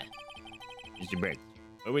 Yeah. Mr. Brett,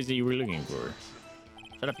 what was it you were looking for?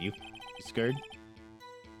 Shut up, you. You scared?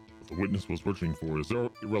 What the witness was searching for is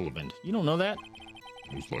irrelevant. You don't know that?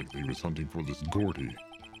 Most likely he was hunting for this Gordy.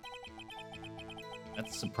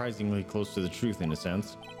 That's surprisingly close to the truth in a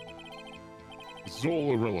sense. This is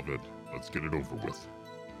all irrelevant. Let's get it over with.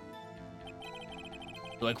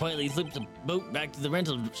 So I quietly slipped the boat back to the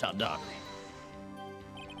rental shop dock.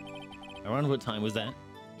 Around what time was that?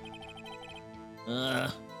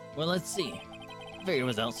 Well, let's see. I figured I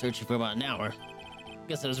was out searching for about an hour.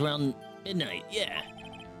 Guess it was around midnight, yeah.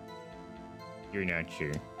 You're not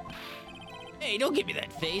sure. Hey, don't give me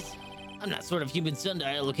that face. I'm not sort of human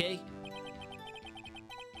sundial, okay?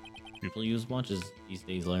 People use watches these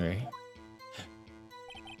days, Larry.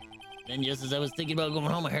 Then just as I was thinking about going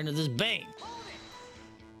home, I heard this bang.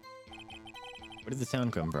 Where did the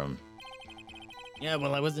sound come from? Yeah,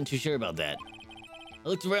 well, I wasn't too sure about that. I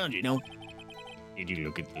looked around, you know. Did you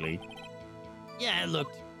look at the lake? Yeah, I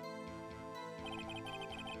looked.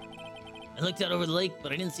 I looked out over the lake,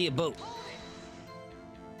 but I didn't see a boat.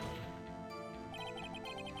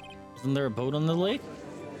 Wasn't there a boat on the lake?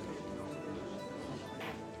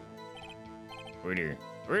 Order.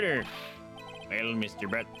 Order. Well, Mr.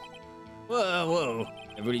 Brett. Whoa.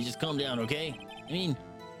 Everybody just calm down, okay? I mean,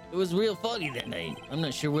 it was real foggy that night. I'm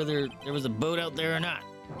not sure whether there was a boat out there or not.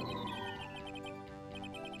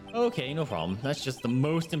 Okay, no problem. That's just the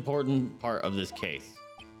most important part of this case.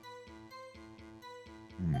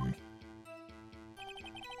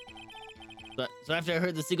 So after I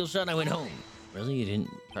heard the single shot, I went home. Really? You didn't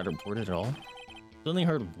try to report it at all? You only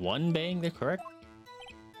heard one bang, they're correct?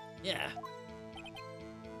 Yeah.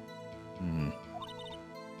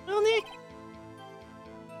 Well, Nick,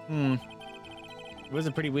 It was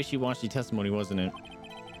a pretty wishy-washy testimony, wasn't it?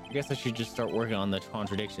 I guess I should just start working on the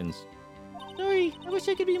contradictions. sorry. I wish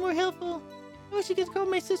I could be more helpful. I wish I could call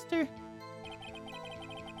my sister.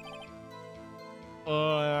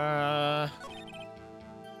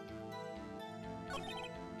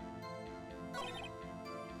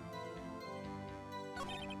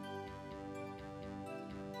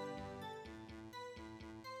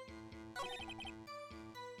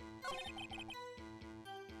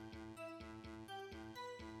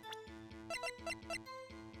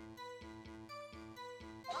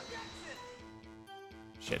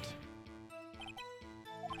 Shit.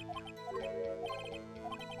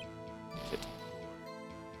 Shit.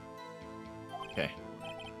 Okay.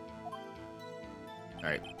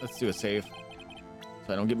 Alright, let's do a save.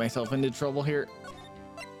 So I don't get myself into trouble here.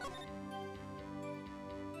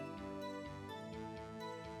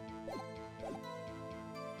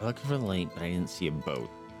 I'm looking for the lake, but I didn't see a boat.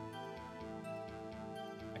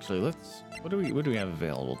 Actually, let's... What do we have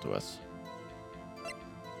available to us?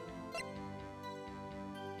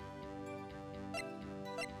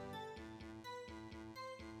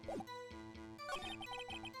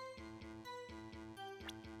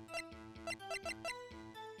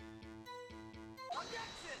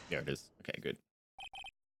 There it is. Okay, good.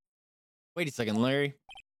 Wait a second, Larry.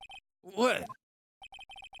 What?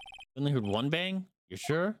 Only heard one bang? You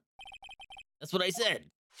sure? That's what I said.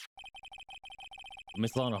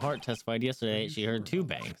 Miss Lana Hart testified yesterday she heard 2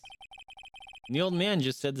 bangs. And the old man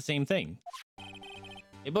just said the same thing.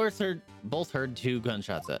 They both heard 2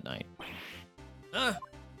 gunshots that night. Huh?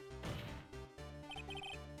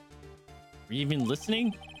 Were you even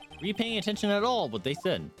listening? Were you paying attention at all what they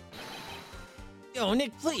said? Yo,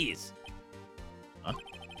 Nick, please. Huh?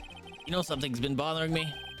 You know something's been bothering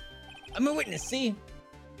me? I'm a witness, see?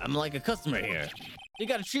 I'm like a customer here. You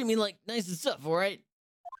gotta treat me like nice and stuff, alright?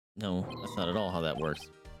 No, that's not at all how that works.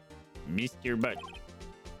 Mr. Butt.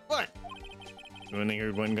 What? You only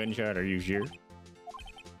heard 1 gunshot, are you sure?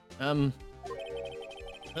 Well,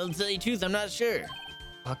 to tell you the truth, I'm not sure.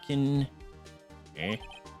 Fucking... Eh?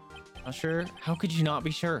 Not sure? How could you not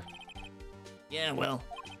be sure? Yeah, well...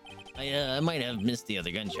 I might have missed the other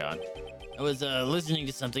gunshot. I was, listening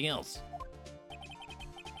to something else.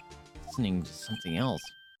 Listening to something else?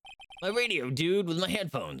 My radio, dude, with my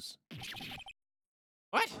headphones.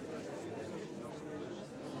 What?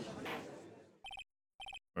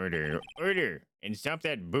 Order, order, and stop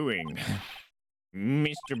that booing.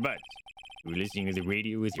 Mr. Butt, you listening to the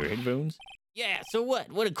radio with your headphones? Yeah, so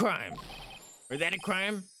what? What a crime. Or that a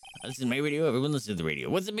crime? I listen to my radio, everyone listens to the radio.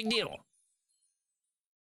 What's the big deal?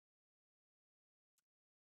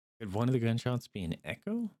 Could one of the gunshots be an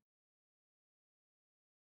echo?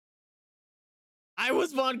 I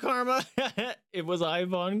was Von Karma. It was I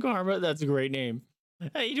Von Karma. That's a great name.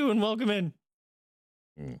 How you doing? Welcome in.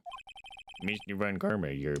 Mr. Von Karma,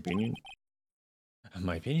 your opinion? In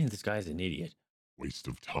my opinion, this guy's an idiot. Waste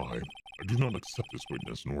of time. I do not accept this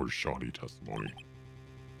witness nor his shoddy testimony.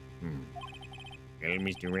 Well,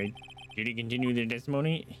 Mr. Wright, should he continue the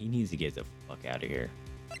testimony? He needs to get the fuck out of here.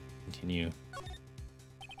 Continue.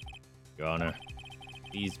 Your Honor.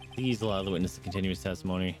 Please allow the witness to continue his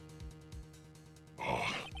testimony.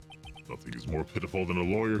 Nothing is more pitiful than a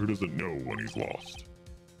lawyer who doesn't know when he's lost.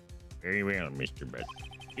 Very well, Mr. Butt.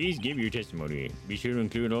 Please give your testimony. Be sure to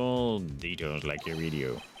include all details like your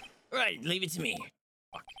radio. Right, leave it to me.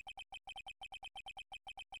 Fuck.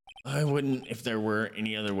 I wouldn't if there were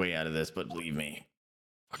any other way out of this, but believe me.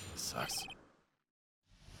 Fuck, this sucks.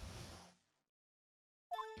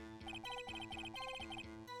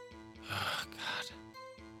 Oh, God.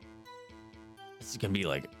 This is gonna be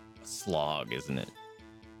like a slog, isn't it?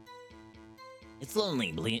 It's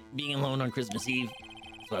lonely being alone on Christmas Eve.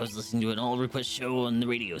 So I was listening to an all request show on the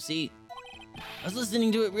radio, see? I was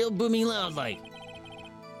listening to it real booming loud like.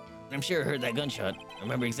 I'm sure I heard that gunshot. I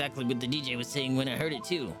remember exactly what the DJ was saying when I heard it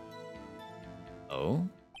too. Oh?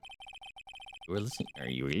 Are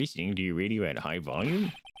you listening to your radio at high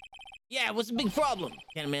volume? Yeah, what's the big problem?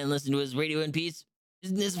 Can't a man listen to his radio in peace?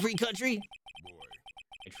 Isn't this a free country?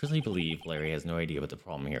 I truly believe Larry has no idea what the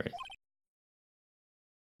problem here is.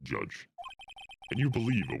 Judge, can you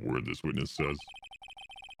believe a word this witness says?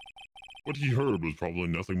 What he heard was probably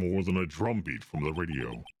nothing more than a drumbeat from the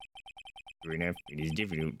radio. Sure enough, it is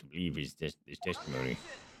difficult to believe his testimony.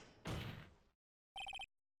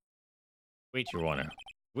 Wait, Your Honor.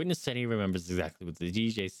 Witness said he remembers exactly what the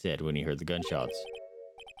DJ said when he heard the gunshots.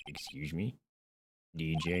 Excuse me?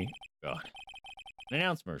 DJ? God. An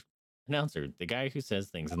announcer, the guy who says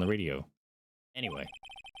things on the radio. Anyway,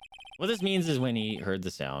 what this means is when he heard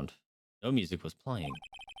the sound, no music was playing.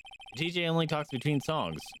 The DJ only talks between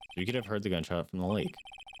songs, so he could have heard the gunshot from the lake.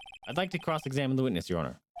 I'd like to cross-examine the witness, Your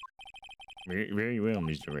Honor. Very, very well,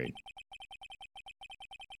 Mr. Wright.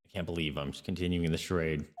 I can't believe I'm just continuing the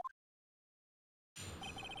charade.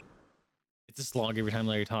 It's a slog every time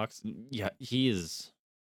Larry talks. Yeah, he is.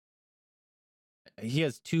 He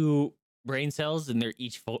has 2 brain cells, and they're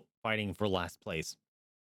each fighting for last place.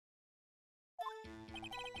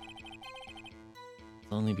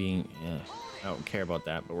 It's only being. Yeah, I don't care about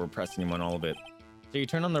that, but we're pressing him on all of it. So you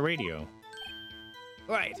turn on the radio.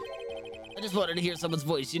 Right. I just wanted to hear someone's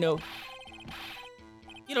voice, you know.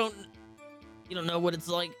 You don't know what it's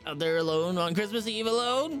like out there alone on Christmas Eve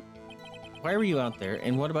alone? Why were you out there?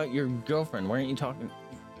 And what about your girlfriend? Why aren't you talking?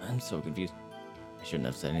 I'm so confused. I shouldn't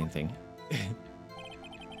have said anything.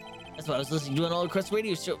 That's why I was listening to an old request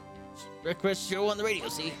radio show. Request show on the radio,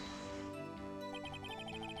 see?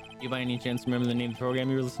 You by any chance remember the name of the program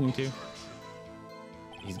you were listening to?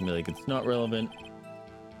 He's gonna be like, it's not relevant.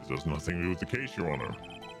 This has nothing to do with the case, Your Honor.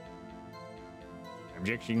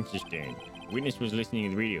 Objection sustained. Witness was listening to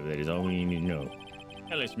the radio. That is all we need to know.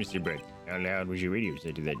 Tell us, Mr. Brett, how loud was your radio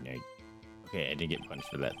set to that night? Okay, I did get punched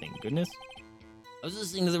for that, thank goodness. I was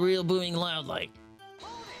listening to the real booming loud like.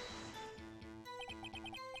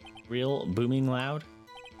 Real booming loud?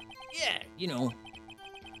 Yeah, you know.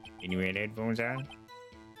 And you had headphones on?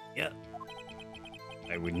 Yep.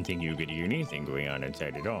 I wouldn't think you could hear anything going on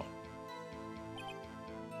outside at all.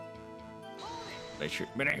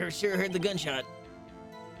 But I sure heard the gunshot.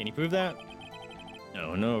 Can you prove that?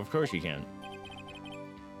 No, of course you can.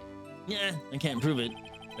 Yeah, I can't prove it.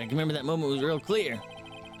 But I can remember that moment was real clear.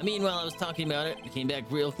 I mean, while I was talking about it, it came back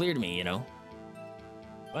real clear to me, you know.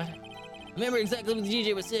 What? I remember exactly what the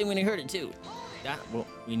DJ was saying when he heard it, too. That, well,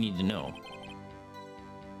 we need to know.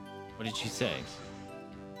 What did she say?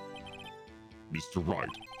 Mr. Wright,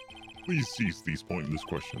 please cease these pointless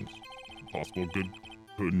questions. Possible good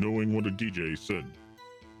knowing what a DJ said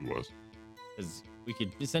to us. Because we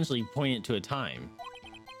could essentially point it to a time.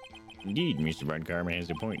 Indeed, Mr. Brett Carmen has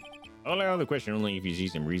a point. I'll allow the question only if you see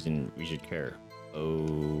some reason we should care.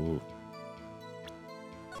 Oh.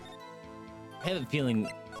 I have a feeling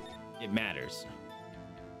it matters.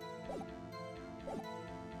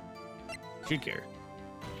 Should care.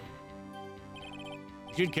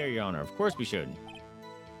 We should care, Your Honor. Of course we should.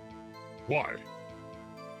 Why?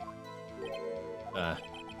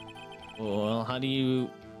 Well, how do you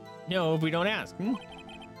know if we don't ask?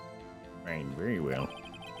 Right, very well.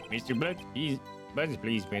 Mr. Butts,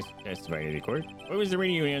 please testify to the court. What was the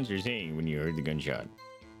radio announcer saying when you heard the gunshot?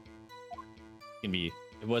 It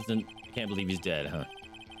wasn't, I can't believe he's dead, huh?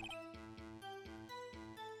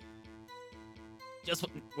 Just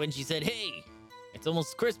when she said, hey, it's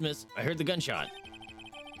almost Christmas, I heard the gunshot.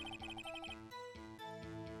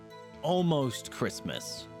 Almost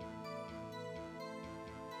Christmas.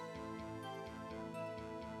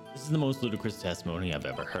 This is the most ludicrous testimony I've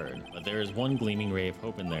ever heard, but there is one gleaming ray of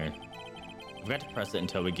hope in there. We've got to press it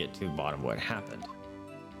until we get to the bottom of what happened.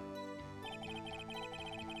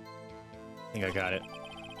 I think I got it.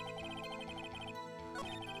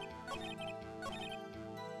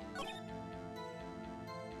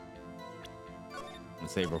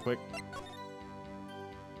 Let's save real quick.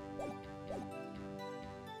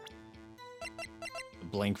 The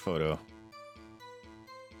blank photo.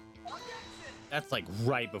 That's like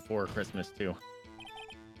right before Christmas too.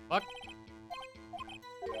 Fuck.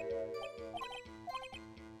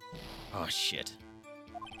 Oh shit.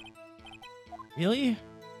 Really?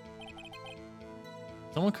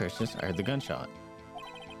 Someone cursed us. I heard the gunshot.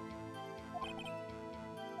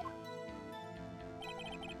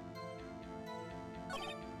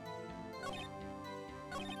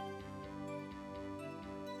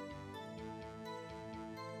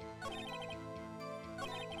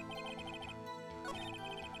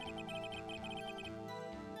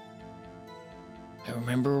 I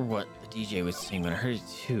remember what the DJ was saying when I heard it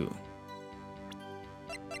too.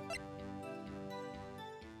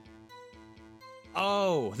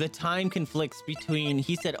 Oh, the time conflicts between,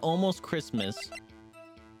 he said almost Christmas,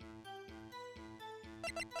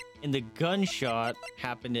 and the gunshot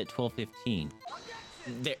happened at 12:15.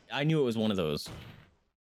 I knew it was one of those.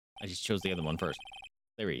 I just chose the other one first.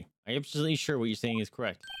 Larry, I'm absolutely sure what you're saying is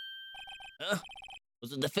correct. Huh?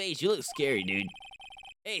 Was it the face? You look scary, dude.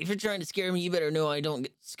 Hey, if you're trying to scare me, you better know I don't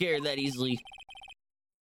get scared that easily.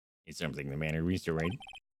 It's something the manner Mr. Wright.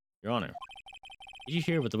 Your Honor, did you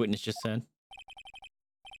hear what the witness just said?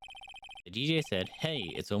 The DJ said, hey,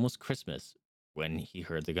 it's almost Christmas, when he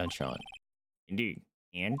heard the gunshot. Indeed.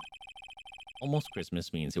 And? Almost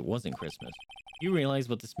Christmas means it wasn't Christmas. You realize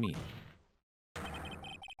what this means.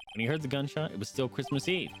 When he heard the gunshot, it was still Christmas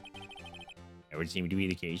Eve. That would seem to be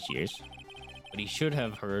the case, yes. But he should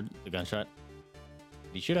have heard the gunshot.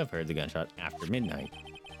 After midnight.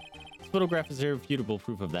 This photograph is irrefutable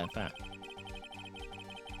proof of that fact.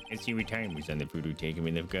 Let's see what time was on the photo taken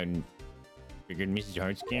when they've gotten figured Mrs.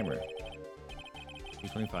 Hart's camera.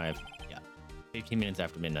 2:25. Yeah. 15 minutes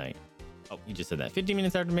after midnight. Oh, you just said that. 15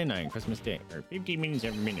 minutes after midnight, Christmas Day. Or 15 minutes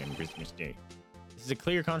after midnight on Christmas Day. This is a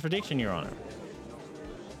clear contradiction, Your Honor.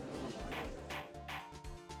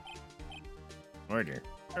 Order.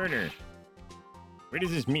 What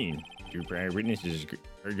does this mean? 2 prior witnesses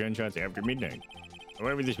heard gunshots after midnight.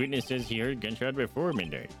 However, this witness says he heard gunshot before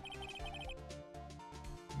midnight.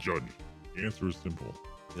 Judge, the answer is simple.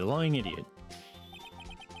 He's a lying idiot.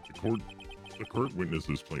 The current witness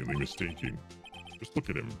is plainly mistaken. Just look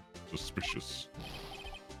at him. Suspicious.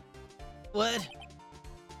 What?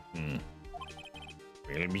 Well,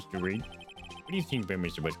 Mr. Wright, what do you think about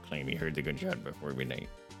Mr. West's claim he heard the gunshot before midnight?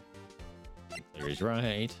 Larry's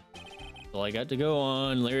right. That's all I got to go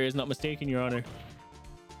on. Larry is not mistaken, Your Honor.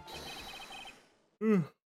 You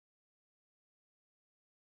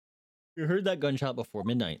heard that gunshot before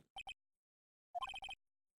midnight.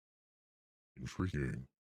 Intriguing.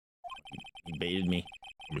 He baited me.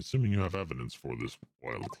 I'm assuming you have evidence for this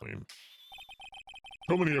wild claim.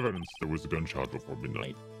 Show me the evidence there was a gunshot before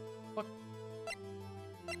midnight. Fuck.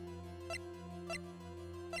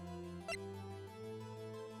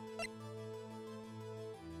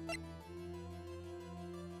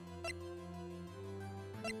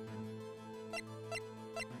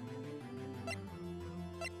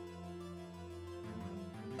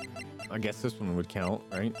 I guess this one would count,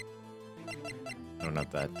 right? No,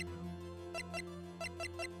 not that.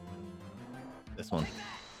 This one.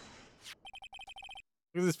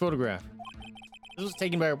 Look at this photograph. This was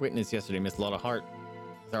taken by our witness yesterday, Miss Lotta Hart,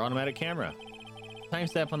 with our automatic camera.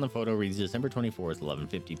 Timestamp on the photo reads December 24th,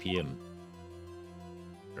 11:50 p.m.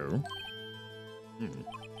 Oh?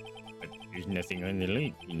 But there's nothing on the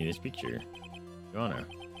link in this picture. Your Honor,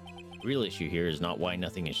 the real issue here is not why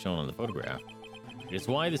nothing is shown on the photograph. It is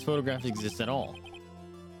why this photograph exists at all.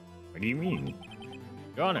 What do you mean?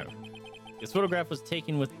 Your Honor, this photograph was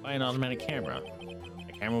taken by an automatic camera.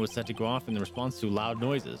 The camera was set to go off in response to loud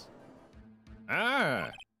noises. Ah!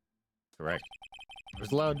 Correct. There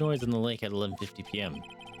was a loud noise in the lake at 11:50 p.m.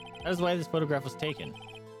 That is why this photograph was taken.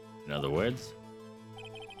 In other words,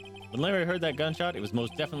 when Larry heard that gunshot, it was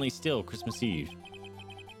most definitely still Christmas Eve.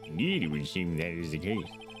 Indeed, it would seem that is the case.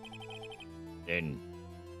 Then,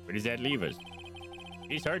 where does that leave us?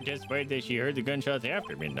 Miss Hart testified that she heard the gunshots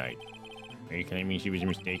after midnight. Are you claiming she was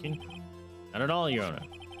mistaken? Not at all, Your Honor.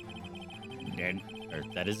 Then,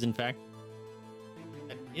 That is a fact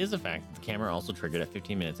that the camera also triggered at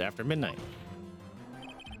 15 minutes after midnight.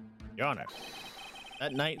 Your Honor,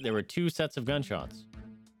 That night, there were 2 sets of gunshots,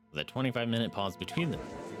 with a 25-minute pause between them.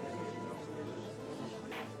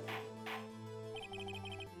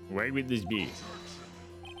 why would this be?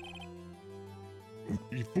 Don't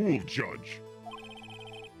be fooled, Judge.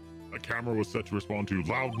 The camera was set to respond to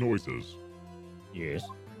loud noises. Yes.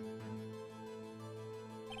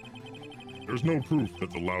 There's no proof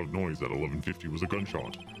that the loud noise at 11:50 was a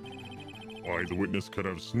gunshot. Why, the witness could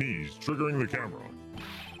have sneezed, triggering the camera.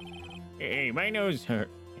 Hey, my nose hurt.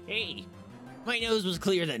 Hey, my nose was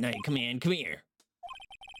clear that night. Come here.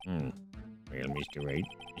 Well, Mr. Wright,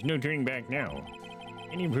 there's no turning back now.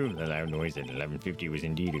 Can you prove the loud noise at 11:50 was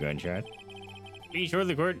indeed a gunshot? Please show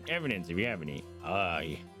the court evidence if you have any.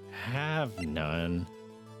 I have none.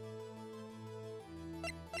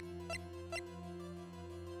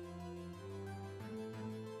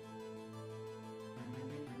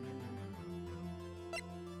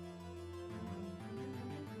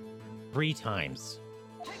 Three times.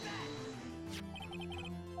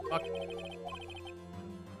 Fuck.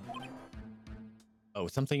 Oh,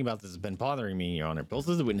 something about this has been bothering me, Your Honor. Both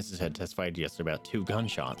of the witnesses had testified yesterday about 2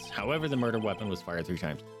 gunshots. However, the murder weapon was fired 3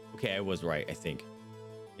 times. Okay, I was right, I think.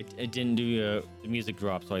 It didn't do the music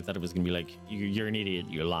drop, so I thought it was going to be like, you're an idiot,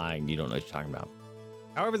 you're lying, you don't know what you're talking about.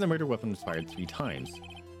 However, the murder weapon was fired 3 times.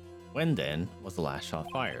 When then was the last shot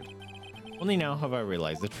fired? Only now have I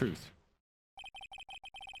realized the truth.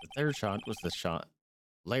 The 3rd shot was the shot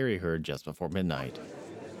Larry heard just before midnight.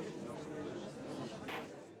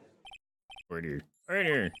 Order.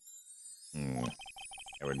 That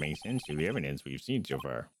would make sense to the evidence we've seen so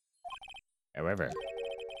far. However,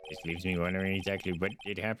 this leaves me wondering exactly what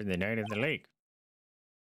did happen the night of the lake.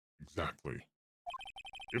 Exactly.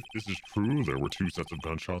 If this is true, there were 2 sets of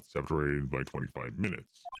gunshots separated by 25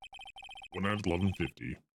 minutes. One at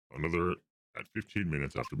 11:50, another at 15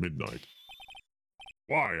 minutes after midnight.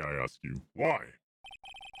 Why, I ask you, why?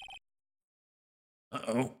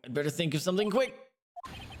 Uh-oh, I'd better think of something quick.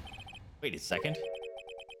 Wait a second.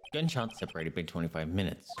 Gunshots separated by 25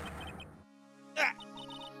 minutes. Ah!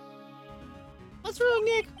 What's wrong,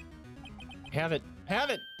 Nick? Have it.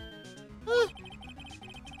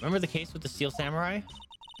 Remember the case with the Steel Samurai?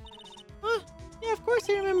 Yeah, of course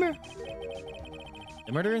I remember.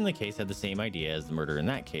 The murderer in the case had the same idea as the murderer in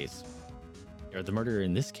that case. Or the murderer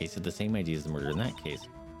in this case had the same idea as the murderer in that case.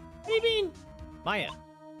 What do you mean? Maya,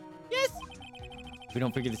 Yes? if we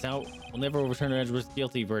don't figure this out, we'll never overturn Edgeworth's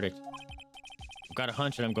guilty verdict. I've got a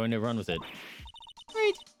hunch and I'm going to run with it.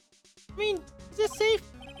 Right. I mean, is this safe?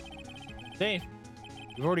 Safe.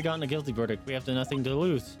 We've already gotten a guilty verdict. We have nothing to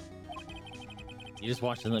lose. You just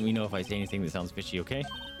watch and let me know if I say anything that sounds fishy, okay?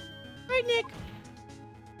 Right, Nick.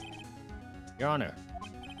 Your Honor.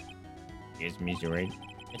 Yes, Mr. Wright.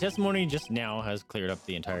 The testimony just now has cleared up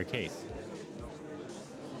the entire case.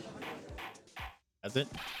 Has it?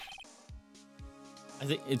 I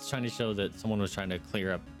think it's trying to show that someone was trying to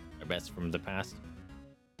clear up their mess from the past.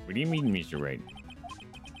 What do you mean, Mr. Wright?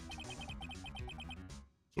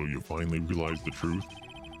 So you finally realized the truth?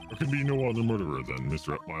 There can be no other murderer than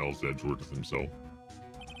Mr. Miles Edgeworth himself.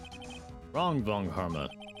 Wrong, Von Karma.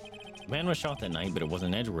 The man was shot that night, but it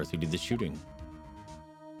wasn't Edgeworth who did the shooting.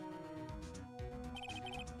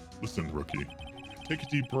 Listen, rookie. Take a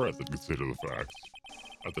deep breath and consider the facts.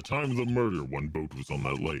 At the time of the murder, one boat was on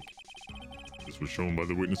that lake. This was shown by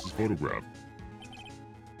the witness's photograph.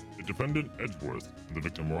 The defendant, Edgeworth, and the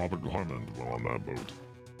victim, Robert Harmon, were on that boat.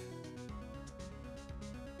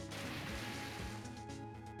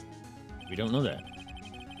 We don't know that.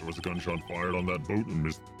 There was a gunshot fired on that boat and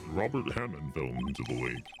Mr. Robert Hammond fell into the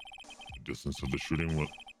lake. The distance of the shooting was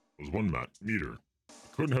 1 meter.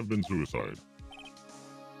 It couldn't have been suicide.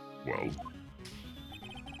 Well,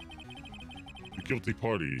 the guilty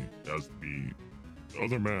party has the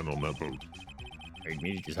other man on that boat. I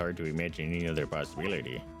admit it is hard to imagine any other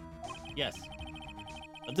possibility. Yes.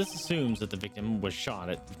 But this assumes that the victim was shot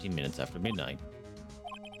at 15 minutes after midnight.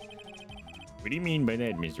 What do you mean by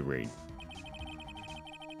that, Mr. Wright?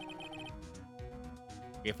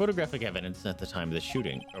 We have photographic evidence at the time of the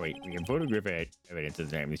shooting. Oh wait, we have photographic evidence at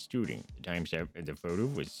the time of the shooting. The timestamp of the photo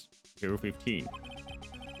was 0:15.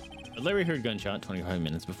 But Larry heard gunshot 25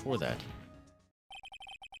 minutes before that.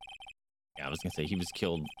 Yeah, I was gonna say he was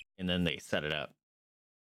killed and then they set it up.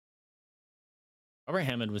 Robert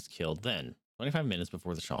Hammond was killed then, 25 minutes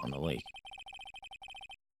before the shot on the lake.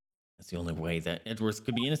 That's the only way that Edgeworth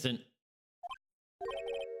could be innocent.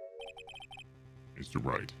 Mr.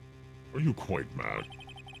 Wright, are you quite mad?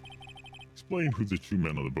 Explain who the two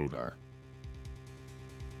men on the boat are.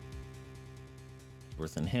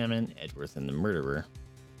 Edgeworth and Hammond, Edgeworth and the murderer.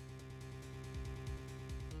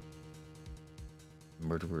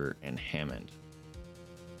 Murderer and Hammond.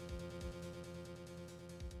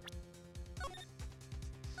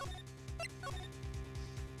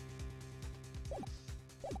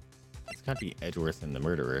 It's gotta be Edgeworth and the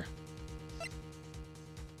murderer.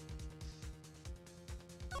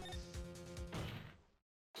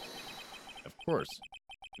 Of course.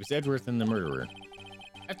 It was Edgeworth and the murderer.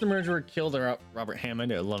 After the murderer killed Robert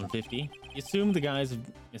Hammond at 11:50, he assumed the guise of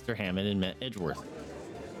Mr. Hammond and met Edgeworth.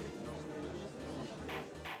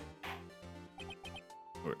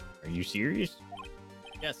 Are you serious?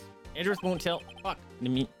 Yes, Edgeworth won't tell. Fuck.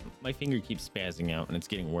 My finger keeps spazzing out and it's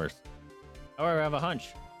getting worse. However, I have a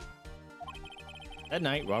hunch. That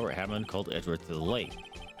night, Robert Hammond called Edgeworth to the lake.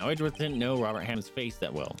 Now, Edgeworth didn't know Robert Hammond's face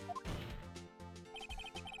that well.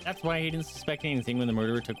 That's why he didn't suspect anything when the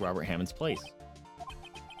murderer took Robert Hammond's place.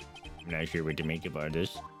 I'm not sure what to make of all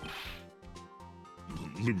this.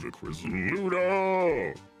 Ludicrous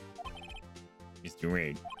Ludo! Mr.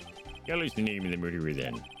 Wright, tell us the name of the murderer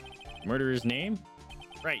then. The murderer's name?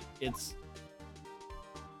 Right, it's...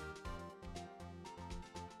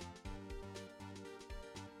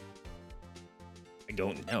 I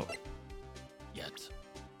don't know. Yet.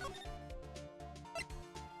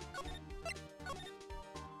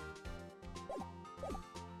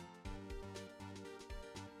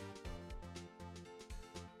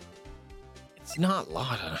 It's not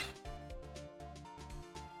Lotta.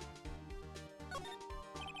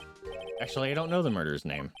 Actually, I don't know the murderer's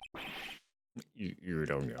name. You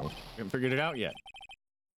don't know. Haven't figured it out yet.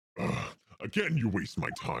 Again, you waste my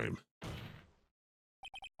time.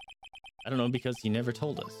 I don't know because he never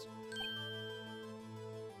told us.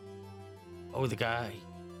 Oh, the guy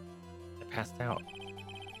that passed out.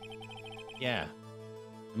 Yeah.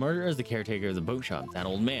 The murderer is the caretaker of the boat shop, that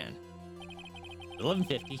old man. At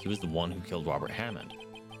 11:50, he was the one who killed Robert Hammond.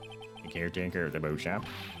 The caretaker of the boat shop?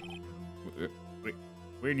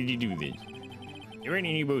 Where did he do this? There weren't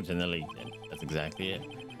any boats in the lake then. That's exactly it.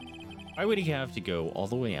 Why would he have to go all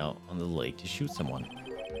the way out on the lake to shoot someone?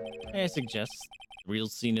 I suggest the real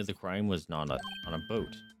scene of the crime was not on a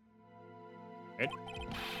boat. What?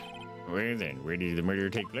 Where then? Where did the murder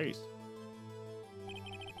take place?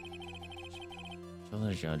 Show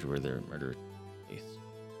the judge where their murder took place.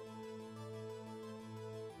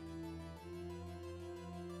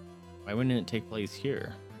 Why wouldn't it take place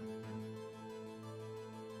here?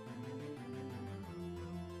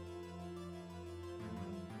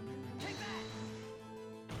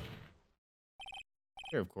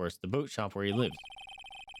 Here, of course, the boat shop where he lives.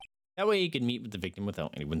 That way he could meet with the victim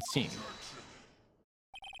without anyone seeing.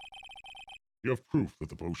 You have proof that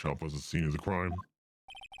the boat shop was the scene of the crime?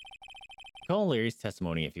 Call Larry's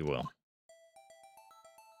testimony, if you will.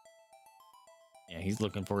 Yeah, he's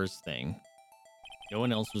looking for his thing. No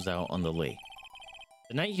one else was out on the lake.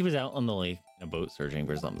 The night he was out on the lake in a boat searching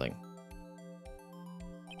for something.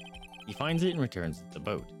 He finds it and returns the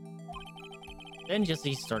boat. Then, just as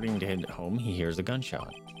he's starting to head home, he hears a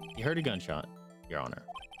gunshot. He heard a gunshot, Your Honor.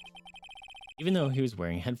 Even though he was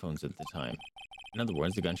wearing headphones at the time. In other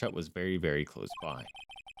words, the gunshot was very, very close by.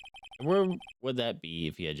 And where would that be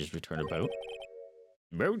if he had just returned a boat?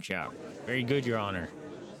 Boat shop. Very good, Your Honor.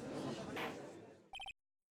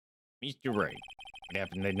 Mr. Wright, what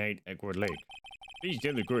happened that night at Court Lake? Please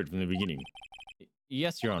tell the court from the beginning.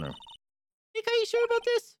 Yes, Your Honor. Nick, are you sure about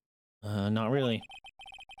this? Not really.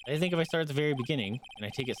 I think if I start at the very beginning and I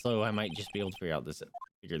take it slow, I might just be able to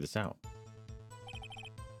figure this out.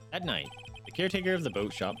 That night, the caretaker of the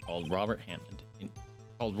boat shop called Robert Hammond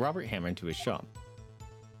to his shop.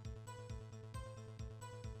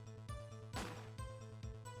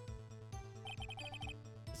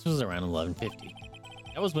 This was around 11:50.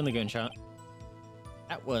 That was when the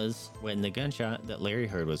gunshot that Larry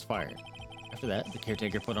heard was fired. After that, the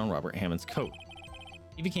caretaker put on Robert Hammond's coat.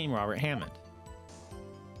 He became Robert Hammond.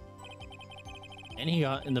 Then he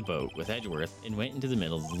got in the boat with Edgeworth and went into the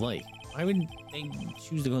middle of the lake. Why would they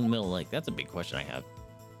choose to go in the middle of the lake? That's a big question I have.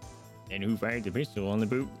 And who fired the pistol on the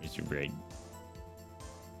boat, Mr. Wright?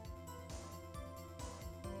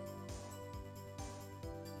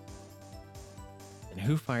 And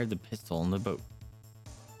who fired the pistol on the boat?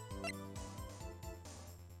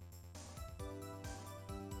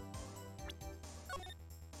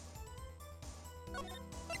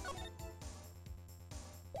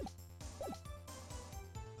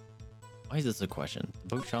 Why is this a question?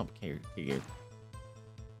 The boat shop caretaker.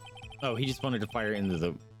 Oh, he just wanted to fire into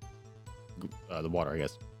the water, I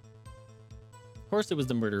guess. Of course, it was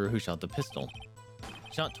the murderer who shot the pistol.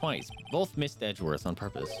 Shot twice. Both missed Edgeworth on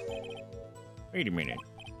purpose. Wait a minute.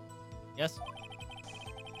 Yes?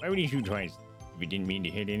 Why would he shoot twice if he didn't mean to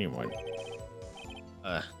hit anyone?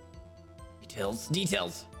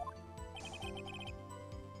 Details.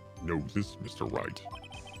 Know this, Mr. Wright.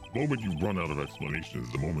 The moment you run out of explanation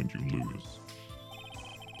is the moment you lose.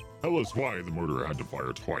 Tell us why the murderer had to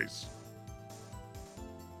fire twice.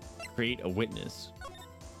 Create a witness.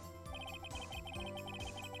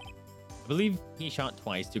 I believe he shot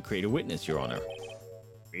twice to create a witness, Your Honor.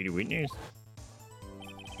 Create a witness?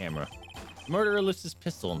 Camera. The murderer lifts his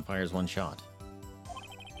pistol and fires one shot.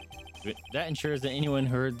 That ensures that anyone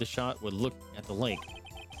who heard the shot would look at the lake.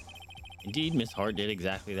 Indeed, Miss Hart did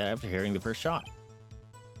exactly that after hearing the first shot.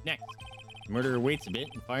 Next, the murderer waits a bit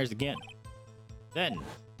and fires again. Then,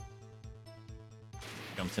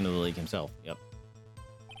 jumps into the lake himself. Yep.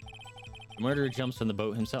 The murderer jumps from the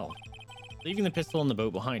boat himself, leaving the pistol in the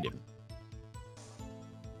boat behind him.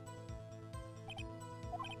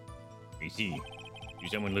 I see. To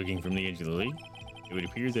someone looking from the edge of the lake, it would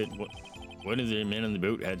appear that one of the men on the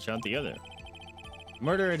boat had shot the other. The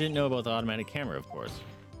murderer didn't know about the automatic camera, of course.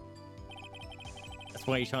 That's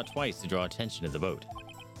why he shot twice to draw attention to the boat.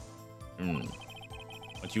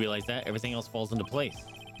 Once you realize that, everything else falls into place.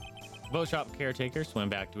 The boat shop caretaker swam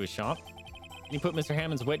back to his shop, and he put Mr.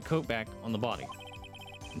 Hammond's wet coat back on the body,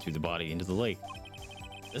 and threw the body into the lake.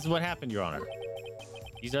 This is what happened, Your Honor.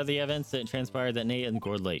 These are the events that transpired that night in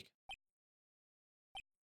Gourd Lake.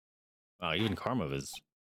 Wow, even Karma was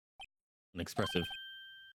unexpressive.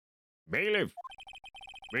 Bailiff!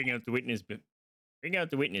 Bring out the witness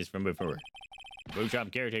from before. Boat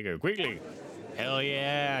shop caretaker, quickly! Hell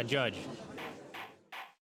yeah, Judge.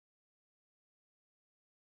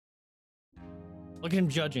 Look at him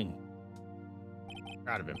judging.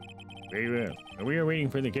 Proud of him. Very well. Now we are waiting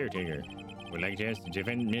for the caretaker. Would like to ask the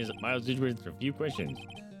defendant, Ms. Miles Edgeworth, a few questions.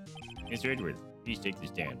 Mr. Edgeworth, please take the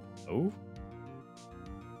stand. Oh?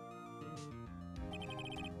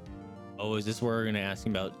 Oh, is this where we're going to ask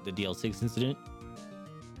him about the DL6 incident?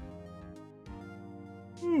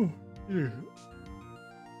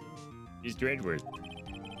 Mr. Edgeworth,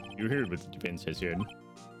 you heard what the defense has said.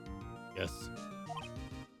 Yes.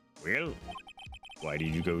 Well, why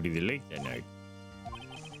did you go to the lake that night?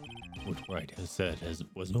 What Wright has said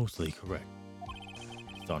was mostly correct.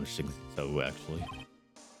 Astonishingly so, actually.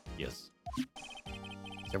 Yes.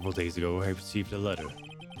 Several days ago, I received a letter.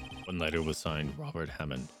 One letter was signed Robert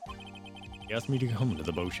Hammond. He asked me to come to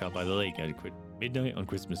the boat shop by the lake at midnight on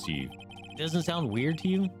Christmas Eve. Doesn't sound weird to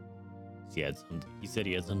you? He said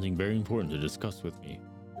he had something very important to discuss with me.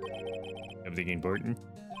 Something important?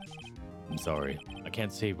 I'm sorry. I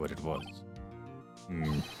can't say what it was.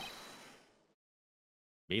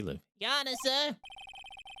 Bailiff. Your Honor, sir.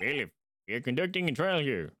 Bailiff, we are conducting a trial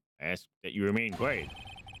here. I ask that you remain quiet.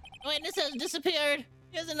 Witness has disappeared.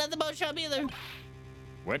 Here's another boat shop either.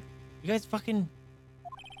 What? You guys fucking.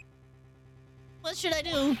 What should I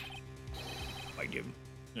do? Find him.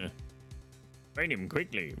 Find him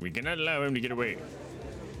quickly. We cannot allow him to get away.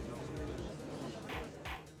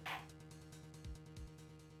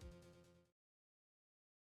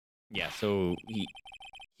 Yeah, so he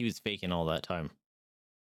was faking all that time.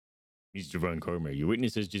 Mr. Von Karma, your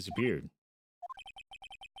witness has disappeared.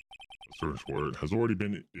 A search warrant has already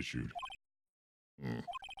been issued.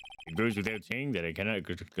 It goes without saying that I cannot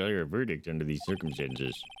declare a verdict under these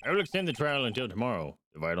circumstances. I will extend the trial until tomorrow,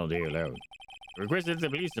 the final day allowed. I request that the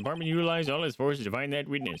police department utilize all its forces to find that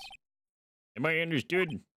witness. Am I understood?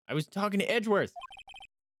 I was talking to Edgeworth.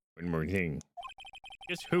 One more thing.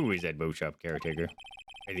 Just who is that boat shop caretaker?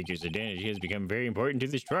 I think his identity has become very important to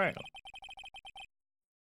this trial.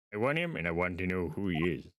 I want him, and I want to know who he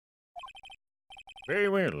is. Very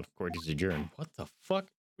well. Court is adjourned. What the fuck?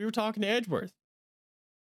 We were talking to Edgeworth.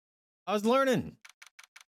 I was learning.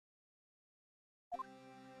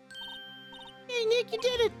 Hey, Nick, you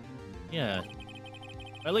did it. Yeah.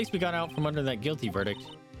 At least we got out from under that guilty verdict.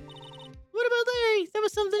 What about Larry? That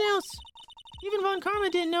was something else. Even Von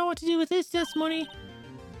Karma didn't know what to do with his testimony.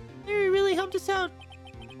 Larry really helped us out.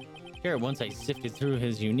 Sure, once I sifted through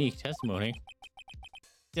his unique testimony.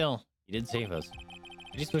 Still, he did save us.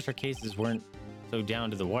 I just wish our cases weren't so down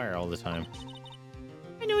to the wire all the time.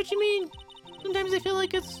 I know what you mean. Sometimes I feel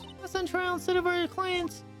like it's us on trial instead of our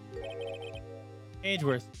clients.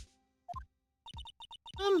 Edgeworth.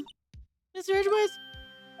 Mr. Edgeworth?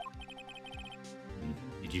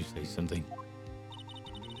 Did you say something?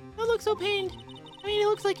 Don't look so pained. I mean, it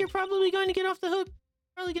looks like you're probably going to get off the hook.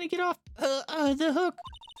 Probably gonna get off the hook.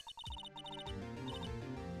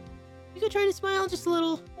 You could try to smile just a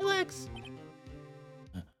little. Relax.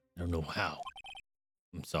 I don't know how.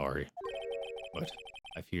 I'm sorry. But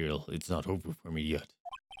I feel it's not over for me yet.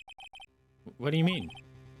 What do you mean?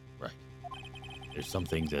 Right. There's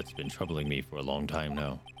something that's been troubling me for a long time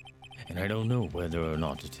now. And I don't know whether or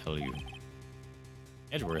not to tell you.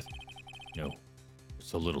 Edgeworth? No. There's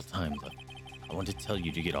so little time left. I want to tell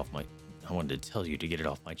you to get off my... I wanted to tell you to get it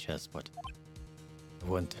off my chest, but... I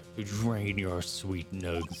want to drain your sweet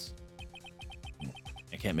nugs.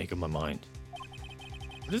 I can't make up my mind.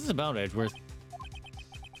 What is this about, Edgeworth?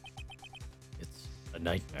 It's a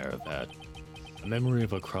nightmare I've had. A memory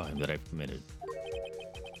of a crime that I've committed.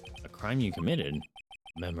 A crime you committed?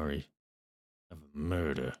 Memory of a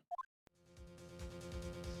murder.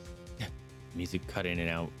 Music cut in and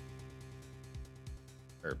out.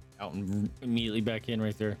 Or out and immediately back in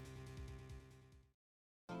right there.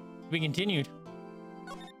 We continued.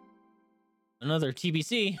 Another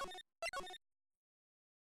TBC.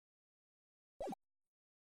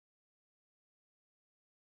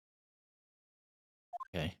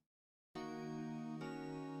 Okay.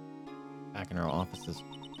 Back in our offices.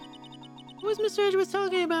 What was Mr. Edgeworth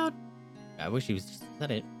talking about? I wish he was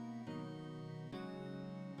said it.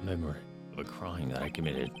 A memory of a crime that I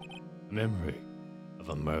committed. A memory of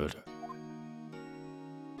a murder.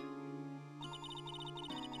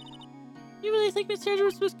 You really think Mr.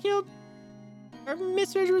 Edgeworth was killed? Or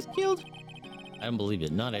Mr. Edgeworth killed? I don't believe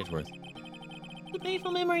it. Not Edgeworth. The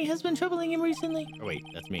painful memory has been troubling him recently. Oh wait,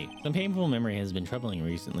 that's me. Some painful memory has been troubling him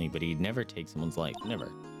recently, but he'd never take someone's life.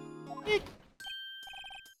 Never. Nick,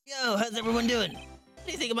 Yo, how's everyone doing? What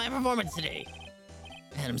do you think of my performance today?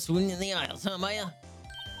 Man, I'm swinging in the aisles, huh, Maya?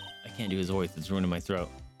 I can't do his voice. It's ruining my throat.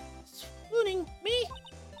 swooning me?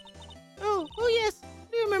 Oh yes.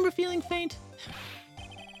 I do remember feeling faint.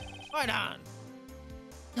 Right on.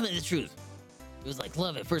 Tell me the truth. It was like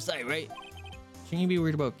love at first sight, right? Shouldn't you be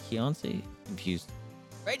worried about Keontae? Confused.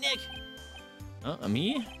 Right, Nick?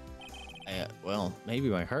 Me? Well, maybe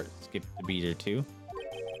my heart skipped a beat or two.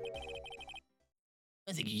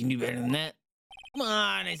 I think you can do better than that. Come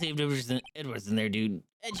on, I saved Edwards in there, dude.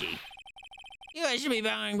 Edgy. You guys should be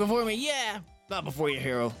bowing before me, yeah. Not before your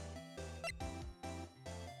hero.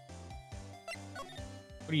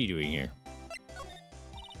 What are you doing here?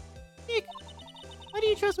 Nick, why do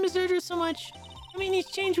you trust Mr. Edgeworth so much? I mean, he's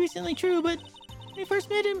changed recently, true, but when we first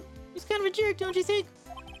met him, he was kind of a jerk, don't you think?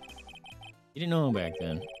 You didn't know him back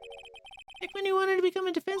then. Like when he wanted to become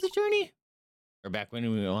a defense attorney? Or back when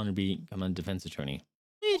we wanted to become a defense attorney.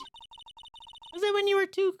 Wait, was that when you were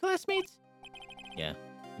two classmates? Yeah,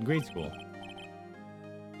 in grade school.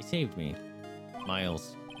 He saved me.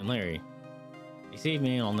 Miles and Larry. He saved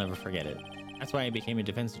me and I'll never forget it. That's why I became a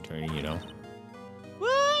defense attorney, you know.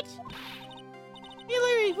 What?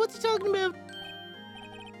 what's he talking about?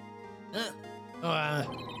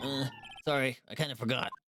 Sorry, I kind of forgot.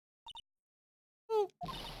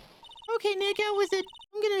 Okay, Nick, how was it?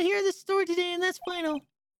 I'm gonna hear this story today, and that's final.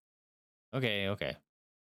 Okay.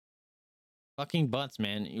 Fucking butts,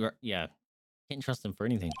 man. Yeah. Can't trust him for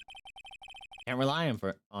anything. Can't rely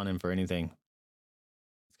on him for anything.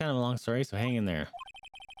 It's kind of a long story, so hang in there.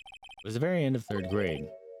 It was the very end of 3rd grade. I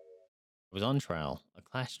was on trial, a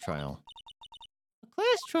class trial. A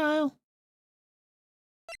class trial?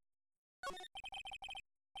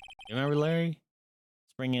 You remember Larry?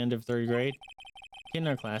 Spring end of 3rd grade? A kid in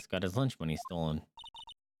our class got his lunch money stolen.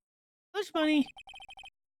 Lunch money?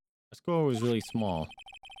 Our school was really small.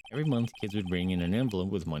 Every month, kids would bring in an envelope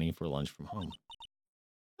with money for lunch from home.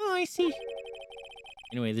 Oh, I see.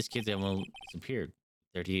 Anyway, this kid's envelope disappeared.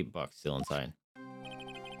 $38 still inside.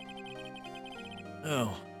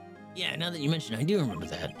 Oh, yeah, now that you mention it, I do remember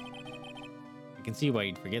that. I can see why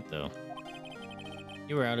you'd forget, though.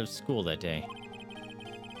 You were out of school that day.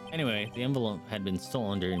 Anyway, the envelope had been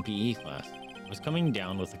stolen during PE class. I was coming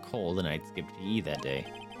down with a cold and I'd skipped PE that day.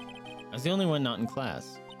 I was the only one not in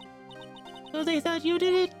class. So they thought you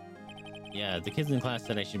did it? Yeah, the kids in class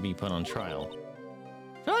said I should be put on trial.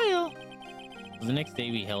 Trial? So the next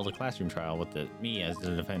day we held a classroom trial with me as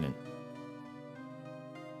the defendant.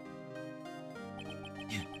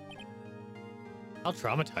 How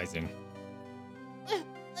traumatizing.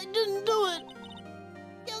 I didn't do it.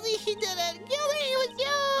 Gilly, he did it. Gilly, it was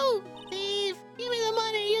you. Thief, give me the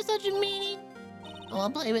money. You're such a meanie. I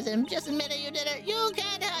won't play with him. Just admit it, you did it. You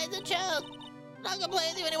can't hide the truth. I'm not gonna play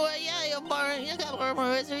with you anymore. Yeah, you're boring. You can't work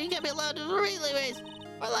more. You can't be allowed to really race.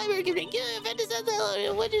 Our library can give you 50 cents.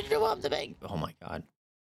 What did you want to make? Oh my god.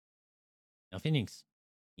 Now, Phoenix,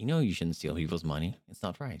 you know you shouldn't steal people's money. It's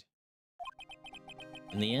not right.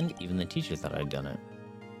 In the end, even the teacher thought I'd done it.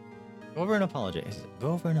 Go over and apologize.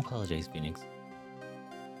 Go over and apologize, Phoenix.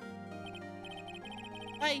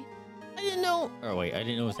 I didn't know. Oh wait, I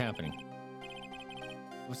didn't know what was happening.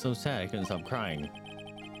 I was so sad I couldn't stop crying.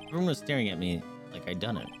 Everyone was staring at me like I'd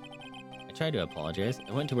done it. I tried to apologize.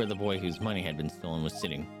 I went to where the boy whose money had been stolen was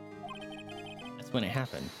sitting. That's when it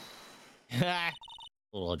happened.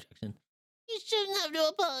 Little objection. You shouldn't have to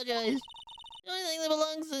apologize. The only thing that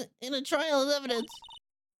belongs in a trial is evidence.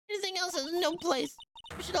 Anything else has no place.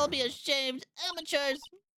 We should all be ashamed. Amateurs.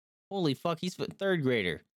 Holy fuck, he's a 3rd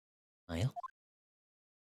grader. Kyle?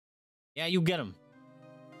 Yeah, you get him.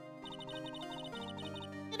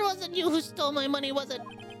 It wasn't you who stole my money, was it?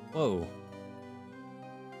 Whoa.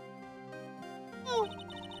 Oh.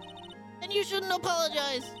 And you shouldn't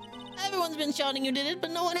apologize. Everyone's been shouting you did it,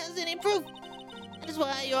 but no one has any proof. That is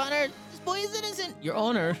why, Your Honor, this boy is innocent. Your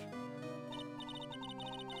Honor.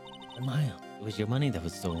 Miles, it was your money that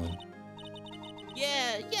was stolen.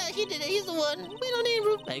 Yeah, he did it. He's the one. We don't need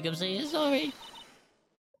proof. Make him say he's sorry.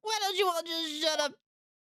 Why don't you all just shut up? Is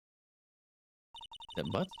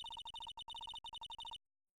that butts?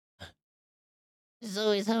 This is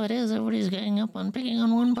always how it is. Everybody's getting up on picking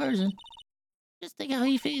on one person. Just think how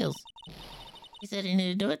he feels. He said he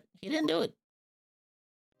needed to do it. He didn't do it.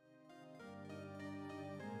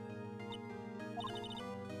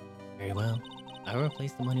 Very well. I will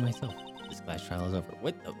replace the money myself. This class trial is over.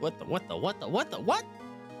 What?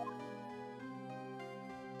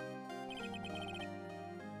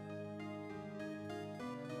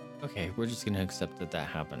 Okay, we're just gonna accept that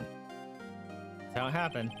happened. That's how it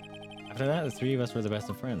happened. After that, the 3 of us were the best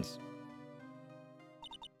of friends.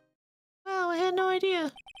 Wow, I had no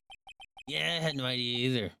idea. Yeah, I had no idea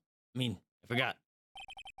either. I mean, I forgot.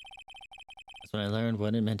 That's when I learned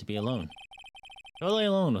what it meant to be alone. Totally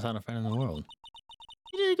alone without a friend in the world.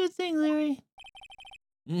 You did a good thing, Larry.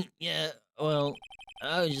 Yeah, well,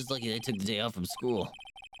 I was just lucky I took the day off from school.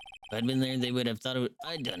 If I'd been there, they would have thought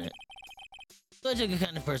I'd done it. So I took it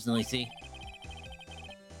kind of personally, see?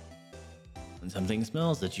 When something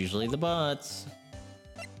smells, that's usually the butts.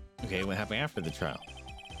 Okay, what happened after the trial?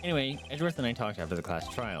 Anyway, Edgeworth and I talked after the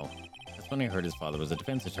class trial. That's when I heard his father was a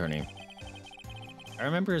defense attorney. I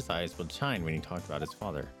remember his eyes would shine when he talked about his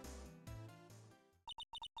father.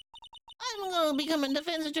 I'm gonna become a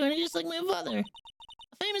defense attorney just like my father.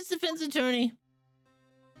 A famous defense attorney.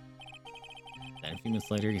 Then a few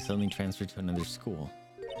months later, he suddenly transferred to another school.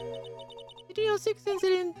 The DO6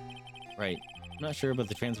 incident. Right. I'm not sure, but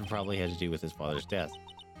the transfer probably had to do with his father's death.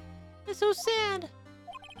 That's so sad.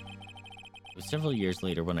 It was several years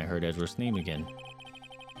later when I heard Edgeworth's name again.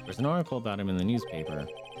 There was an article about him in the newspaper.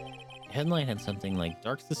 The headline had something like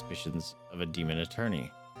Dark Suspicions of a Demon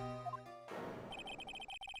Attorney.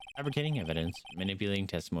 Fabricating evidence, manipulating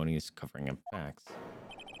testimonies, covering up facts.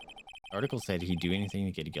 The article said he'd do anything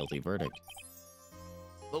to get a guilty verdict.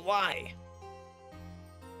 But why?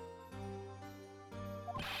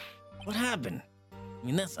 What happened? I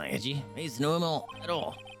mean, that's not edgy. I used to know him at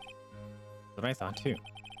all. That's what I thought too.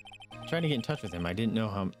 I tried to get in touch with him. I don't know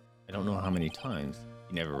how many times.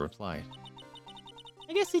 He never replied.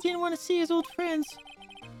 I guess he didn't want to see his old friends.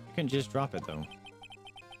 I couldn't just drop it though.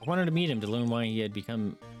 I wanted to meet him to learn why he had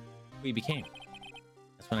become who he became.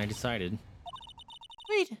 That's when I decided.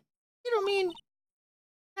 Wait, you don't mean...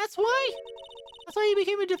 That's why? That's why you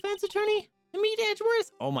became a defense attorney? To meet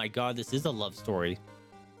Edgeworth? Oh my god, this is a love story.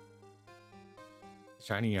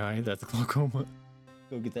 Shiny eye, that's glaucoma.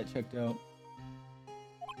 Go get that checked out.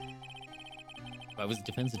 If I was a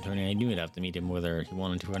defense attorney, I knew I'd have to meet him whether he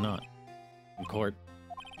wanted to or not. In court,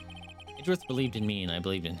 Edgeworth believed in me and I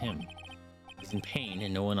believed in him. He's in pain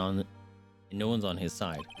and no one's on his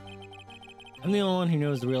side. I'm the only one who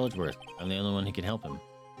knows the real Edgeworth. I'm the only one who can help him.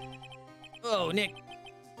 Oh, Nick.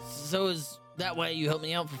 So is that why you helped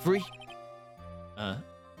me out for free?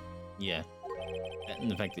 Yeah. That and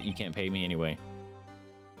the fact that you can't pay me anyway.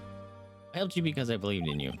 I helped you because I believed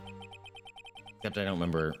in you. Except I don't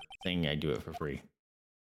remember saying I'd do it for free.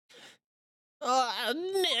 Oh,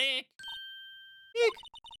 Nick! Nick,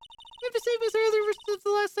 we have to save Miss Earther. That's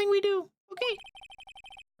the last thing we do. Okay.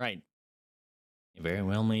 Right. It very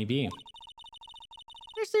well may be.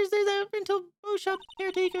 First there's that rental bow shop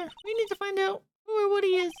caretaker. We need to find out who or what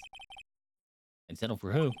he is. And settle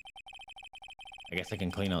for who? I guess I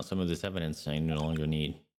can clean out some of this evidence I no longer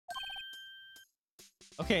need.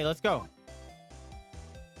 Okay, let's go.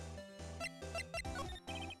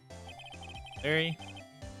 Larry,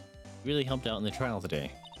 you really helped out in the trial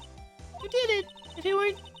today. You did it. If you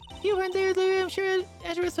weren't there, Larry, I'm sure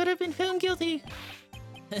Edgeworth would have been found guilty.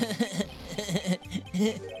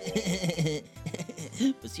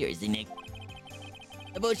 But seriously, Nick,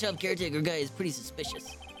 the boat shop caretaker guy is pretty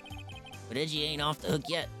suspicious. But Edgy ain't off the hook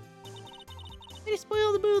yet. Way to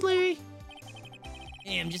spoil the mood, Larry.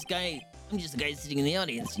 Hey, I'm just the guy sitting in the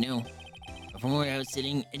audience, you know. But from where I was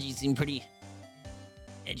sitting, Edgy seemed pretty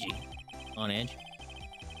edgy. On edge?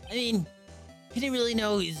 I mean, he didn't really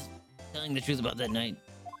know he's telling the truth about that night.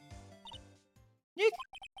 Nick,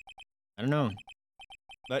 I don't know.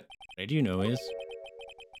 But what I do know is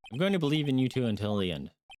I'm going to believe in you two until the end.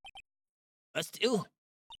 Us too?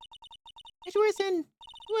 Edgeworth and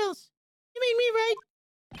who else? You mean me, right?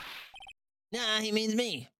 Nah, he means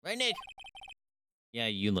me. Right, Nick? Yeah,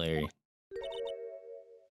 you, Larry.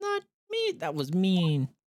 Not me. That was mean.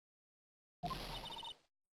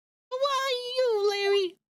 Why you,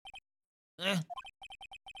 Larry?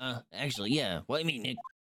 Actually, yeah. What do you mean, Nick?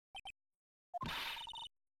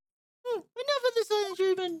 Enough of this silent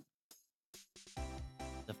treatment.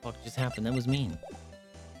 What the fuck just happened? That was mean.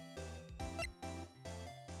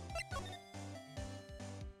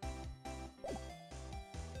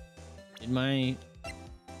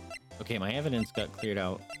 Okay, my evidence got cleared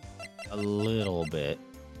out a little bit.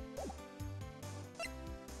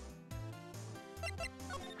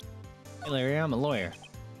 Hey Larry, I'm a lawyer.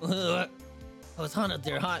 Oh, it's hot out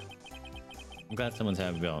there, hot. I'm glad someone's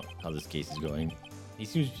happy about how this case is going. He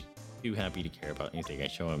seems too happy to care about anything I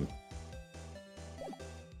show him.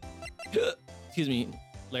 Excuse me,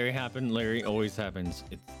 Larry happened. Larry always happens.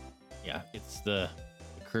 It's the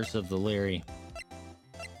curse of the Larry.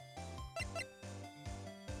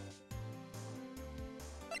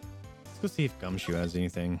 Let's go see if Gumshoe has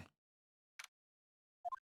anything.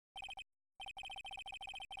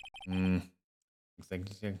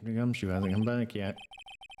 Looks like Gumshoe hasn't come back yet.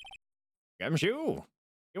 Gumshoe!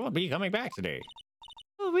 He won't be coming back today.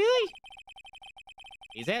 Oh, really?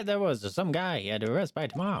 He said there was some guy he had to arrest by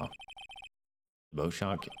tomorrow. The boat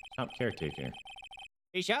shop caretaker.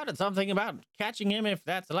 He shouted something about catching him if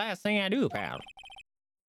that's the last thing I do, pal.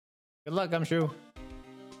 Good luck, Gumshoe.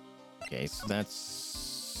 Okay, so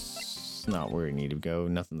that's not where we need to go.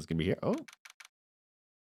 Nothing's gonna be here. Oh. Let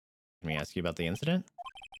me ask you about the incident.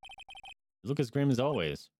 You look as grim as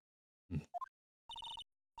always. Mr.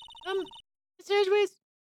 Edgeworth,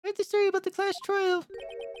 I heard the story about the Clash trial.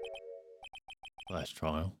 Class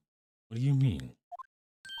trial? What do you mean?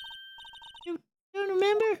 You don't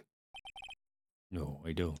remember? No,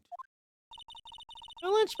 I don't.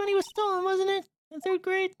 Your lunch money was stolen, wasn't it? In third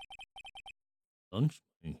grade? Lunch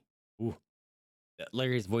money? Ooh.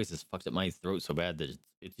 Larry's voice has fucked up my throat so bad that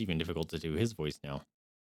it's even difficult to do his voice now.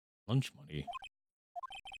 Lunch money?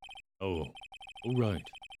 Oh right.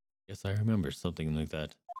 Yes, I remember something like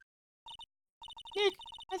that. Nick,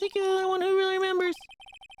 I think you're the only one who really remembers.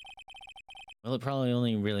 Well, it probably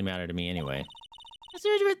only really mattered to me anyway.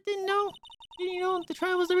 Mr. Edgeworth didn't know. Didn't you know the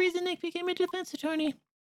trial was the reason Nick became a defense attorney?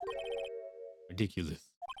 Ridiculous.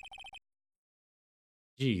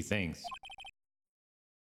 Gee, thanks.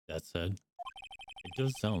 That said, it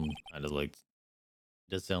does sound like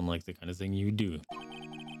the kind of thing you do.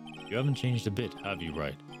 You haven't changed a bit, have you,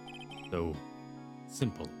 Wright? So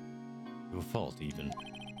simple. To a fault, even.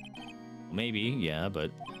 Well, maybe, yeah,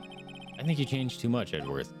 but I think you changed too much,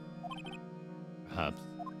 Edworth. Perhaps.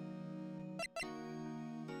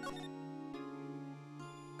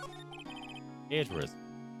 Hey, Edworth,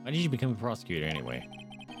 why did you become a prosecutor anyway?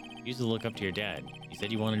 You used to look up to your dad. You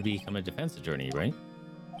said you wanted to become a defense attorney, right?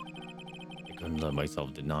 I couldn't let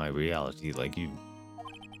myself deny reality like you.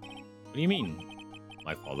 What do you mean?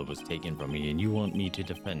 My father was taken from me and you want me to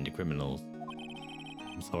defend criminals.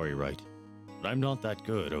 I'm sorry, Wright, but I'm not that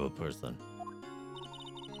good of a person.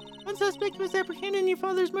 One suspect was apprehended in your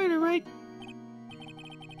father's murder, right?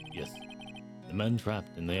 Yes, the man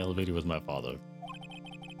trapped in the elevator was my father.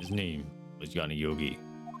 His name was Yanni Yogi.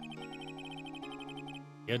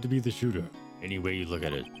 He had to be the shooter, any way you look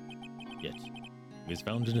at it. Yet, he was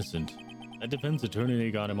found innocent. That defense attorney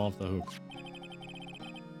got him off the hook.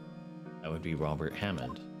 That would be Robert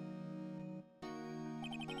Hammond.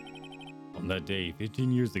 On that day,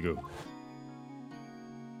 15 years ago,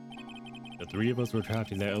 the three of us were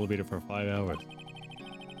trapped in that elevator for 5 hours.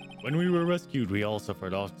 When we were rescued, we all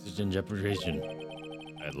suffered oxygen deprivation.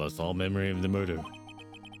 I had lost all memory of the murder.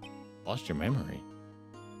 Lost your memory?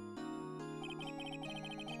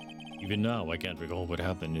 Even now, I can't recall what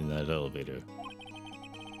happened in that elevator.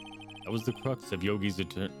 That was the crux of Yogi's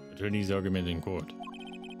attorney's argument in court.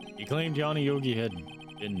 He claimed Yanni Yogi had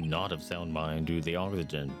been not of sound mind due to the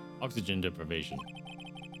oxygen deprivation.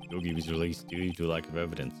 Yogi was released due to lack of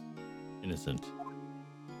evidence. Innocent.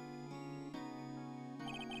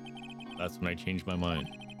 That's when I changed my mind.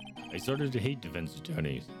 I started to hate defense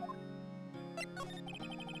attorneys.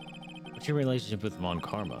 What's your relationship with Von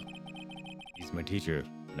Karma? He's my teacher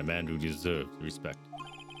and a man who deserves respect.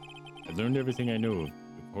 I learned everything I know of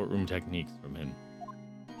the courtroom techniques from him.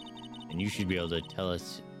 And you should be able to tell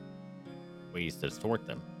us ways to thwart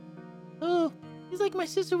them. Oh, he's like my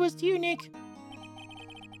sister was to you, Nick.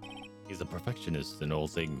 He's a perfectionist in all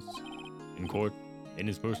things. In court, in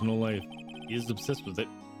his personal life, he is obsessed with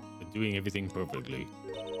doing everything perfectly.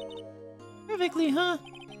 Perfectly, huh?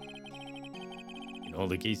 In all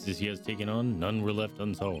the cases he has taken on, none were left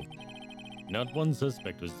unsolved. Not one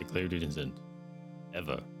suspect was declared innocent.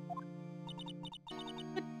 Ever.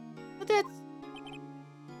 But that's...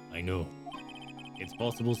 I know. It's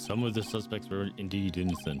possible some of the suspects were indeed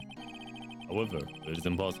innocent. However, it is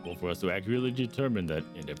impossible for us to accurately determine that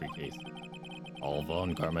in every case. All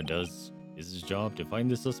Von Karma does is his job to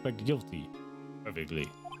find the suspect guilty.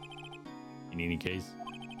 Perfectly. In any case,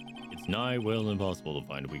 it's nigh well impossible to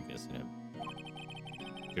find a weakness in him.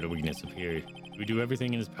 Should a weakness appear, he would do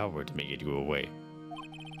everything in his power to make it go away.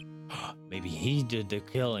 Maybe he did the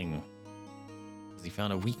killing. Because he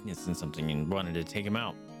found a weakness in something and wanted to take him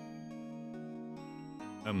out.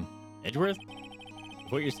 Edgeworth?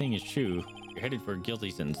 If what you're saying is true, you're headed for a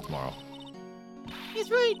guilty sentence tomorrow. He's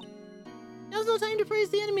right. Now's no time to praise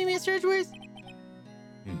the enemy, Mr. Edgeworth.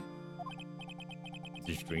 It's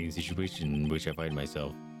a strange situation in which I find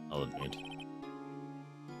myself, I'll admit.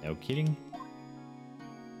 No kidding?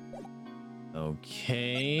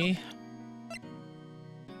 Okay.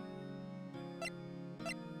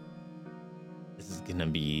 This is gonna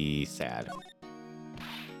be sad.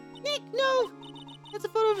 Nick, no! That's a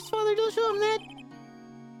photo of his father. Don't show him that.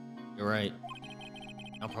 You're right.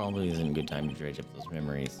 Now probably isn't a good time to dredge up those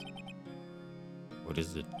memories. What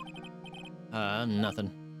is it?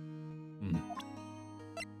 Nothing.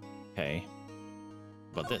 Okay.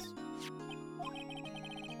 What about this?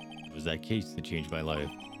 It was that case that changed my life.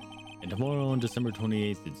 And tomorrow on December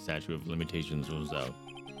 28th, the statute of limitations runs out.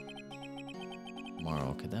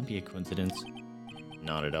 Tomorrow, could that be a coincidence?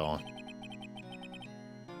 Not at all.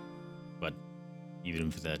 But even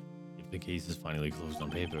if the case is finally closed on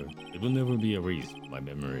paper, it will never be erased from my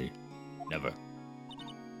memory. Never.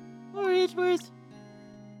 Poor Edgeworth.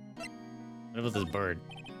 What about this bird?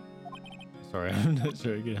 Sorry, I'm not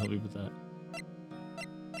sure I can help you with that.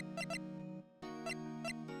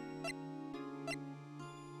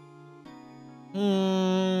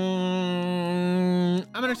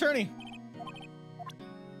 I'm an attorney.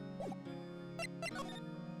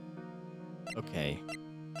 Okay.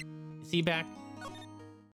 Is he back?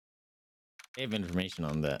 They have information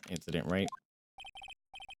on that incident, right?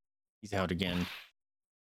 He's out again.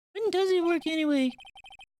 When does it work anyway?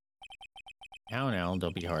 Now,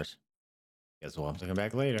 don't be harsh. Guess we'll have to come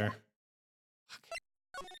back later.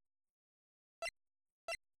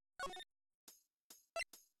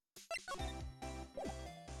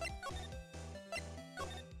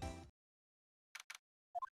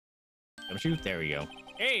 Gumshoe. There we go.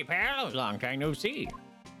 Hey, pal. Long time no see.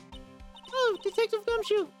 Oh, Detective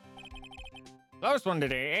Gumshoe. Close one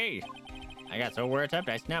today, eh? I got so worked up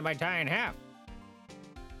I snapped my tie in half.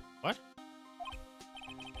 What?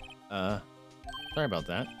 Sorry about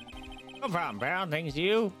that. No problem, pal. Thanks to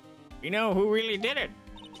you. We know who really did it.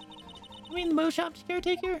 You mean the Mo Shop's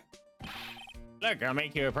caretaker? Look, I'll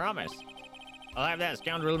make you a promise. I'll have that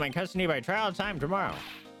scoundrel in my custody by trial time tomorrow.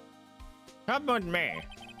 Come with me.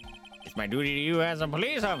 It's my duty to you as a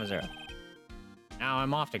police officer. Now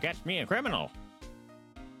I'm off to catch me a criminal.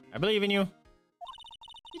 I believe in you.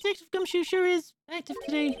 Detective Gumshoe sure is active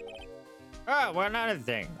today. Oh, one other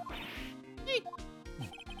thing. Hey,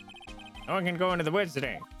 No one can go into the woods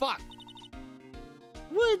today. Fuck!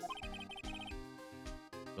 Woods.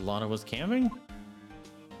 Alana was camping?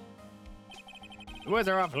 The woods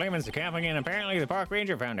are off limits to camping, and apparently the park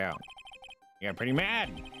ranger found out. He got pretty mad.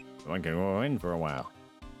 No one can go in for a while.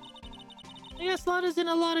 I guess Lotta's in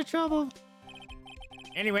a lot of trouble.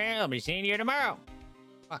 Anyway, I'll be seeing you tomorrow.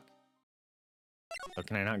 Fuck. So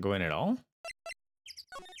can I not go in at all?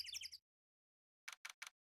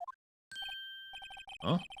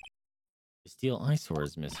 Huh? The steel eyesore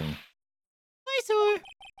is missing. Eyesore.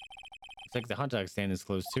 Looks like the hot dog stand is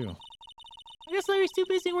closed too. I guess Larry's too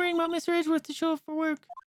busy worrying about Mr. Edgeworth to show up for work.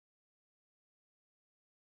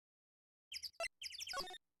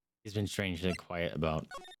 He's been strangely quiet about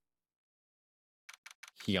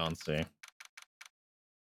fiance.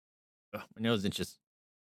 Ugh, my nose itches.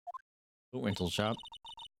 Boat rental shop.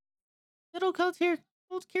 That old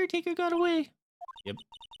caretaker got away. Yep.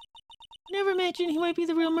 I never imagined he might be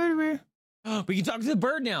the real murderer. We can talk to the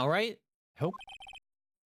bird now, right? I hope.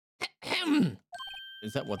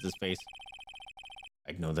 Is that what's his face?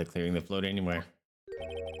 I know that clearing the float anywhere.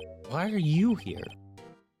 Why are you here?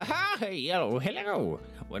 Ah, hello.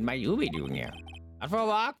 What might you be doing here? Out for a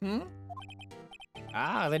walk, hmm?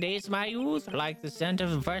 Ah, the days of my youth are like the scent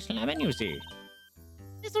of the fresh lemon, you see.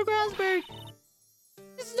 Mr. Grosberg.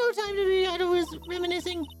 This is no time to be idle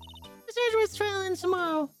reminiscing. Mr. Edgeworth's trial ends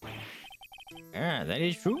tomorrow. Ah, that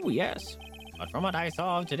is true, yes. But from what I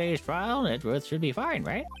saw of today's trial, Edgeworth should be fine,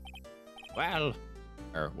 right? Well,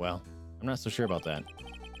 Well, I'm not so sure about that.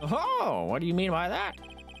 oh, what do you mean by that?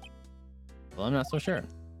 Well, I'm not so sure.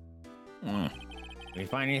 If you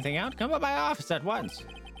find anything out, come by my office at once.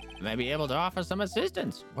 I may be able to offer some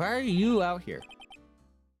assistance. Why are you out here?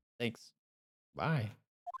 Thanks. Bye.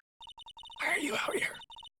 Why are you out here?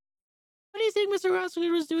 What do you think Mr.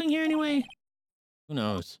 Grosberg was doing here anyway? Who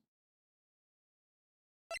knows?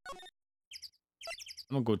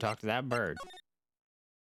 I'm gonna go talk to that bird.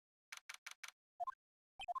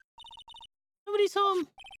 Nobody's home.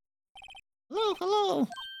 Hello, hello.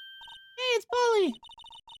 Hey, it's Polly.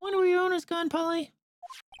 Wonder where your owner's gone, Polly.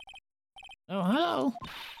 Oh, hello.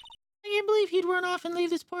 I can't believe he'd run off and leave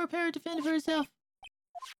this poor parrot to fend for herself.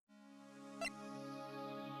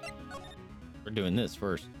 We're doing this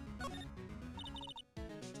first.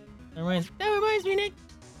 That reminds me, Nick.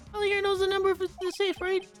 Polly here knows the number for the safe,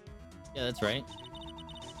 right? Yeah, that's right.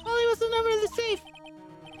 Polly, what's the number of the safe?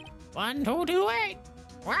 1228.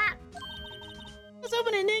 What? Let's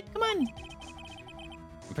open it, Nick. Come on.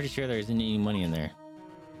 I'm pretty sure there isn't any money in there.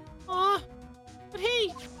 Aw. But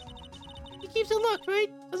hey, he keeps it locked, right?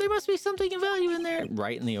 So there must be something of value in there.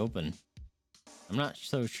 Right in the open. I'm not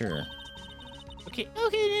so sure. Okay,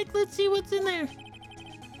 Nick. Let's see what's in there.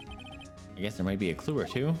 I guess there might be a clue or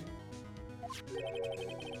two.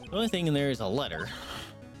 The only thing in there is a letter.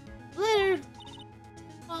 Letter.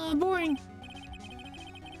 Boring.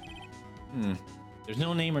 There's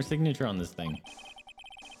no name or signature on this thing.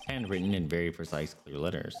 It's handwritten in very precise, clear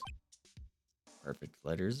letters. Perfect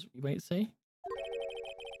letters, you might say.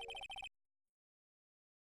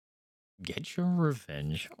 Get your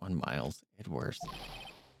revenge on Miles Edgeworth.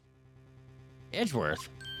 Edgeworth?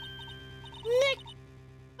 Nick!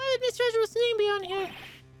 How did Mr. Edgeworth's name be on here?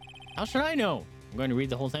 How should I know? I'm going to read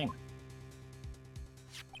the whole thing.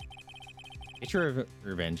 Get your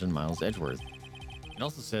revenge on Miles Edgeworth. It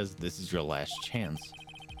also says this is your last chance.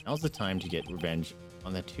 Now's the time to get revenge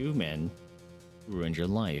on the two men who ruined your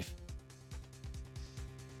life.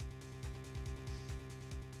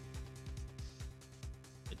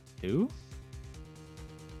 The two?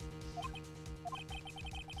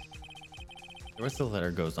 The rest of the letter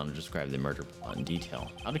goes on to describe the murder plot in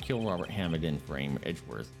detail. How to kill Robert Hammond and frame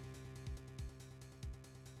Edgeworth.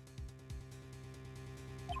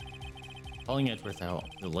 Calling Edgeworth out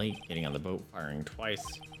to the lake, getting on the boat, firing twice.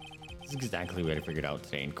 This is exactly what I figured out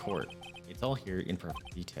today in court. It's all here in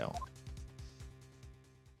perfect detail.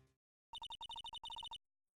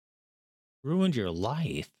 Ruined your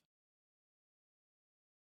life?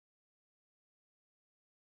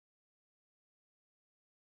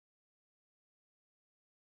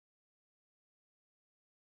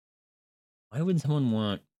 Why would someone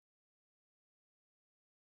want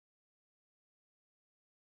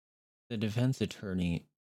the defense attorney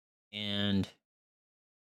and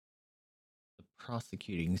the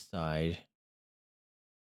prosecuting side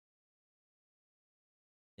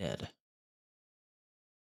dead?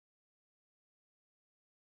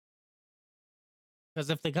 Because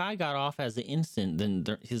if the guy got off as an innocent, then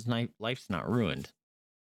his life's not ruined.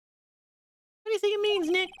 What do you think it means,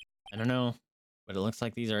 Nick? I don't know, but it looks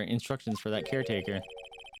like these are instructions for that caretaker. When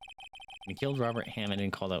he killed Robert Hammond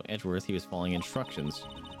and called out Edgeworth, he was following instructions.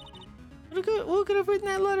 Who could have written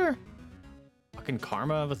that letter? Fucking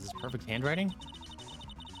Karma with his perfect handwriting?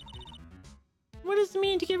 What does it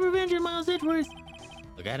mean to get revenge on Miles Edgeworth?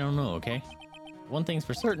 Look, I don't know, okay? One thing's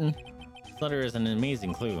for certain, this letter is an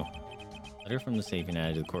amazing clue. Letter from the safe and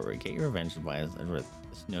added to the court. Get your revenge by Edgeworth.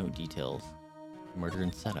 There's no details. Murder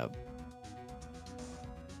and setup.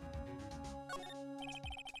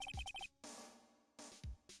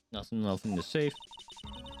 Nothing to safe.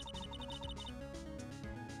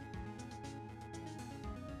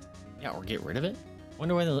 Yeah, or get rid of it. I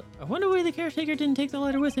wonder why the caretaker didn't take the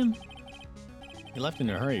letter with him. He left in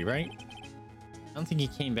a hurry, right? I don't think he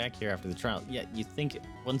came back here after the trial. Yeah, you'd think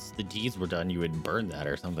once the deeds were done, you would burn that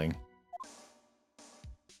or something.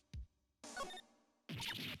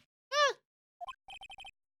 Ah!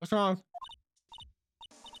 What's wrong?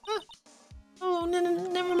 Oh, no,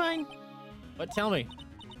 never mind. What? Tell me.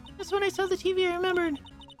 That's when I saw the TV, I remembered.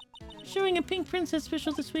 They're showing a Pink Princess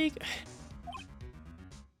special this week.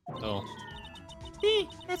 Oh, See,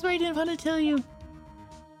 that's why I didn't want to tell you.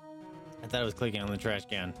 I thought I was clicking on the trash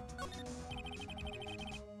can.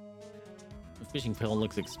 The fishing pole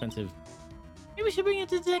looks expensive. Maybe we should bring it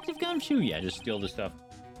to Detective Gumshoe. Yeah, just steal the stuff.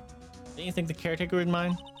 Don't you think the caretaker would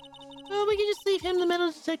mind? Well, we could just leave him the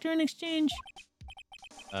metal detector in exchange.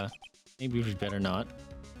 Maybe we'd better not.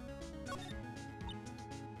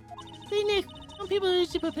 Say, Nick, don't people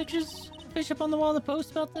usually put pictures of fish up on the wall to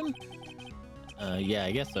post about them? Yeah,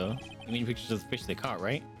 I guess so. You mean pictures of the fish they caught,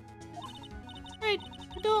 right? Right,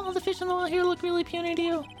 but don't all the fish on the wall here look really puny to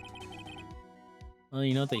you? Well,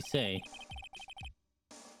 you know what they say.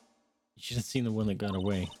 You should have seen the one that got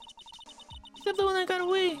away. Except the one that got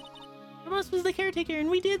away. Ramos was the caretaker, and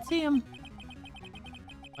we did see him.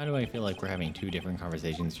 Why do I feel like we're having two different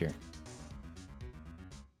conversations here?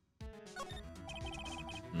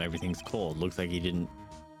 Everything's cold. Looks like he didn't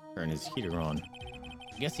turn his heater on.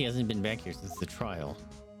 I guess he hasn't been back here since the trial.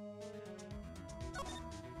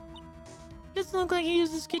 Doesn't look like he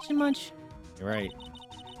used his kitchen much. You're right.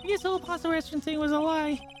 I guess the whole pasta restaurant thing was a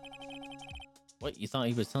lie. What, you thought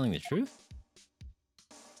he was telling the truth?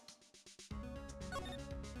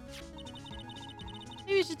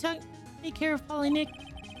 Maybe we should take care of Polly, Nick.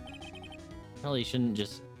 Probably shouldn't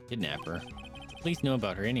just kidnap her. Police know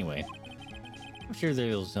about her anyway. I'm sure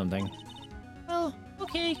there's something. Well,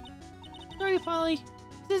 okay. Sorry, Polly.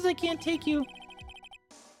 Says I can't take you.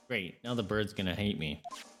 Great, now the bird's gonna hate me.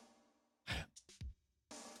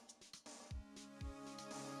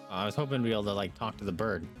 I was hoping to be able to, like, talk to the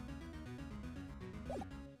bird.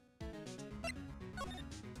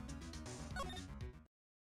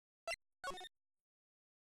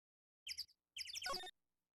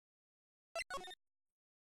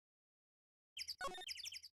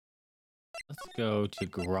 Let's go to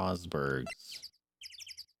Grosberg's.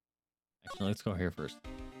 Actually, let's go here first.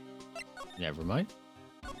 Never mind.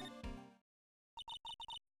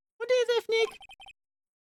 What day is that, Nick?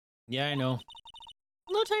 Yeah, I know.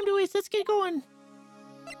 No time to waste. Let's get going.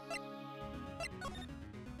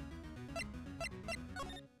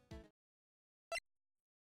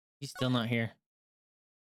 He's still not here.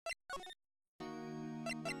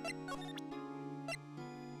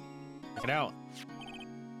 Check it out.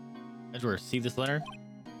 Edgeworth, see this letter?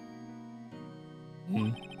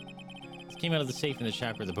 This came out of the safe in the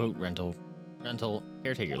shack where the boat rental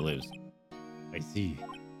caretaker lives. I see.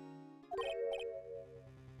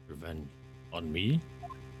 Revenge on me?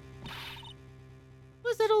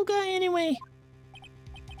 Who's that old guy anyway?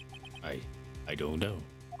 I don't know.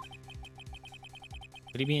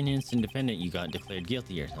 Could he be an innocent defendant you got declared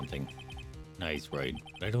guilty or something? Nice, Wright.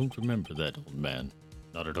 I don't remember that old man.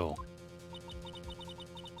 Not at all.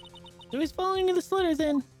 So he's following this letter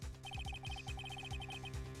then.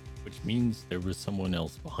 Which means there was someone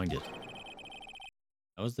else behind it.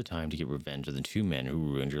 Now is the time to get revenge on the two men who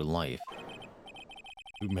ruined your life.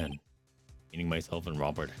 Two men? Meaning myself and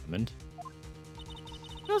Robert Hammond?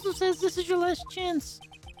 He also says this is your last chance.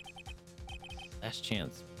 Last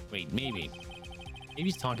chance. Wait, maybe. Maybe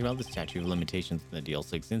he's talking about the statute of limitations in the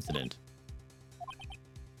DL6 incident.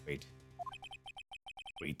 Wait,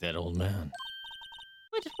 that old man.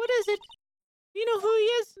 What is it? Do you know who he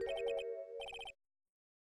is?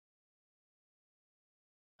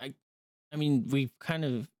 I mean, we've kind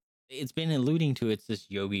of, it's been alluding to it's this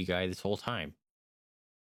Yogi guy this whole time.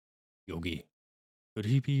 Yogi. Could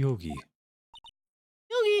he be Yogi?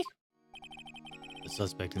 Yogi. The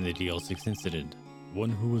suspect in the DL6 incident. One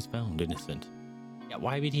who was found innocent. Yeah,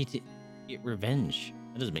 why would he get revenge?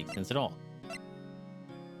 That doesn't make sense at all.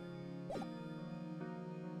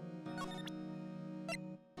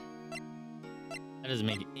 That doesn't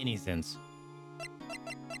make any sense.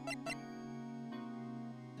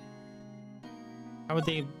 How would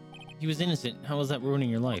they... He was innocent. How was that ruining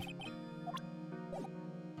your life?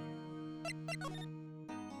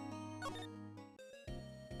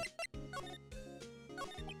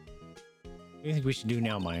 What do you think we should do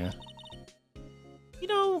now, Maya? You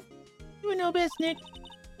know, you would know best, Nick.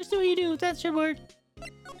 Just do what you do. That's your word.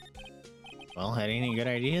 Well, had any good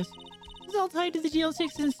ideas? It's all tied to the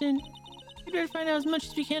GL6 incident. We better find out as much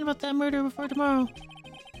as we can about that murder before tomorrow.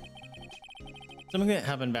 Something that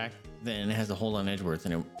happened back then has a hold on Edgeworth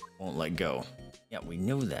and it won't let go. Yeah, we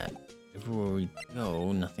know that. Everywhere we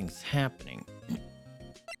go, nothing's happening.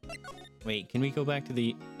 Wait, can we go back to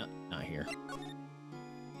the... No, not here.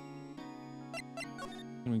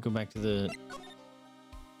 Can we go back to the...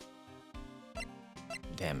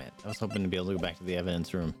 Damn it. I was hoping to be able to go back to the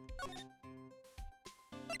evidence room.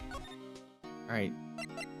 Alright.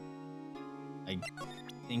 I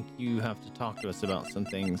think you have to talk to us about some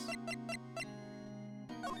things.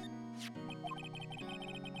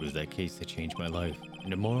 It was that case that changed my life. And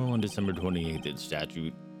tomorrow on December 28th, the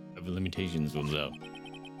statute of limitations runs out.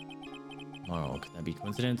 Tomorrow, could that be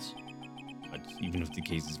coincidence? But even if the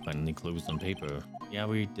case is finally closed on paper, yeah,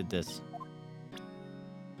 we did this.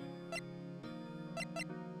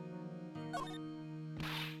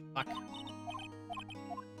 Fuck.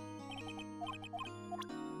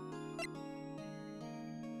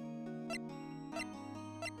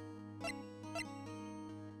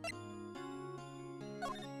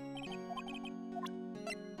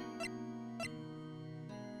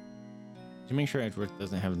 To make sure Edgeworth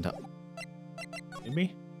doesn't have him Did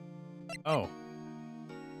we? Oh.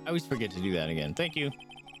 I always forget to do that again. Thank you.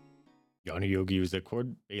 Yanni Yogi was a court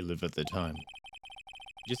bailiff at the time.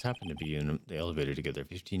 We just happened to be in the elevator together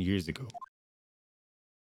 15 years ago.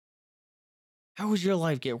 How would your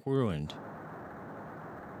life get ruined?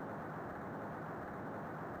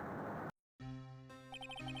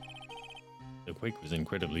 The quake was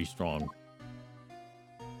incredibly strong.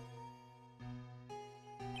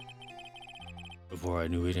 Before I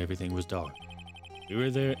knew it, everything was dark. We were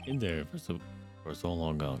in there for so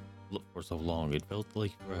long, it felt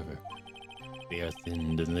like forever. The air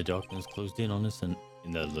thinned and the darkness closed in on us in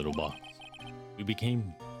that little box. We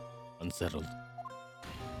became unsettled.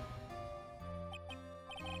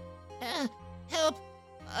 Help!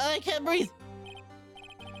 I can't breathe.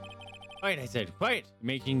 Quiet, I said. Quiet!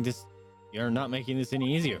 You're not making this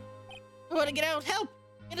any easier. I want to get out. Help!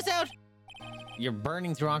 Get us out! You're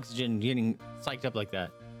burning through oxygen, getting psyched up like that.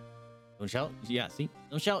 Don't shout. Yeah, see?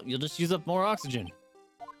 Don't shout. You'll just use up more oxygen.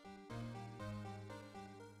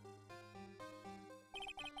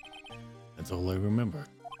 That's all I remember.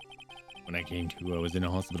 When I came to, I was in a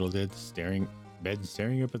hospital bed staring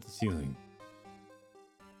up at the ceiling.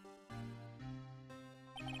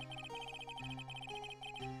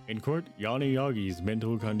 In court, Yanni Yagi's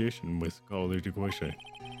mental condition was called into question.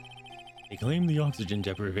 They claimed the oxygen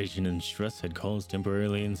deprivation and stress had caused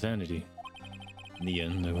temporary insanity. In the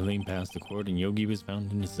end, the claim passed the court and Yogi was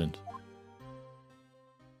found innocent.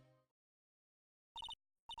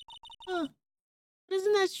 Huh. But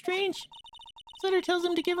isn't that strange? Sutter tells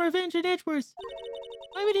him to get revenge on Edgeworth.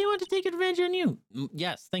 Why would he want to take revenge on you?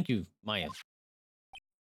 Yes, thank you, Maya.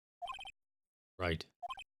 Right.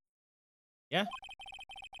 Yeah?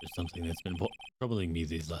 There's something that's been troubling me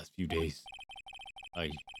these last few days. I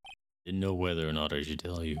didn't know whether or not I should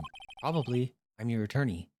tell you. Probably. I'm your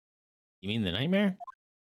attorney. You mean the nightmare?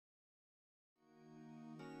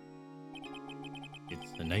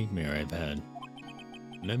 It's a nightmare I've had.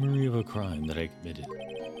 Memory of a crime that I committed.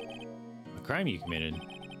 A crime you committed?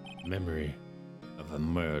 Memory of a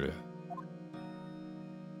murder.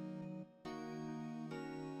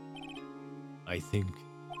 I think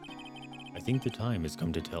the time has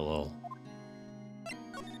come to tell all.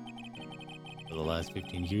 For the last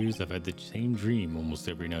 15 years, I've had the same dream almost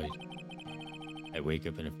every night. I wake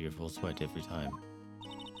up in a fearful sweat every time.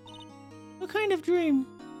 What kind of dream?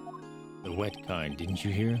 The wet kind, didn't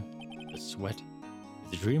you hear? The sweat.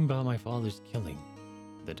 It's a dream about my father's killing.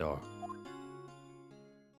 In the dark.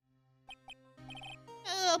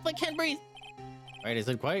 Help, I can't breathe. Right, I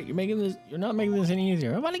said quiet. You're not making this any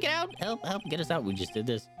easier. I want to get out. Help, get us out. We just did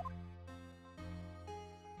this.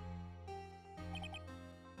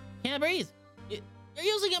 Can't breathe. You're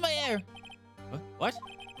using up my air. What?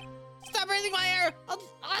 Stop breathing my air.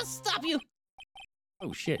 I'll stop you.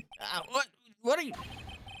 Oh shit. What are you?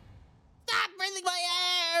 Stop breathing my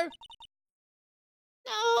air.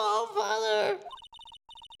 No, father.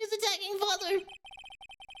 He's attacking father.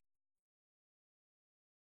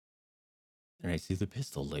 And I see the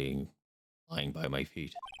pistol lying by my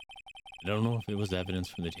feet. I don't know if it was evidence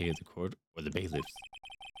from the day of the court or the bailiffs.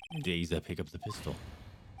 The days that pick up the pistol.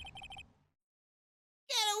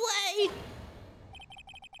 Get away.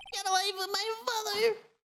 Get away from my father.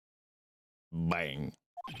 Bang.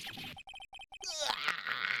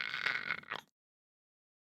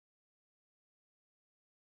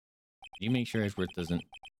 You make sure Edgeworth doesn't...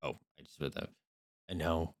 Oh, I just read that. And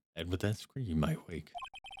now, and with that scream, I wake.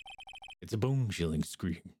 It's a bone-chilling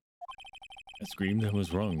scream. A scream that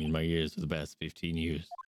was rung in my ears for the past 15 years.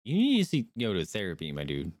 You need to go to therapy, my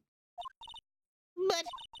dude. But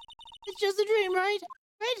it's just a dream, right?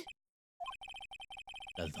 Right?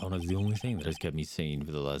 That thought is the only thing that has kept me sane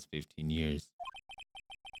for the last 15 years.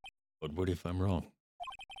 But what if I'm wrong?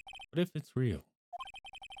 What if it's real?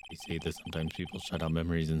 They say that sometimes people shut out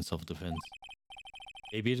memories in self-defense.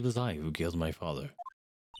 Maybe it was I who killed my father.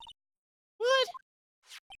 What?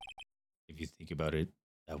 If you think about it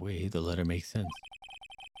that way, the letter makes sense.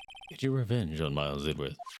 Get your revenge on Miles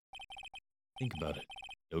Edgeworth. Think about it.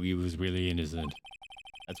 Yogi was really innocent.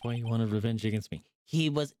 That's why he wanted revenge against me. He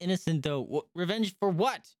was innocent, though. Revenge for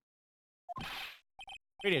what?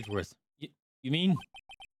 Wait, Edgeworth. You mean?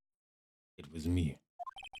 It was me.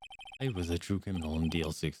 I was a true criminal in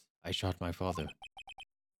DL6. I shot my father.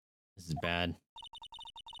 This is bad.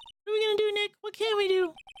 What are we gonna do, Nick? What can we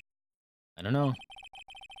do? I don't know.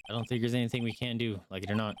 I don't think there's anything we can do, like it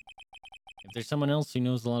or not. If there's someone else who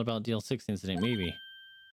knows a lot about DL6 incident, maybe.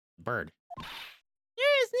 Bird.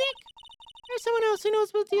 There is, Nick. There's someone else who knows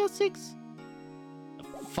about DL6.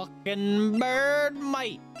 The fucking bird,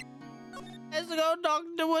 mate. Let's go talk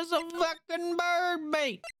to us a fucking bird,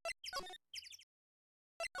 mate.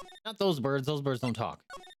 Not those birds. Those birds don't talk.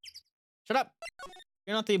 Shut up.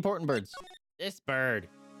 You're not the important birds. This bird.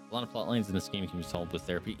 A lot of plot lines in this game can be solved with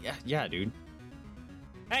therapy. Yeah, dude.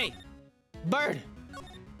 Hey, bird.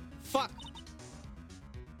 Fuck.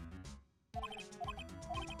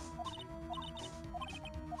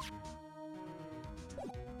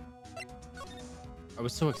 I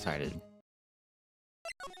was so excited.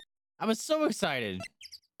 I was so excited.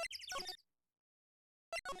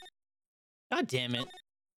 God damn it.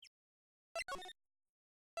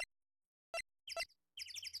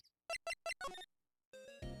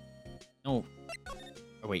 No.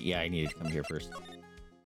 Oh, wait, yeah, I need to come here first.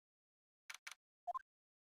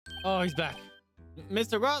 Oh, he's back.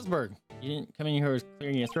 Mr. Rosberg, you didn't come in here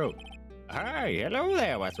clearing your throat. Hi, hello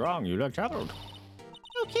there. What's wrong? You look troubled.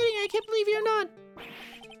 No kidding, I can't believe you're not.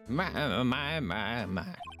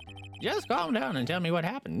 My. Just calm down and tell me what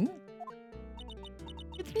happened.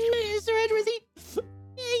 It's Mr. Edgeworthy.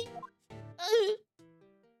 Hey.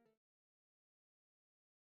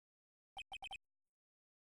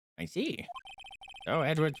 I see. So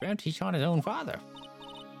Edward dreamt he shot his own father.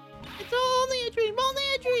 It's only a dream, only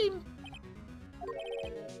a dream.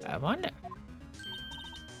 I wonder.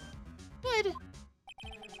 What?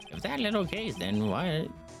 If that little case, then why...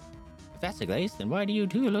 If that's the case, then why do you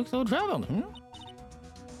two look so troubled,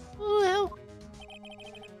 Well,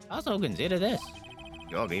 Also consider this.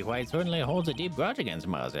 Yogi quite certainly holds a deep grudge against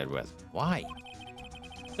Miles Edgeworth. Why?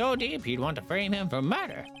 So deep he'd want to frame him for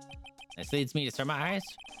murder. This leads me to surmise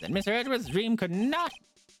that Mr. Edgeworth's dream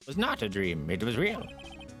was not a dream, it was real.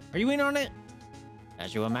 Are you in on it?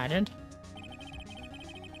 As you imagined.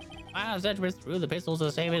 Miles Edgeworth threw the pistol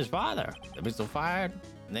to save his father. The pistol fired,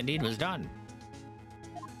 and the deed was done.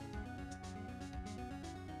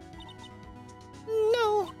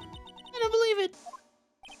 no. I don't believe it.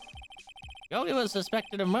 Yogi was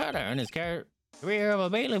suspected of murder, and his career of a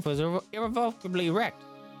bailiff was irrevocably wrecked.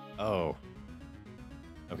 Oh.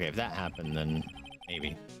 Okay, if that happened, then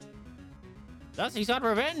maybe. Thus, he sought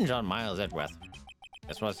revenge on Miles Edgeworth.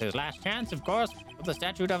 This was his last chance, of course, with the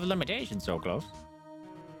statute of limitations so close.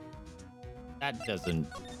 That doesn't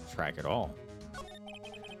track at all.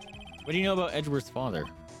 What do you know about Edgeworth's father?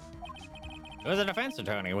 He was a defense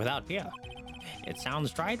attorney without peer. It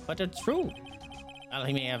sounds trite, but it's true. Well,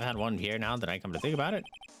 he may have had one peer now that I come to think about it.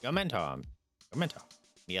 Your mentor,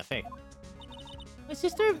 Mia Fey. My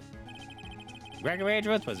sister? Gregory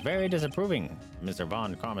Edgeworth was very disapproving of Mr.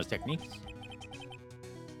 Von Karma's techniques.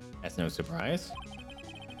 That's no surprise.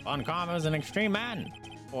 Von Karma is an extreme man.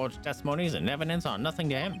 Forged testimonies and evidence are nothing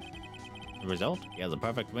to him. The result, he has a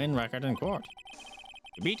perfect win record in court.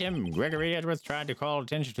 To beat him, Gregory Edwards tried to call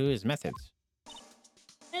attention to his methods.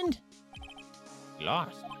 And He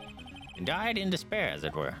lost, and died in despair, as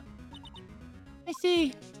it were. I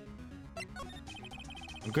see.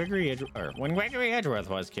 When Gregory Edgeworth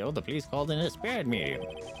was killed, the police called in a spirit medium.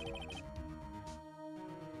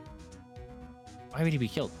 Why would he be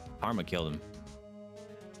killed? Karma killed him.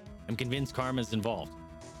 I'm convinced Karma's involved.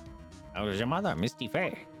 How was your mother, Misty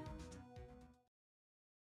Faye?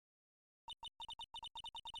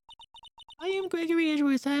 I am Gregory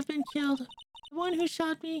Edwards. I have been killed. The one who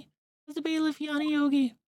shot me was the bailiff Yanni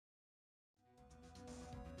Yogi.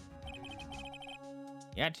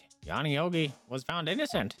 Yet, Yanni Yogi was found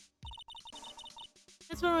innocent.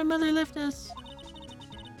 That's where my mother left us.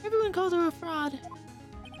 Everyone called her a fraud.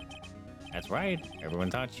 That's right.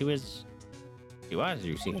 Everyone thought she was,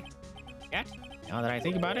 you see. Yet, now that I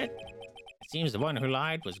think about it, it seems the one who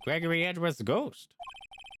lied was Gregory Edgeworth's ghost.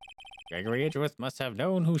 Gregory Edgeworth must have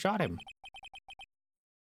known who shot him.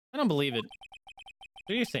 I don't believe it.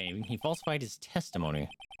 What are you saying? He falsified his testimony.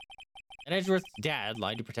 And Edgeworth's dad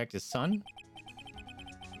lied to protect his son?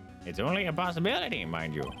 It's only a possibility,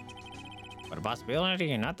 mind you. But a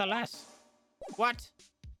possibility nonetheless. What?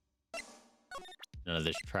 None of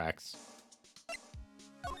this tracks.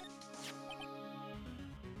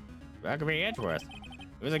 Gregory Edgeworth.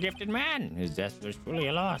 He was a gifted man. His death was truly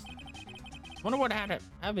a loss. Wonder what had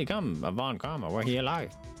become of Von Karma were he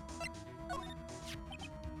alive.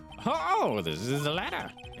 Oh, this is the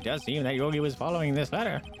letter. It does seem that Yogi was following this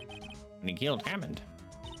letter when he killed Hammond.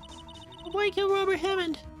 Why kill Robert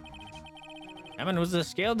Hammond? Hammond was a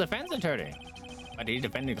skilled defense attorney, but he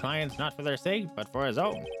defended clients not for their sake, but for his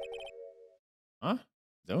own. Huh?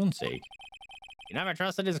 His own sake? He never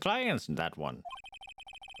trusted his clients, that one.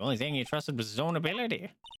 The only thing he trusted was his own ability.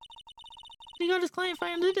 He got his client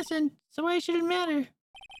found innocent, so why should it matter?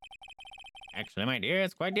 Actually, my dear,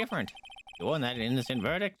 it's quite different. He won that innocent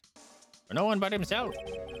verdict for no one but himself.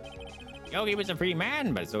 Yogi was a free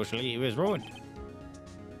man, but socially he was ruined.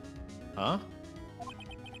 Huh?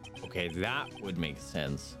 Okay, that would make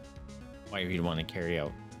sense. Why he'd want to carry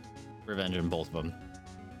out revenge on both of them.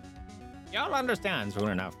 You'll understand soon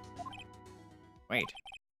enough. Wait,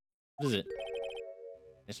 What is it?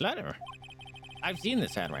 this letter. I've seen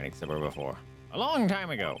this handwriting somewhere before. A long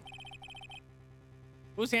time ago.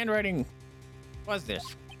 Whose handwriting was this?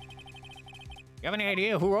 You have any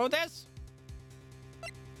idea who wrote this?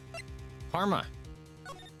 Karma.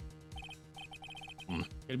 Could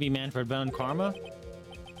it be Manfred von Karma?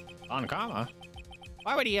 Von Karma?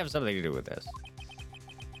 Why would he have something to do with this?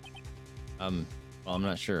 Well, I'm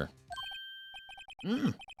not sure.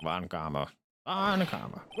 Von Karma. Von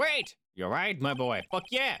Karma. Wait! You're right, my boy. Fuck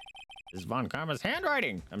yeah! This is Von Karma's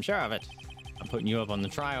handwriting. I'm sure of it. I'm putting you up on the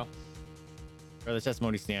trial. Or the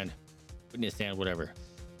testimony stand. Witness stand, whatever.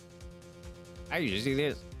 I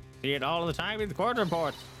usually see it all the time in the court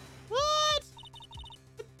reports. What?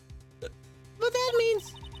 What that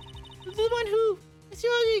means? The one who Mr.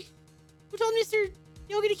 Yogi, who told Mr.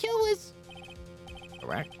 Yogi to kill was.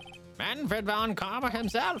 Correct. Manfred von Karma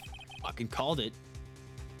himself. Fucking called it.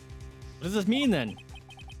 What does this mean then?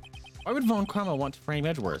 Why would Von Karma want to frame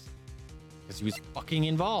Edgeworth? Because he was fucking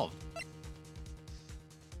involved.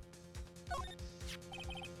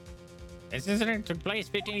 This incident took place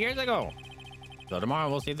 15 years ago. So tomorrow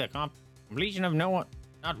we'll see the completion of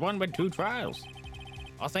not one but two trials.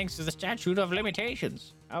 All thanks to the statute of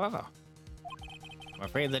limitations. However, I'm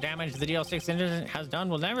afraid the damage the DL6 incident has done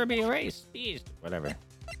will never be erased. Eased. Whatever.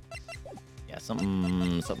 Yeah, something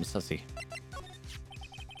sussy.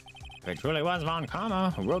 If it truly was Von Karma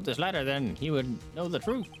who wrote this letter, then he would know the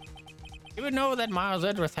truth. He would know that Miles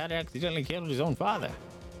Edgeworth had accidentally killed his own father.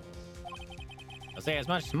 I'll say as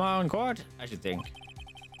much tomorrow in court, I should think.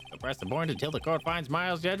 So press the point until the court finds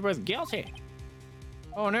Miles Edgeworth guilty.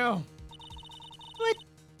 Oh no. What?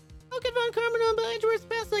 How could Von Karma know about Edgeworth's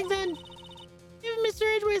past like then? Even Mr.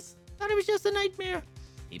 Edgeworth thought it was just a nightmare.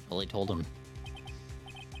 He fully told him.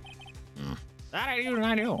 That I do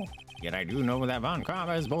not know. Yet I do know that Von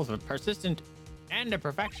Karma is both a persistent and a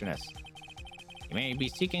perfectionist. He may be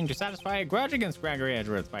seeking to satisfy a grudge against Gregory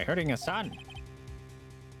Edgeworth by hurting his son.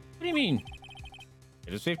 What do you mean?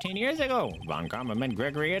 It was 15 years ago. Von Karma met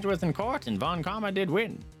Gregory Edgeworth in court, and Von Karma did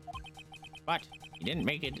win. But he didn't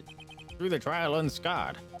make it through the trial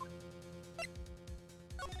unscarred.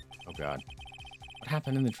 Oh god. What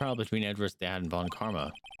happened in the trial between Edgeworth's dad and Von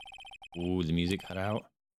Karma? Ooh, the music cut out.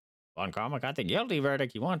 Von Karma got the guilty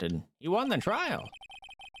verdict he wanted. He won the trial.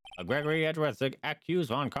 But Gregory Edgeworth accused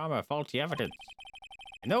Von Karma of faulty evidence.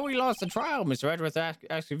 And though we lost the trial, Mr.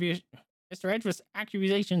 Edgeworth's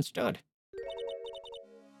accusation stood.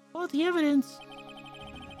 Oh, the evidence.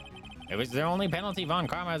 It was the only penalty Von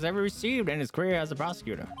Karma has ever received in his career as a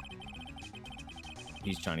prosecutor.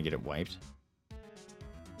 He's trying to get it wiped.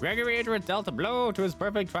 Gregory Edgeworth dealt a blow to his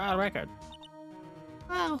perfect trial record.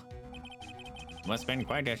 Wow. It must have been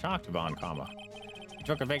quite a shock to Von Karma. He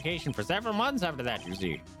took a vacation for several months after that, you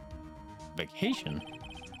see. Vacation?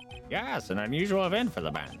 Yes, an unusual event for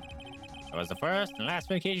the man. It was the first and last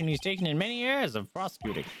vacation he's taken in many years of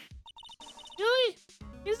prosecuting. Really?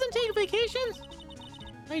 He doesn't take vacations?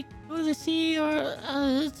 Like, go to the sea or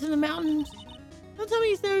to the mountains? Don't tell me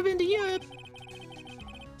he's never been to Europe.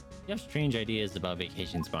 You have strange ideas about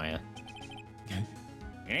vacations, Maya.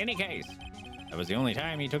 In any case, that was the only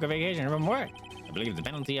time he took a vacation from work. I believe the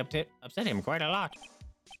penalty upset him quite a lot.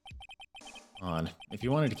 Odd. If he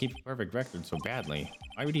wanted to keep a perfect record so badly,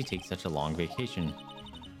 why would he take such a long vacation?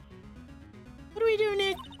 What do we do,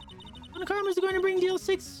 Nick? When Karma's going to bring Deal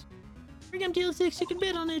 6. Bring up Deal 6, you can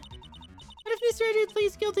bet on it. What if Mr. Edgeworth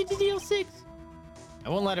pleads guilty to Deal 6? I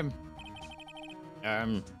won't let him.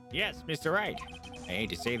 Yes, Mr. Wright. I hate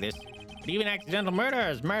to say this, but even accidental murder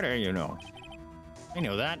is murder, you know. I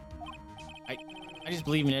know that. I just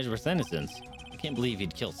believe in Edgeworth's innocence. I can't believe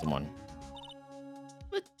he'd kill someone.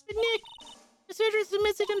 But Nick, Mr. Edgeworth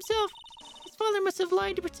admits it himself. His father must have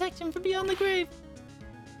lied to protect him from beyond the grave.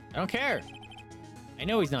 I don't care. I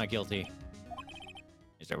know he's not guilty.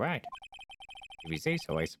 Mr. Wright. If you say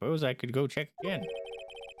so, I suppose I could go check again.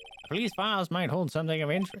 The police files might hold something of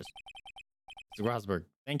interest. Mr. Rosberg,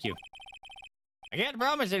 thank you. I can't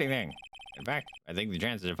promise anything. In fact, I think the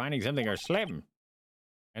chances of finding something are slim.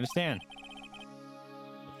 I understand.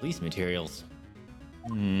 The police materials.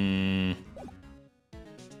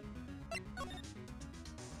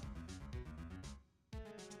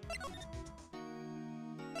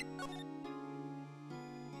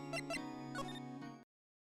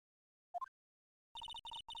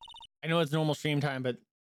 I know it's normal stream time, but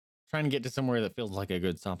trying to get to somewhere that feels like a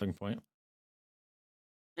good stopping point.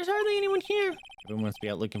 There's hardly anyone here. Everyone must be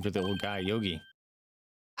out looking for the old guy, Yogi.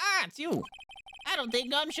 Ah, it's you. I don't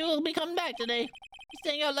think Gumshoe will be coming back today. He's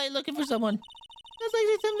staying out late looking for someone. Feels like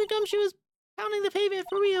there's something Gumshoe was pounding the pavement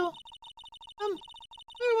for real. We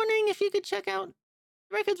were wondering if you could check out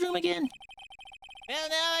the records room again. Well,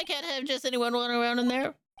 now I can't have just anyone running around in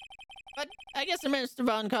there. But I guess the Mr.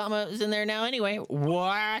 Von Karma is in there now anyway.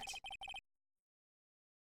 What?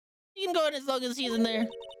 You can go in as long as he's in there.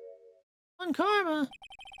 Von Karma?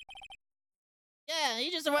 Yeah, he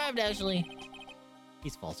just arrived actually.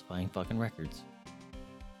 He's falsifying fucking records.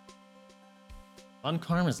 Von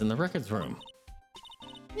Karma's in the records room.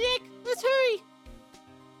 Nick, let's hurry!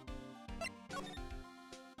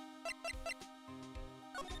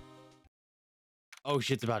 Oh,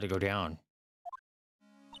 shit's about to go down.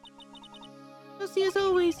 Dusty as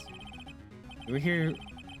always. We were here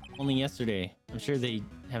only yesterday. I'm sure they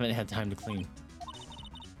haven't had time to clean.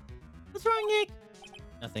 What's wrong, Nick?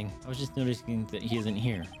 Nothing. I was just noticing that he isn't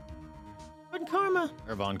here. Von Karma.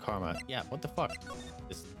 Or Von Karma. Yeah, what the fuck?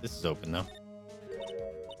 This is open though.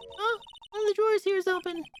 Oh, one of the drawers here is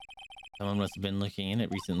open. Someone must have been looking in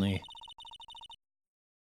it recently.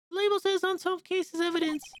 The label says unsolved cases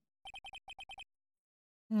evidence.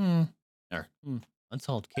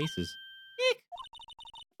 Unsolved cases. Nick!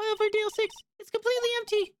 File for Deal 6. It's completely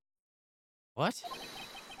empty. What?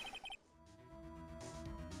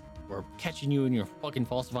 We're catching you in your fucking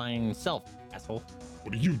falsifying self, asshole.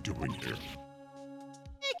 What are you doing here?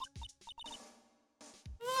 Nick!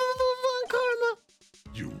 Von Karma!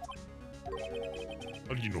 You.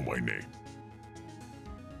 How do you know my name?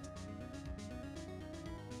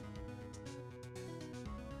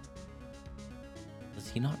 Does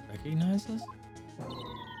he not recognize us?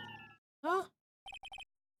 Huh?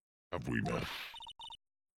 Have we met?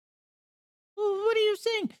 What are you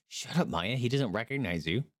saying? Shut up, Maya. He doesn't recognize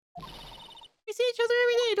you. We see each other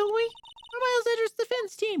every day, don't we? We're Miles Edgeworth's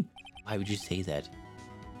defense team. Why would you say that?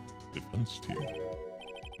 Defense team.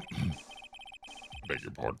 Beg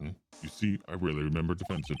your pardon. You see, I rarely remember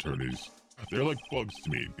defense attorneys. They're like bugs to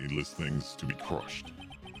me, needless things to be crushed.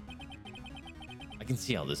 I can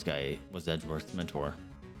see how this guy was Edgeworth's mentor.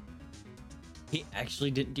 He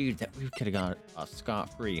actually didn't do that. We could have got off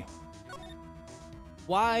scot-free.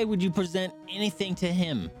 Why would you present anything to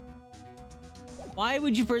him? Why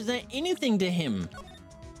would you present anything to him?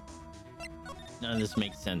 None of this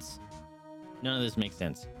makes sense. None of this makes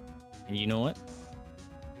sense. And you know what?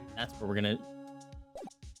 That's where we're gonna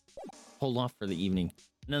hold off for the evening.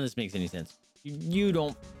 None of this makes any sense. You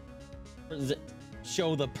don't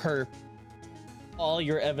show the perp all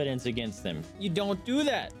your evidence against them. You don't do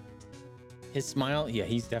that. His smile, yeah,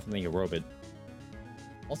 he's definitely a robot.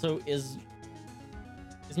 Also, is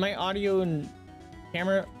my audio and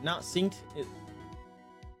camera not synced?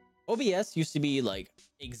 OBS used to be like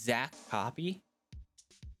exact copy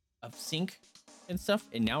of sync and stuff,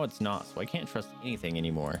 and now it's not, so I can't trust anything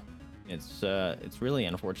anymore. It's really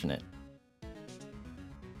unfortunate.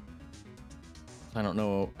 I don't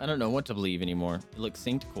know what to believe anymore. It looks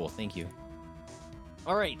synced. Cool, thank you.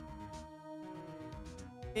 All right.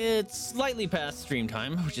 It's slightly past stream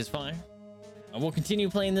time, which is fine. We'll continue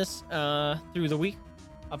playing this through the week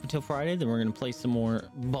up until Friday. Then we're gonna play some more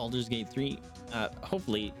Baldur's Gate 3.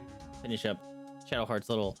 Hopefully finish up Shadowheart's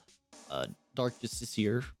little Dark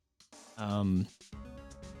Justiciar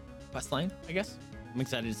questline, I guess. I'm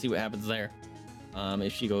excited to see what happens there.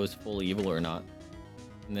 If she goes full evil or not.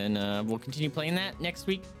 And then we'll continue playing that next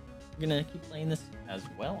week. We're gonna keep playing this as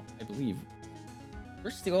well, I believe.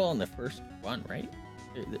 We're still on the first run, right?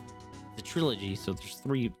 The trilogy, so there's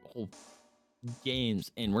 3 whole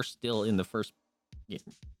games, and we're still in the first game.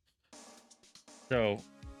 So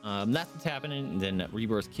that's what's happening. And then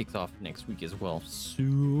Rebirth kicks off next week as well.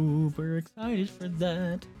 Super excited for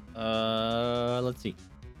that. Let's see.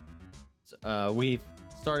 So, we've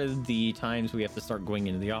started the times we have to start going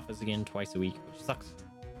into the office again twice a week, which sucks.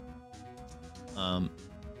 And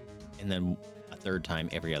then a 3rd time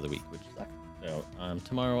every other week, which sucks. So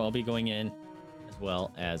tomorrow I'll be going in as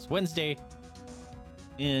well as Wednesday,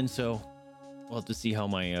 and so we'll have to see how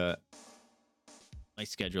my my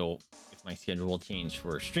schedule, if my schedule will change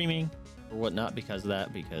for streaming or whatnot because of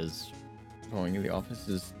that, because going to the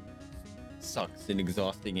office sucks and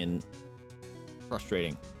exhausting and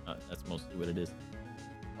frustrating. That's mostly what it is.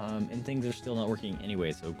 And things are still not working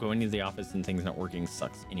anyway, so going to the office and things not working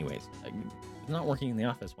sucks anyways. Like, if it's not working in the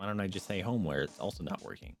office, why don't I just stay home where it's also not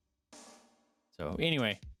working? So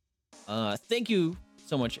anyway, thank you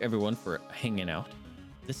so much everyone for hanging out.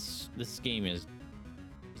 This game is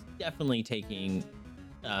definitely taking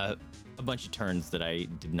a bunch of turns that I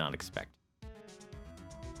did not expect.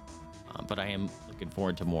 But I am looking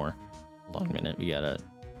forward to more. Hold on a minute, we gotta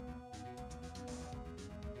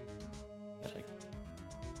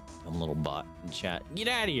some little bot in chat. Get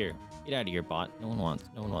out of here! Get out of here, bot. No one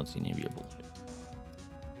wants any of your bullshit.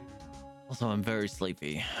 Also, I'm very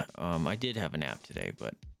sleepy. I did have a nap today,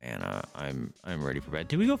 but man, I'm ready for bed.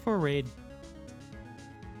 Did we go for a raid?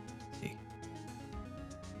 Let's see.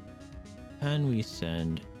 Can we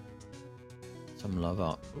send some love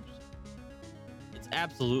out? Oops. It's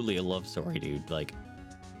absolutely a love story, dude. Like,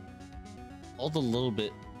 all the little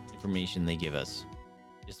bit information they give us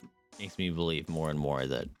just makes me believe more and more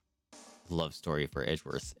that the love story for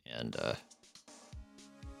Edgeworth and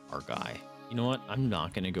our guy. You know what? I'm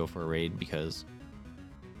not gonna go for a raid because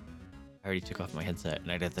I already took off my headset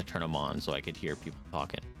and I'd have to turn them on so I could hear people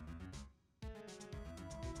talking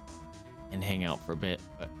and hang out for a bit,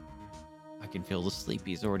 but I can feel the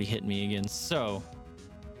sleepy's already hitting me again. So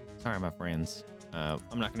sorry, my friends.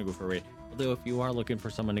 I'm not gonna go for a raid. Although if you are looking for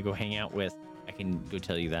someone to go hang out with, I can go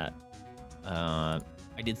tell you that. I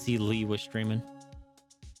did see Lee was streaming.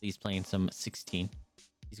 Lee's playing some 16.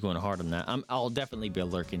 He's going hard on that. I'll definitely be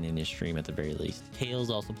lurking in his stream at the very least. Kale's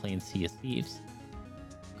also playing Sea of Thieves.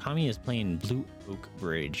 Kami is playing Blue Oak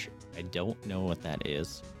Bridge. I don't know what that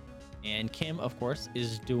is. And Kim, of course,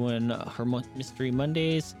 is doing her Mystery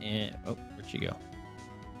Mondays. And oh, where'd she go?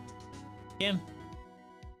 Kim.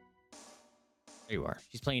 There you are.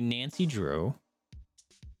 She's playing Nancy Drew.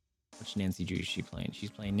 Which Nancy Drew is she playing? She's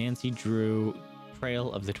playing Nancy Drew,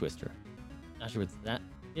 Trail of the Twister. Not sure what that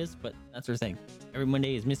is, but that's her thing. Every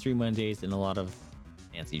Monday is Mystery Mondays and a lot of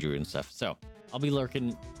Nancy Drew and stuff. So I'll be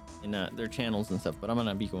lurking in their channels and stuff, but I'm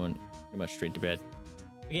gonna be going pretty much straight to bed.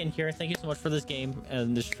 Again, Kira, thank you so much for this game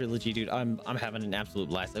and this trilogy, dude. I'm having an absolute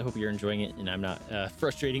blast. I hope you're enjoying it and I'm not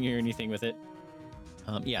frustrating you or anything with it.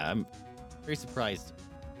 Yeah, I'm very surprised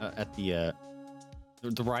at the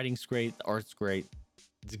writing's great, the art's great,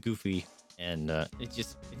 it's goofy, and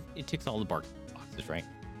it ticks all the boxes, right?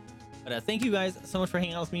 But thank you guys so much for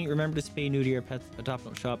hanging out with me. Remember to spay new to your pets, adopt,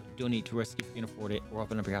 don't shop, donate to rescue if you can afford it, or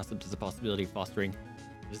open up your house up to the possibility of fostering.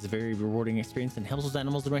 This is a very rewarding experience and helps those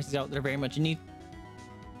animals and races out that are very much in need.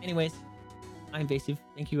 Anyways, I'm Vaesive.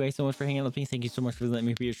 Thank you guys so much for hanging out with me. Thank you so much for letting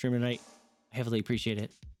me be your streamer tonight. I heavily appreciate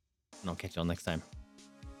it. And I'll catch y'all next time.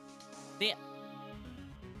 See ya.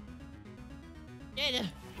 Gator.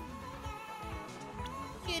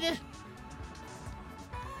 Gator.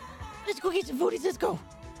 Let's go get some foodies. Let's go.